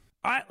time.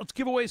 All right, let's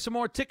give away some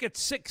more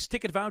tickets. 6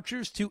 ticket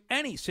vouchers to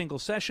any single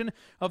session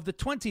of the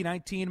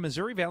 2019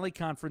 Missouri Valley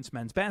Conference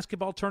Men's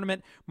Basketball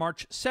Tournament,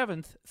 March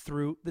 7th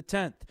through the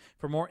 10th.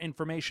 For more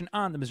information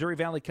on the Missouri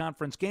Valley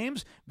Conference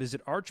games,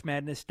 visit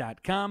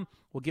archmadness.com.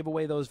 We'll give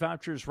away those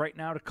vouchers right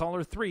now to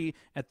caller 3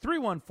 at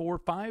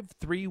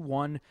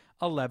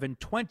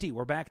 314-531-1120.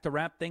 We're back to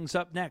wrap things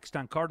up next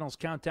on Cardinals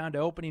Countdown to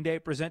Opening Day,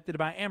 presented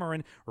by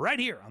Ameren, right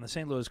here on the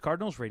St. Louis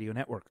Cardinals Radio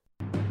Network.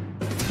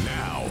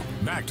 Now,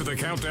 back to the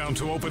Countdown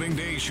to Opening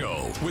Day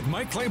show with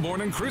Mike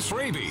Claiborne and Chris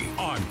Raby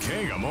on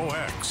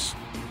KMOX.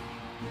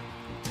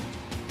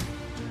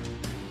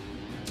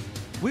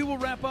 We will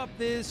wrap up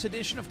this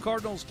edition of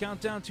Cardinals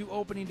Countdown to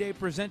Opening Day,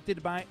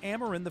 presented by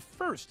Ameren, the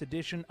first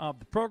edition of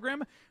the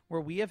program,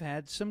 where we have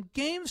had some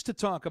games to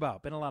talk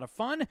about. Been a lot of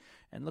fun,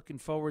 and looking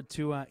forward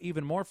to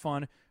even more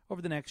fun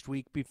over the next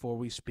week before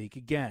we speak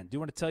again. Do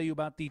want to tell you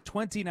about the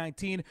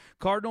 2019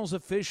 Cardinals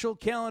official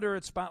calendar.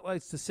 It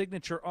spotlights the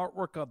signature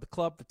artwork of the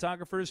club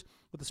photographers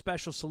with a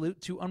special salute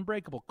to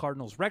Unbreakable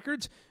Cardinals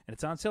records, and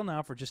it's on sale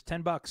now for just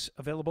 $10,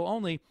 available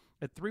only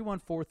at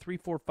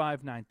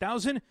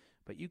 314-345-9000.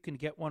 But you can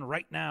get one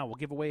right now. We'll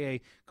give away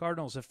a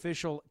Cardinals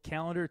official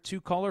calendar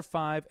to caller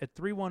 5 at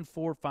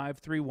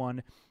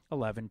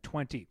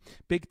 314-531-1120.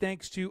 Big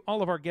thanks to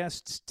all of our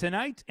guests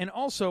tonight, and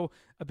also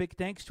a big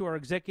thanks to our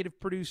executive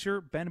producer,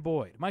 Ben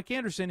Boyd. Mike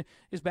Anderson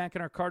is back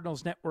in our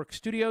Cardinals Network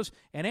studios,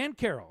 and Ann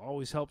Carroll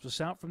always helps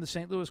us out from the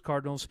St. Louis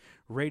Cardinals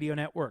Radio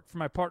Network. For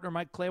my partner,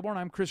 Mike Claiborne,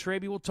 I'm Chris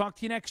Raby. We'll talk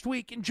to you next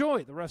week.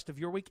 Enjoy the rest of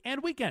your week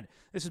and weekend.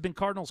 This has been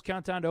Cardinals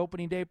Countdown to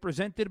Opening Day,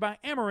 presented by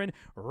Ameren,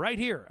 right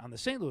here on the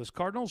St. Louis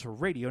Cardinals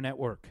Radio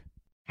Network.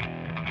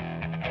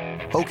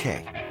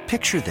 Okay,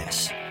 picture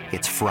this.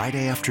 It's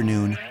Friday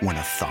afternoon when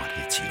a thought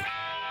hits you.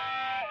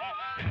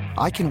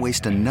 I can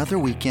waste another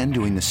weekend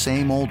doing the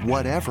same old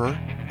whatever,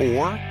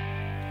 or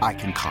I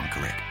can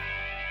conquer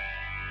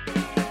it.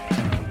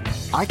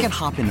 I can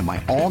hop into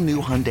my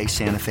all-new Hyundai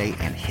Santa Fe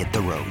and hit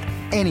the road.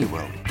 Any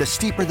road. The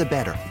steeper, the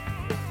better.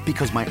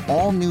 Because my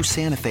all-new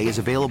Santa Fe is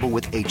available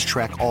with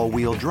H-Track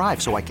all-wheel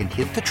drive, so I can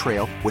hit the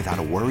trail without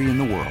a worry in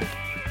the world.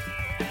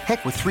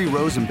 Heck, with 3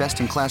 rows and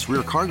best-in-class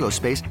rear cargo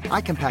space,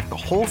 I can pack the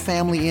whole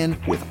family in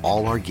with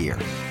all our gear.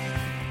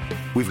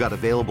 We've got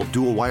available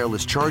dual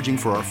wireless charging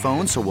for our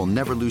phones, so we'll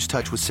never lose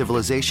touch with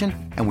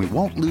civilization, and we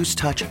won't lose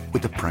touch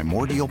with the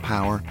primordial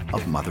power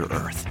of Mother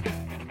Earth.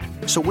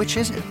 So which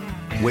is it?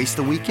 Waste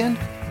the weekend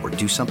or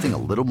do something a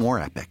little more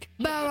epic?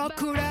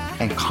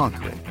 And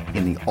conquer it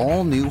in the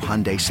all-new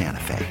Hyundai Santa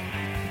Fe.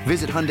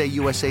 Visit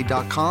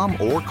HyundaiUSA.com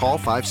or call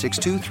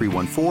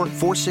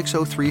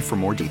 562-314-4603 for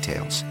more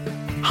details.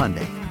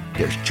 Hyundai,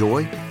 there's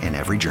joy in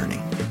every journey.